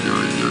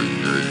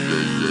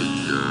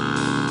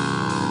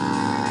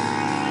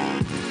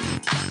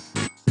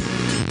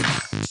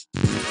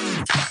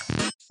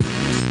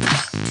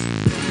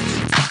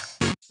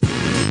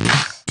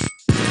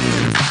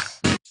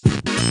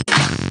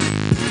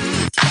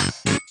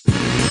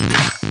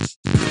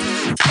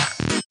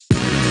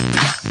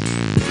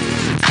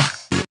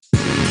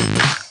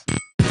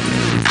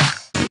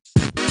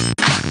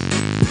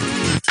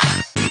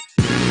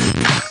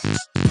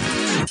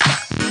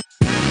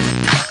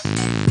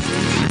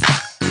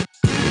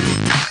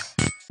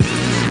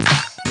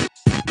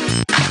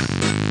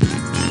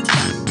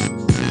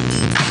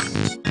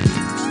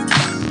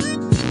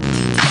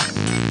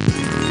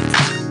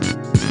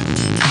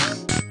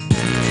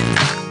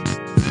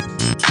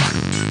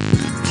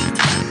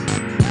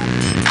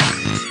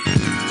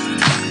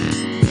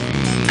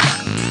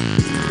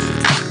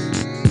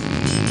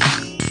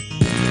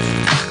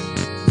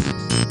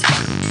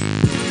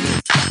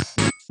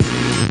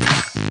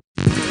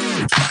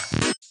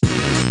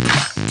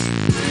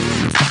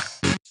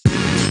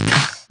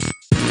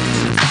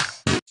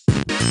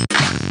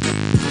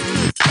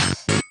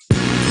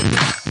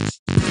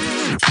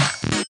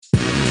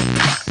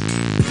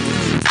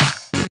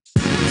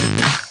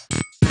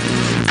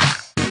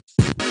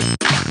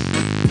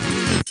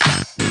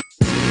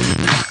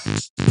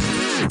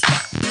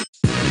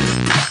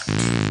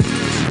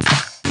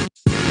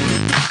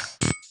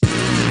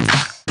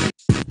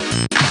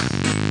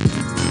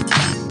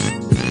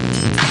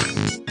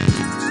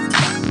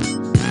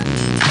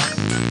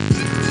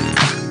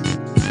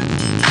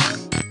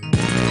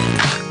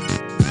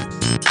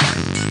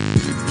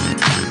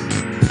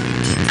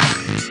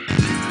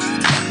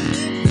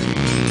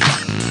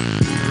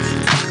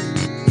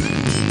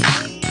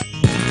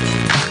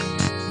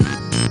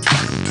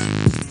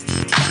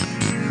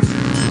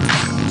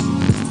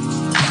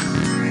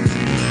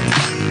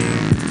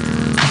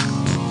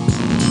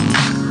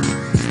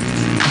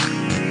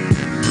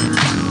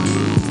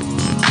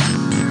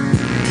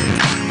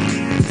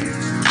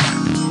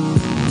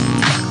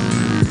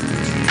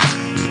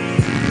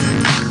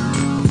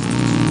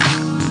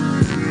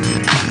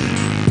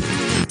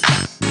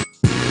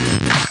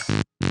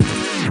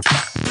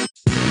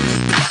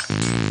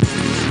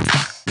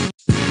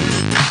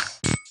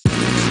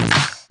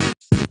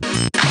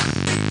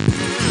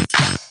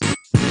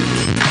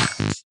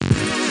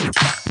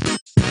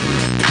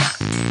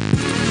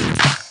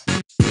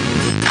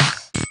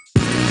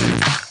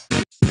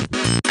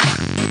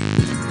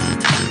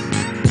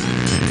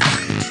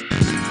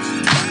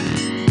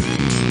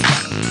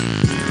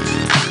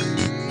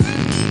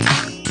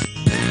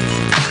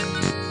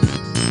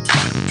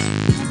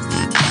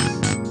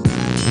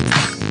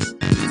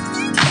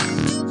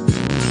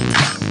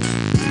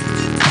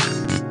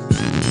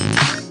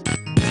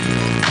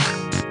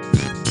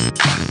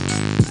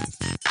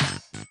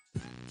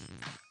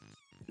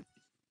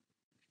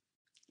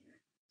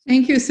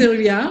 Thank you,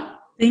 Sylvia.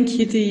 Thank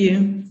you to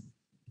you.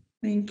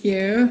 Thank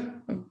you.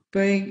 A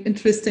very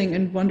interesting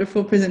and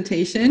wonderful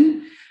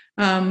presentation.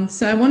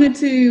 So I wanted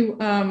to,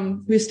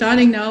 we're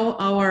starting now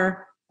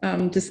our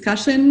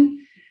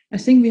discussion. I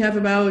think we have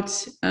about,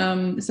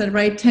 is that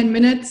right, 10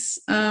 minutes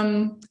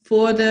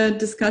for the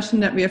discussion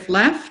that we have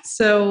left.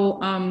 So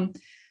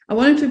I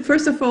wanted to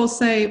first of all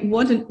say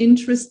what an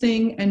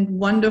interesting and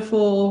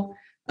wonderful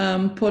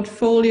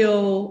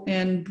portfolio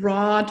and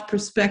broad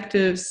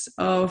perspectives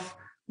of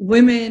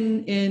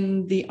women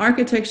in the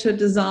architecture,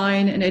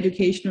 design, and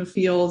educational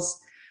fields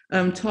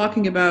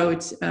talking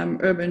about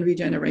urban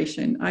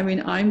regeneration. I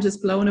mean, I'm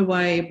just blown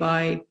away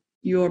by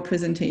your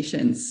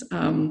presentations.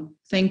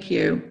 Thank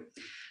you.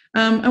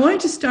 I wanted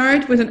to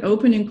start with an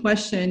opening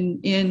question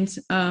and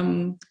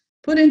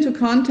put into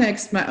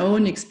context my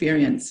own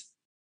experience.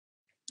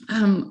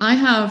 When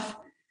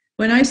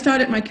I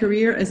started my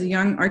career as a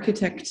young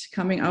architect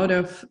coming out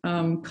of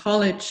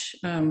college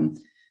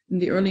in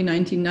the early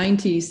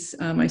 1990s,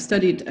 I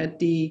studied at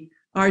the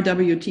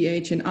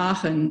RWTH in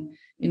Aachen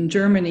in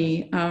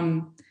Germany.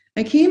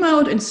 I came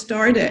out and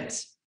started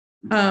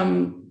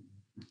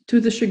to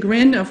the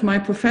chagrin of my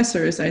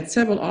professors. I had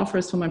several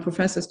offers from my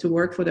professors to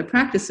work for their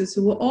practices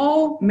who were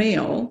all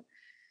male.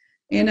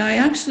 And I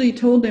actually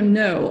told them,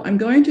 no, I'm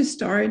going to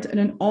start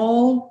an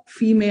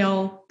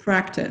all-female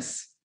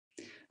practice.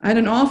 I had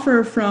an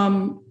offer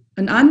from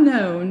an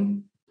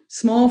unknown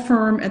small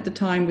firm at the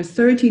time with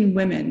 13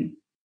 women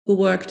who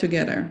worked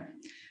together.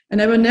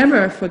 And I will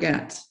never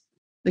forget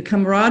the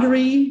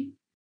camaraderie,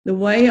 the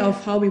way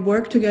of how we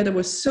worked together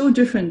was so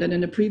different than in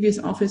the previous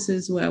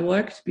offices where I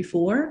worked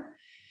before,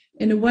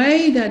 in a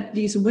way that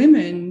these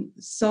women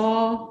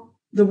saw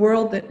the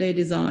world that they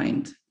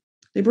designed.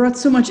 They brought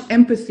so much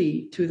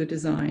empathy to the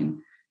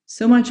design,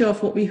 so much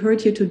of what we heard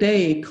here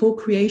today,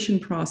 co-creation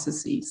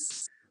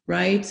processes,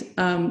 right?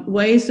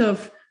 Ways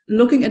of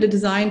looking at a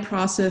design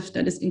process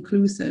that is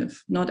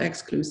inclusive, not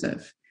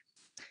exclusive.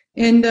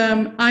 And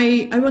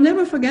I will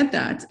never forget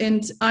that.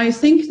 And I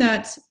think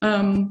that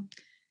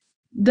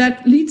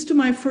that leads to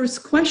my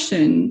first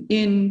question.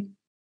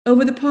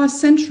 Over the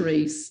past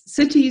centuries,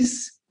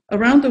 cities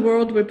around the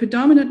world were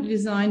predominantly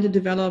designed and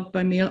developed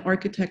by male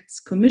architects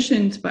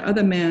commissioned by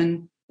other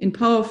men in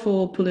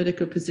powerful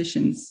political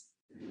positions.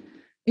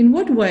 In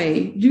what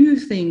way do you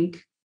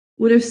think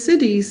would have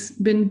cities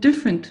been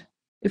different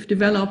if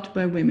developed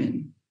by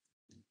women?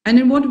 And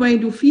in what way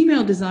do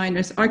female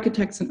designers,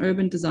 architects, and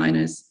urban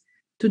designers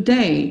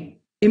today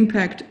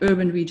impact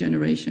urban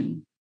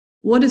regeneration?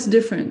 What is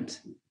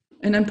different?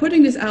 And I'm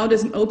putting this out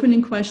as an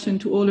opening question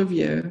to all of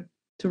you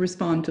to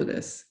respond to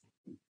this.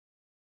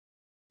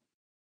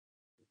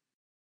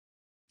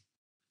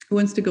 Who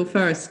wants to go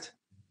first?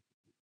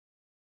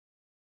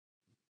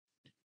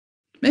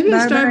 Maybe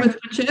I'll start with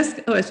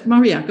Francesca. Oh, it's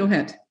Maria, go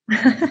ahead.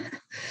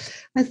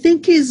 I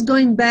think it's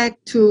going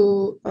back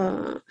to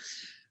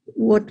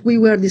what we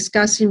were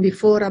discussing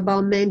before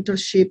about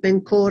mentorship,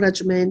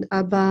 encouragement,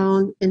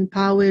 about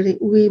empowering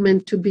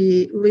women to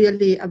be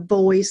really a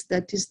voice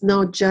that is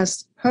not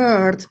just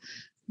heard,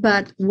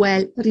 but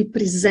well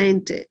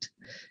represented.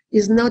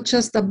 It's not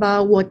just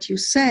about what you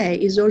say,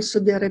 it's also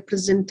the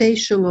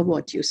representation of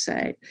what you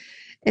say.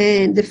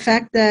 And the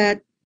fact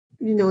that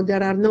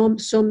there are not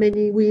so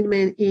many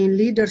women in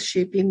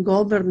leadership, in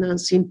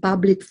governance, in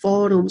public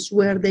forums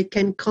where they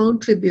can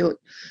contribute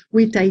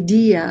with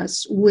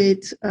ideas,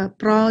 with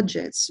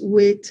projects,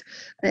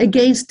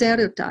 against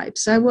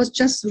stereotypes. I was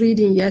just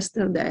reading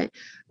yesterday,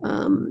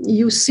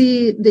 you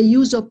see the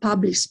use of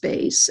public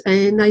space.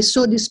 And I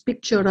saw this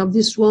picture of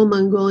this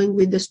woman going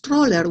with the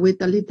stroller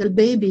with a little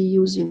baby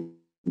using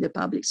the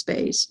public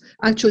space.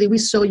 Actually, we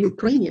saw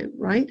Ukrainian,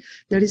 right?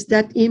 There is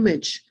that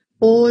image,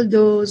 all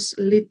those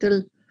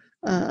little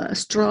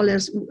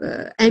strollers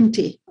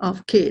empty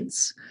of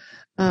kids.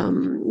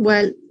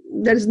 Well,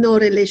 there is no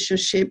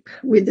relationship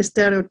with the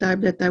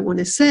stereotype that I want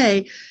to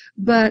say,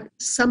 but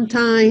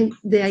sometimes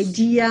the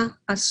idea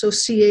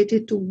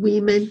associated to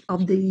women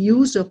of the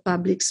use of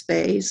public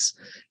space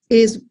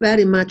is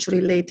very much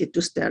related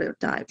to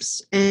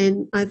stereotypes.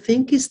 And I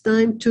think it's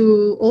time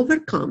to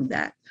overcome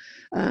that.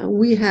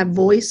 We have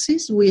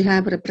voices, we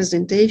have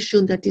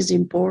representation that is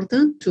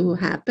important to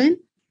happen.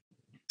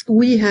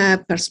 We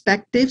have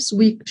perspectives.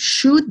 We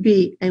should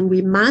be and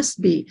we must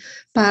be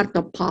part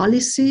of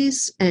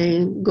policies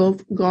and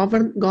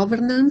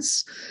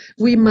governance.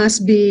 We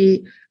must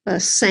be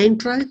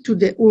central to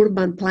the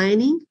urban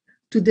planning,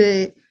 to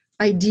the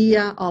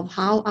idea of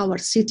how our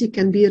city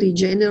can be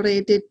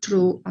regenerated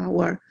through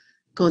our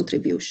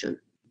contribution.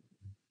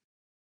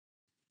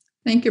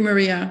 Thank you,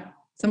 Maria.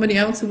 Somebody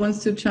else who wants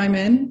to chime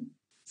in?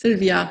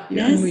 Sylvia,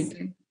 you're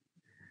unmuted.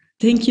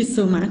 Thank you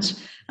so much.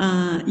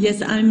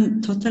 Yes,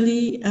 I'm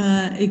totally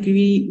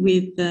agree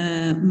with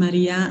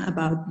Maria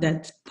about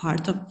that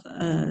part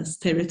of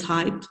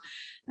stereotype,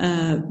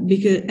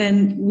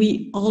 and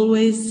we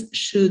always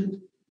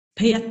should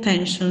pay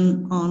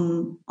attention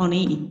on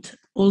it,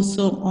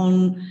 also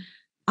on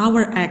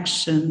our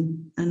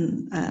action.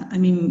 And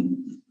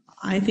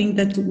I think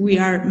that we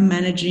are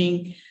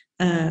managing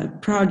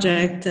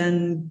project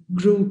and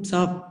groups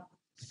of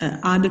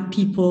other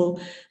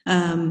people.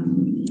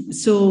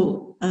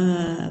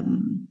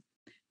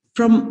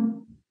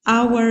 From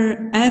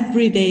our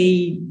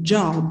everyday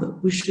job,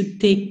 we should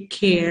take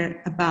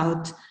care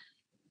about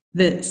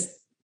the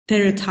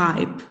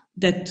stereotype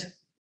that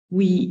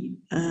we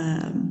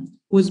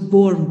was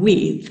born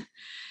with.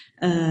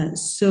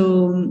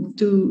 So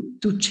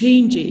to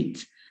change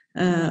it,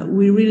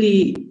 we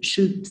really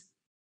should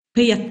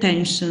pay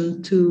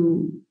attention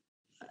to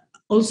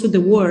also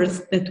the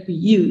words that we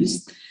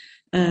use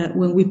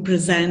when we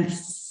present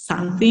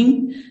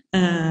something.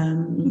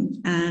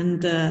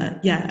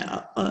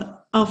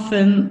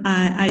 Often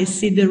I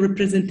see the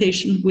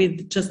representation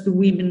with just the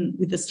women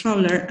with the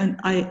stroller, and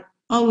I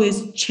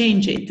always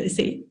change it. I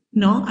say,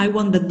 no, I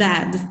want the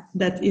dad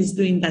that is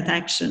doing that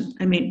action.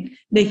 I mean,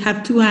 they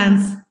have two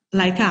hands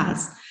like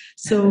us.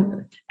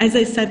 So as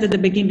I said at the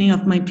beginning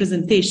of my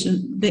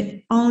presentation,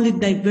 the only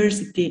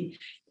diversity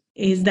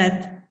is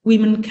that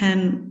women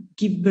can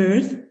give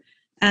birth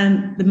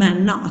and the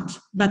man not,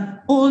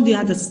 but all the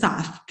other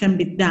stuff can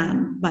be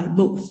done by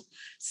both.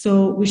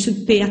 So we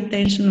should pay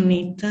attention on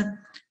it.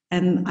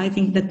 And I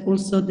think that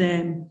also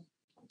the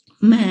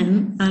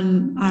men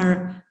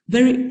are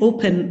very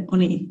open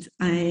on it.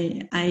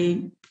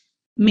 I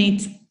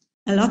meet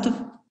a lot of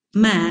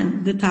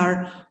men that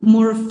are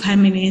more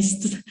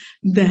feminist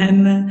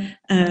than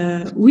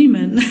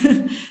women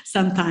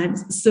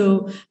sometimes.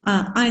 So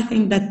I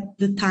think that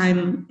the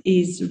time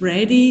is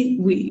ready.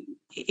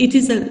 It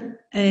is a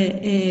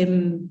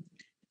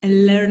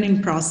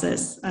learning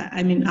process.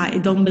 I mean, I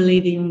don't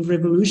believe in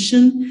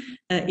revolution.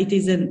 It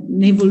is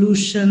an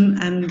evolution,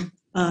 and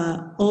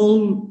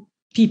all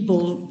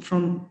people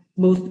from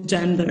both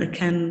gender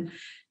can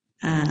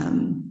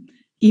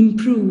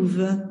improve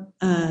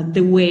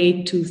the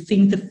way to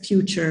think the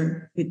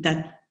future with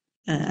that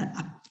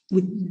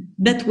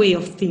way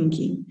of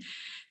thinking.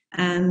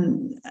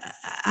 And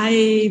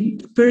I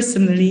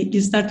personally,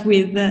 you start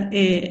with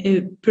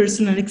a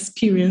personal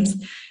experience,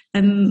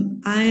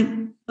 and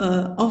I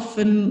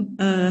often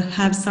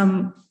have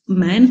some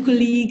man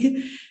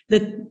colleague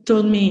that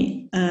told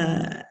me,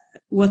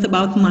 what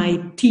about my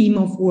team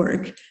of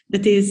work?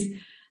 That is,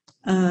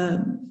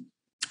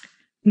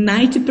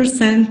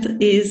 90%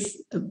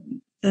 is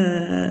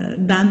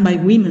done by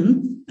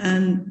women,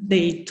 and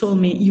they told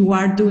me, you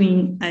are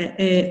doing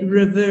a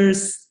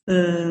reverse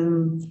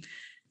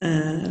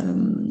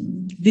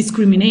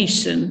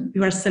discrimination.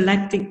 You are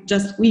selecting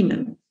just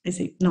women. I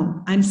say,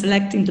 no, I'm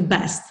selecting the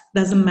best.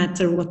 Doesn't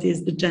matter what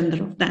is the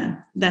gender of them.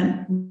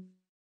 Then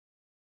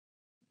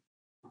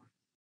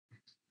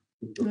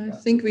I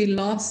think we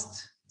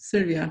lost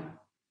Sylvia.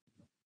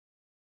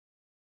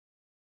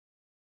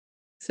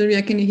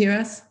 Sylvia, can you hear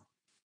us?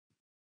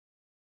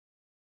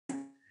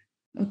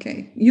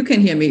 Okay, you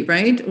can hear me,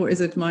 right? Or is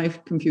it my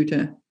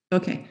computer?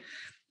 Okay.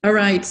 All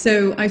right,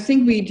 so I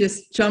think we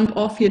just jump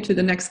off here to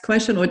the next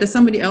question, or does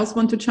somebody else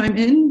want to chime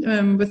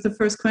in with the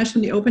first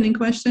question, the opening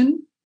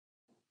question?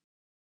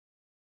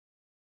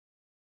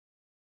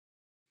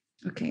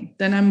 Okay,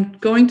 then I'm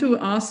going to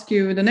ask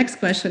you the next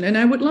question, and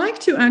I would like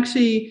to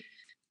actually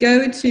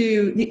go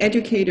to the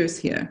educators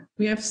here.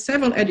 We have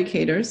several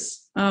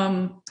educators.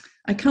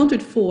 I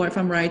counted 4, if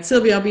I'm right.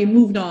 Sylvia, we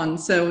moved on,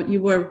 so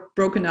you were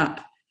broken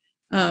up.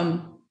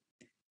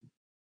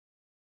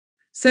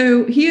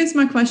 So here's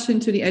my question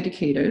to the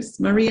educators,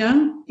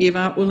 Maria,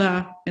 Eva,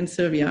 Ulla, and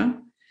Sylvia.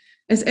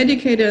 As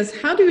educators,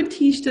 how do you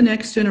teach the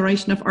next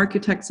generation of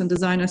architects and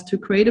designers to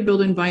create a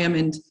built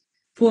environment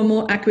for a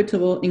more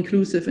equitable,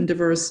 inclusive, and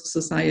diverse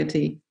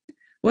society?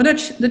 What are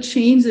the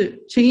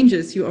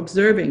changes you're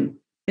observing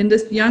in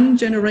this young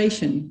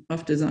generation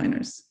of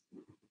designers?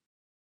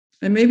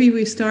 And maybe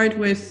we start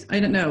with, I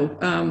don't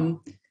know,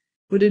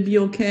 would it be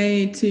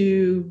okay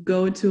to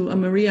go to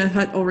Maria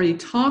had already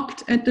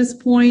talked at this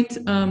point.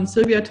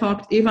 Sylvia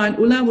talked. Eva and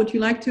Ulla, would you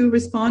like to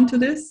respond to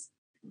this?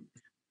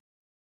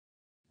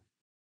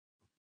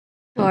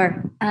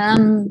 Sure.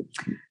 I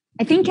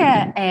think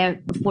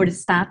for the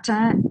start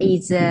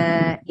is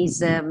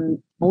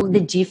all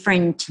the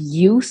different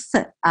youth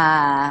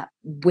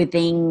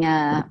within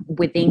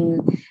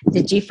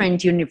the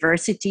different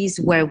universities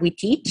where we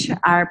teach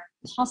are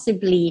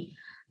possibly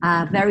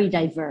very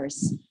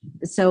diverse.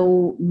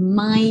 So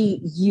my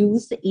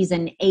youth is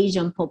an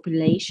Asian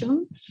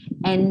population,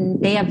 and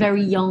they are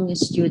very young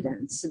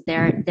students.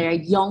 They're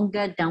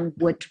younger than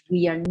what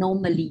we are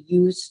normally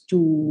used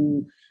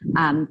to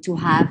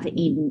have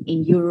in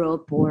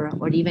Europe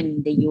or even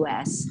in the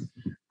US.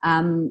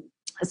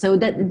 So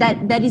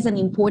that is an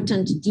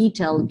important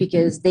detail,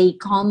 because they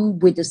come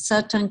with a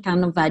certain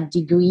kind of a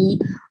degree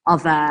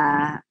of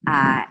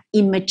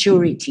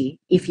immaturity,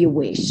 if you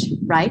wish,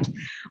 right?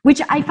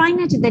 Which I find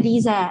that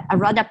is a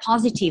rather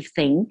positive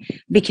thing,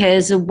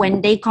 because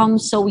when they come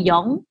so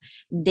young,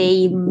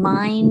 their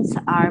minds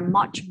are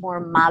much more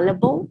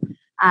malleable.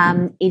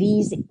 it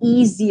is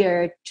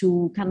easier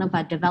to kind of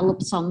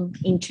develop some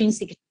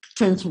intrinsic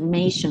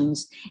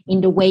transformations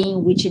in the way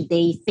in which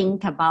they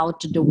think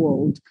about the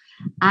world.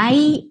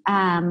 I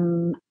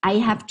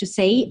have to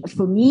say,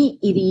 for me,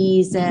 it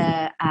is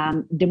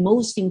the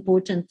most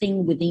important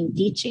thing within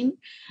teaching,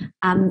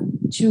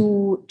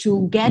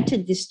 to get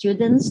the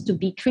students to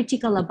be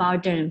critical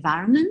about their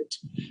environment.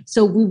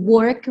 So we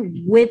work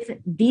with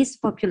this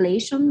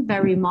population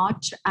very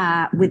much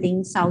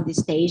within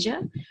Southeast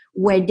Asia,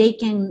 where they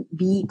can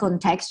be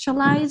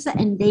contextualized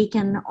and they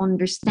can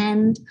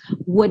understand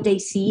what they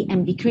see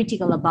and be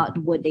critical about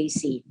what they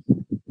see.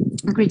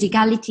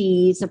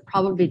 Criticality is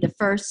probably the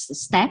first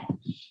step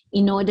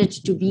in order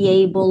to be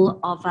able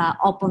of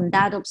upon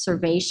that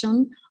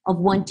observation of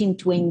wanting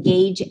to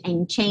engage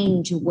and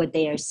change what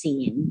they are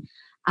seeing.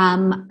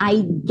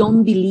 I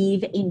don't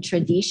believe in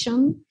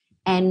tradition,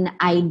 and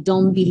I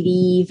don't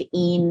believe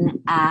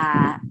in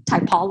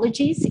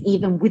typologies,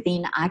 even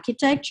within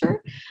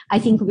architecture. I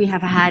think we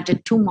have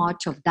had too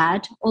much of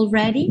that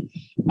already.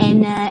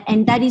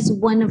 And that is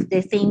one of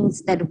the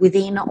things that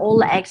within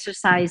all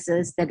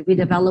exercises that we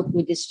develop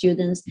with the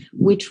students,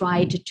 we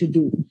tried to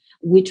do.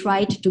 We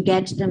tried to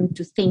get them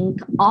to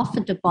think off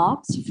the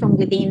box from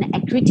within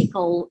a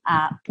critical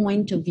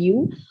point of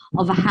view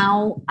of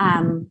how,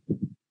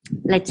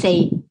 let's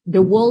say,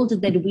 the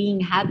world that we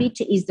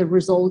inhabit is the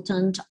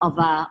resultant of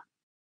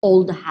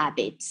old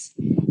habits,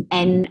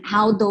 and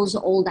how those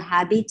old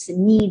habits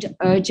need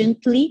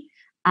urgently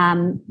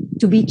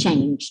to be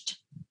changed.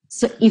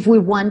 So if we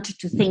want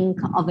to think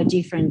of a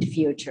different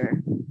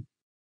future.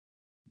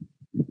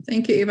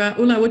 Thank you, Eva.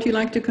 Ulla, would you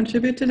like to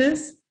contribute to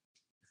this?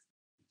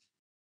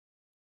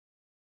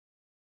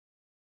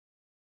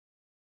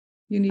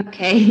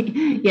 Okay,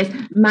 yes.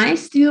 My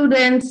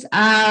students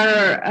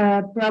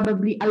are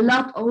probably a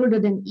lot older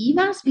than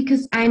Eva's,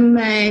 because I'm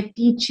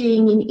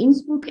teaching in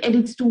Innsbruck and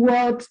it's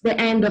towards the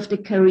end of the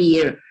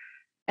career.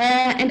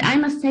 And I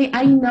must say,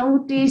 I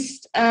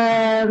noticed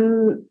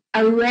a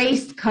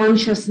raised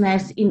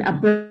consciousness in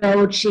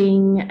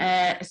approaching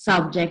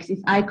subjects if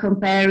I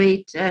compare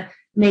it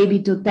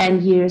maybe to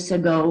 10 years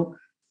ago.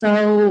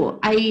 So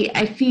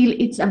I feel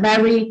it's a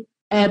very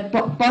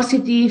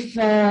positive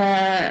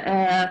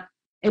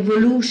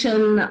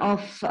evolution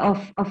of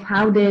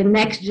how the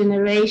next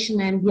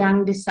generation and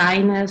young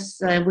designers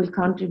will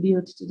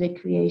contribute to the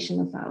creation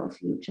of our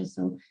future.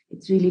 So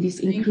it's really this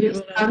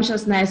increased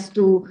consciousness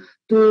to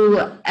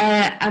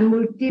a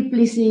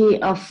multiplicity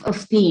of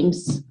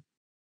themes.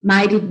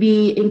 Might it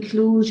be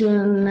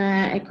inclusion,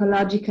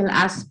 ecological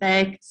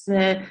aspects,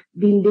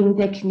 building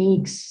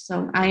techniques.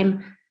 So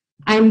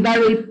I'm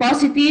very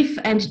positive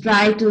and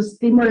try to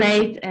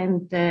stimulate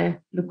and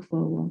look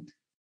forward.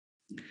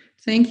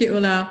 Thank you,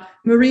 Ulla.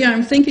 Maria,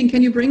 I'm thinking,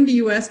 can you bring the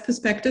US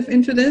perspective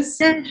into this?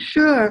 Yeah,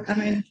 sure.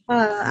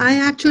 I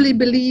actually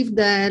believe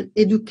that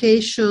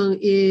education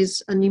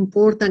is an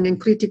important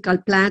and critical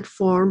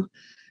platform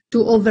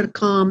to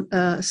overcome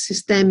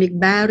systemic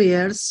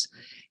barriers.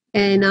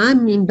 And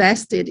I'm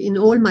invested in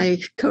all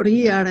my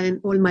career and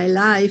all my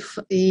life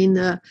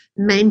in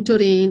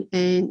mentoring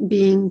and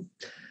being,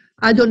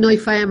 I don't know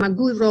if I am a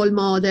good role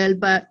model,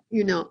 but,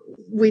 you know,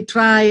 we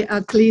try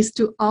at least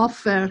to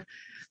offer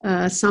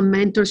some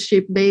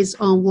mentorship based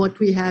on what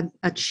we have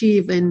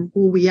achieved and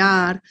who we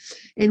are.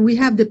 And we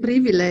have the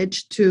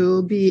privilege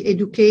to be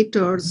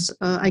educators.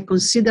 I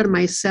consider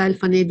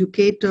myself an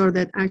educator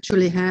that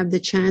actually have the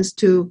chance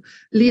to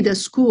lead a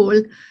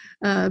school.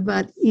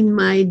 But in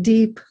my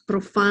deep,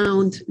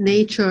 profound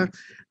nature,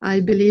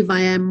 I believe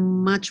I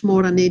am much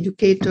more an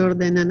educator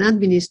than an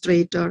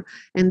administrator.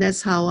 And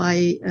that's how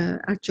I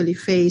actually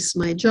face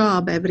my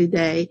job every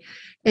day.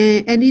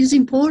 And it's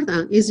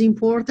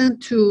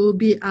important to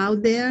be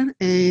out there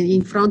and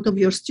in front of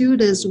your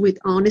students with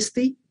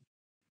honesty,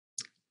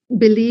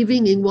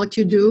 believing in what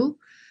you do,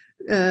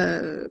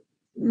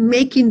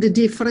 making the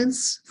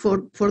difference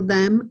for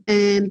them,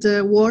 and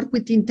work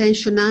with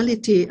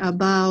intentionality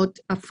about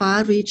a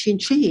far-reaching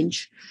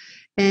change.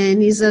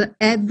 And it's an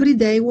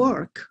everyday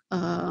work.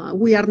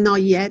 We are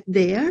not yet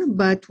there,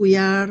 but we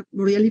are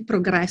really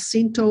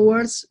progressing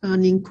towards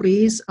an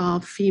increase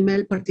of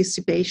female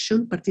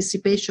participation.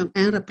 Participation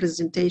and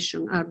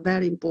representation are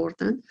very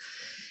important.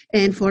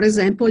 And for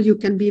example, you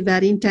can be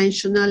very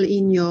intentional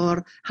in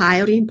your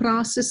hiring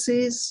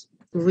processes,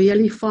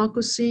 really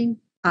focusing.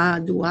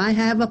 Do I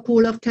have a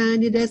pool of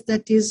candidates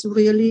that is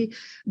really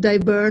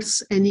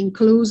diverse and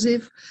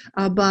inclusive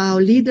about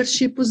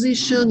leadership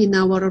position in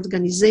our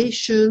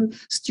organization,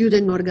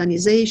 student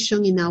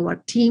organization, in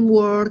our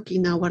teamwork,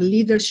 in our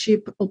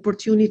leadership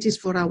opportunities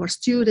for our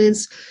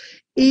students?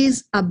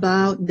 Is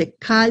about the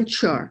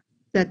culture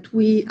that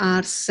we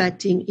are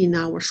setting in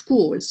our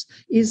schools.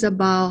 Is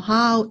about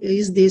how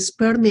is this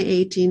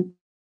permeating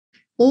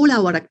all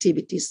our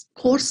activities,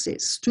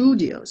 courses,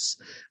 studios,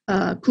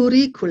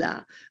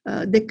 curricula.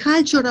 The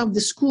culture of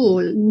the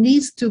school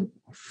needs to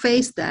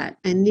face that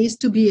and needs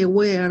to be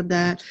aware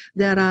that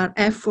there are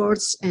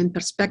efforts and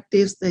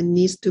perspectives that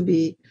needs to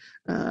be,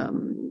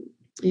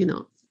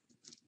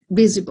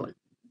 visible.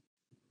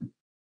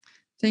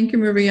 Thank you,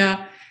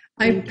 Maria.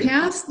 I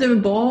pass the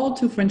ball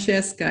to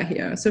Francesca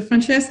here. So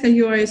Francesca,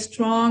 you are a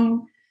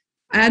strong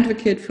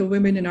advocate for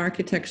women in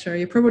architecture.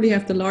 You probably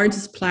have the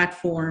largest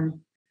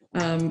platform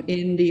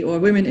or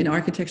women in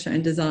architecture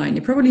and design.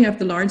 You probably have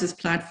the largest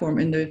platform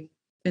in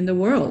the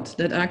world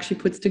that actually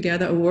puts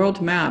together a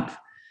world map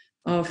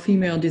of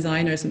female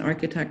designers and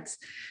architects.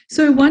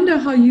 So I wonder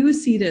how you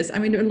see this. I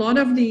mean, a lot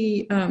of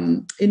the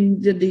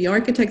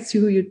architects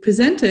who you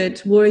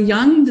presented were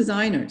young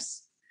designers.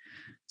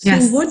 So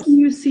Yes. What do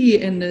you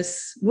see in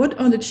this? What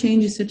are the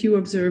changes that you're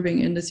observing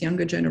in this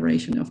younger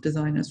generation of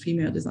designers,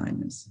 female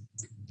designers?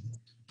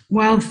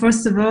 Well,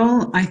 first of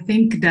all, I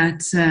think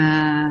that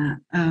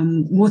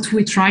what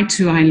we try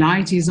to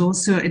highlight is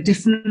also a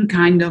different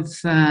kind of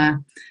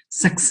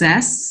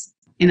success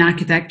in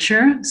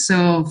architecture.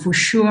 So for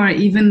sure,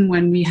 even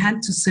when we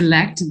had to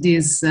select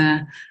these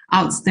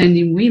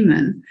outstanding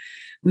women,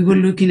 we were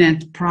looking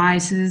at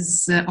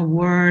prizes,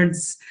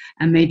 awards,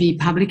 and maybe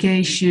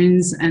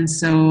publications. And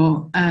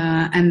so,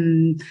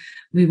 and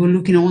we were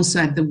looking also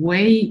at the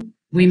way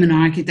women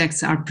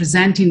architects are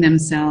presenting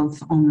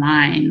themselves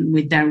online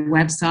with their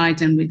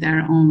website and with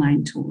their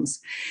online tools.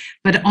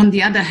 But on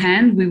the other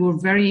hand, we were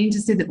very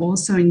interested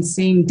also in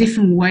seeing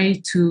different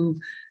ways to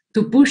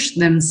push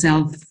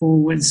themselves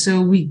forward.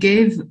 So we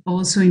gave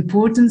also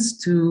importance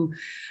to,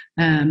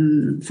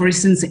 for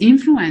instance,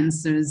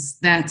 influencers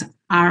that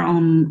are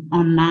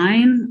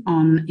online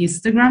on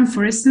Instagram,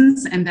 for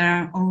instance, and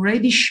they're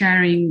already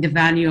sharing the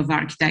value of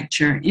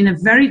architecture in a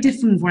very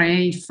different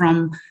way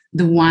from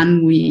the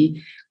one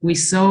we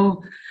saw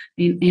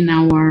in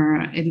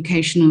our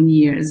educational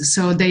years.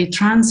 So they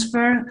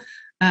transfer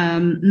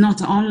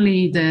not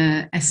only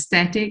the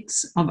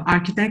aesthetics of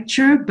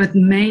architecture, but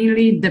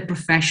mainly the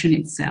profession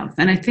itself.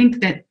 And I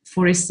think that,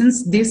 for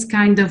instance, this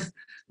kind of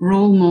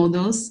role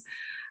models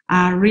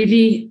are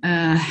really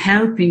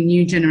helping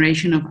new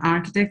generation of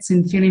architects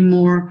in feeling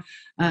more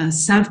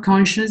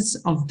self-conscious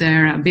of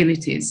their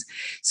abilities.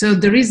 So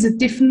there is a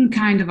different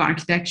kind of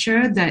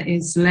architecture that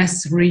is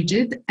less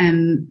rigid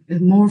and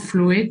more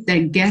fluid,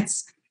 that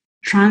gets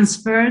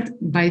transferred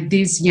by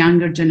this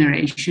younger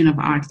generation of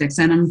architects.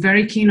 And I'm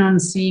very keen on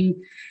seeing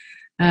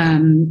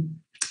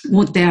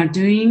what they are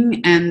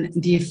doing and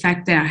the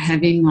effect they are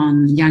having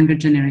on younger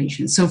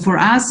generations. So for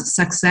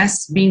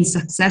us, being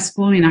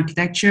successful in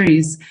architecture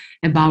is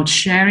about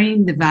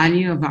sharing the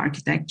value of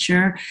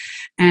architecture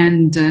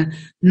and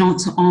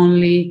not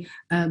only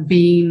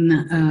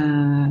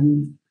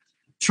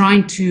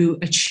trying to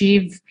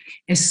achieve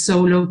a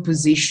solo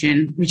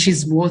position, which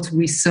is what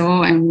we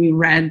saw and we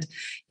read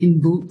in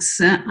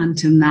books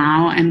until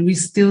now, and we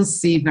still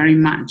see very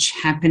much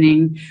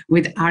happening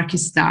with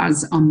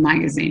Archistars on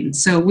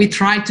magazines. So we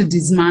try to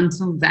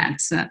dismantle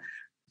that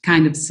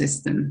kind of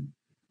system.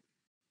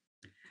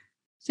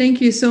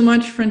 Thank you so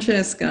much,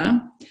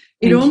 Francesca.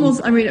 I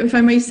mean, if I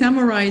may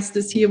summarize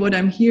this here, what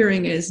I'm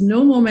hearing is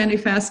no more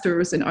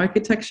manifestos in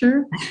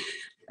architecture,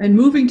 and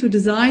moving to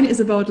design is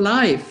about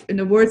life, in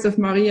the words of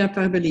Maria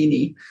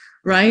Perbellini.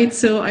 Right.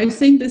 So I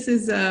think this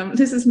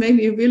is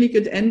maybe a really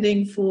good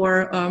ending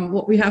for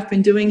what we have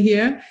been doing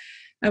here.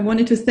 I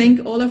wanted to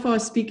thank all of our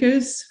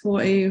speakers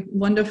for a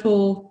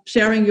wonderful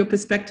sharing your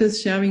perspectives,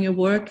 sharing your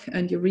work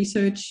and your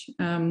research.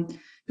 It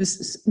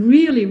was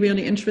really,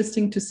 really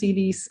interesting to see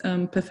these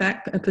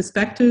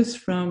perspectives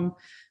from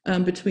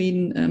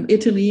between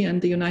Italy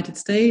and the United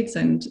States,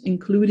 and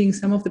including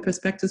some of the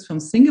perspectives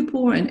from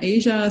Singapore and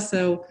Asia.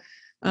 So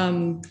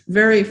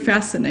very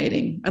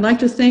fascinating. I'd like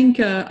to thank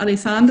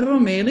Alessandro,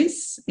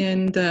 Melis,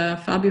 and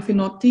Fabio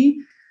Finotti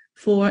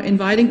for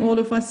inviting all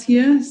of us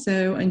here,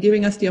 and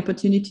giving us the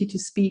opportunity to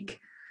speak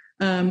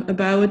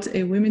about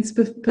a women's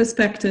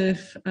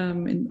perspective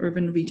in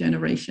urban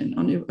regeneration,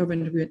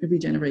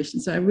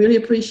 So I really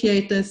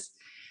appreciate this.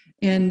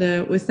 And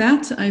with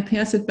that, I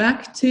pass it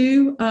back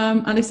to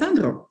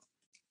Alessandro.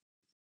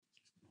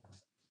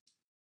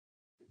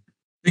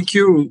 Thank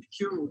you,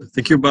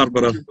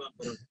 Barbara.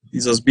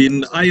 This has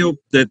been, I hope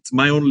that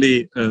my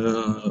only,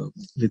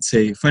 let's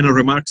say, final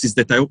remarks is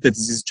that I hope that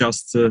this is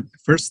just the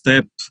first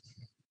step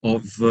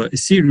of a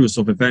series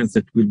of events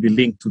that will be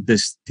linked to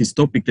this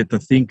topic that I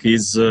think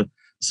is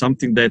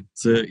something that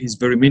is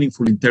very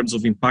meaningful in terms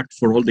of impact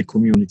for all the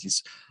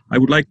communities. I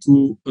would like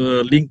to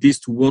link this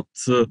to what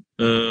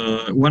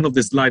one of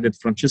the slides that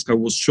Francesca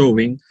was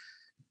showing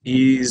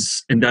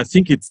is, and I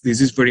think this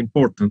is very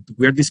important.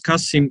 We are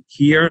discussing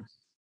here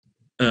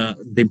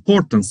the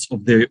importance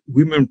of the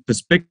women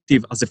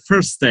perspective as a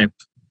first step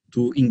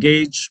to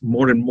engage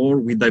more and more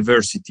with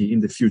diversity in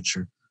the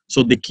future.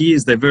 So the key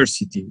is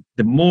diversity.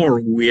 The more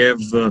we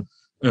have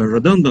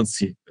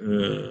redundancy,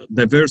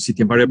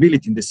 diversity and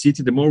variability in the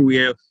city, the more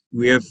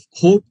we have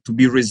hope to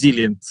be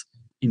resilient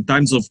in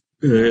times of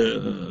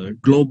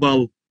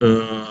global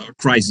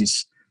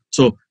crisis.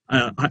 So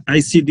I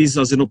see this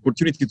as an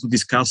opportunity to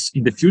discuss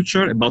in the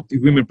future about the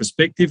women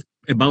perspective,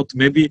 about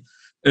maybe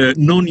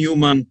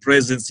non-human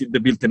presence in the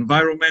built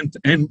environment,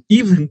 and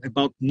even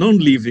about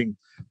non-living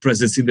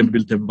presence in the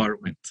built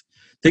environment.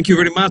 Thank you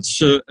very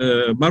much,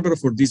 Barbara,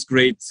 for this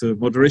great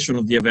moderation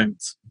of the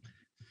event.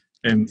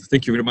 And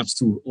thank you very much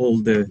to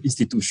all the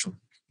institution.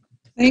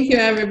 Thank you,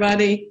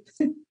 everybody.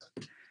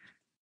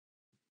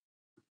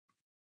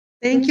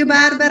 Thank you,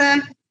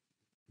 Barbara.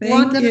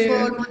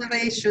 Wonderful you.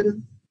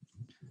 moderation.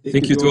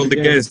 Thank you to all the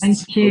guests,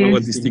 Thank you. all our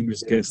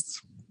distinguished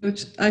guests.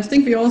 I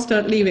think we all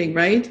start leaving,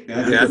 right?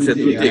 Grazie a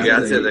tutti,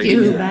 grazie a Thank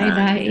you. Bye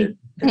bye.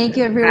 Thank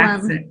you, everyone.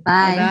 Grazie.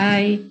 Bye.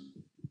 Bye.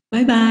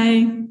 Bye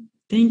bye.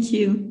 Thank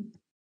you.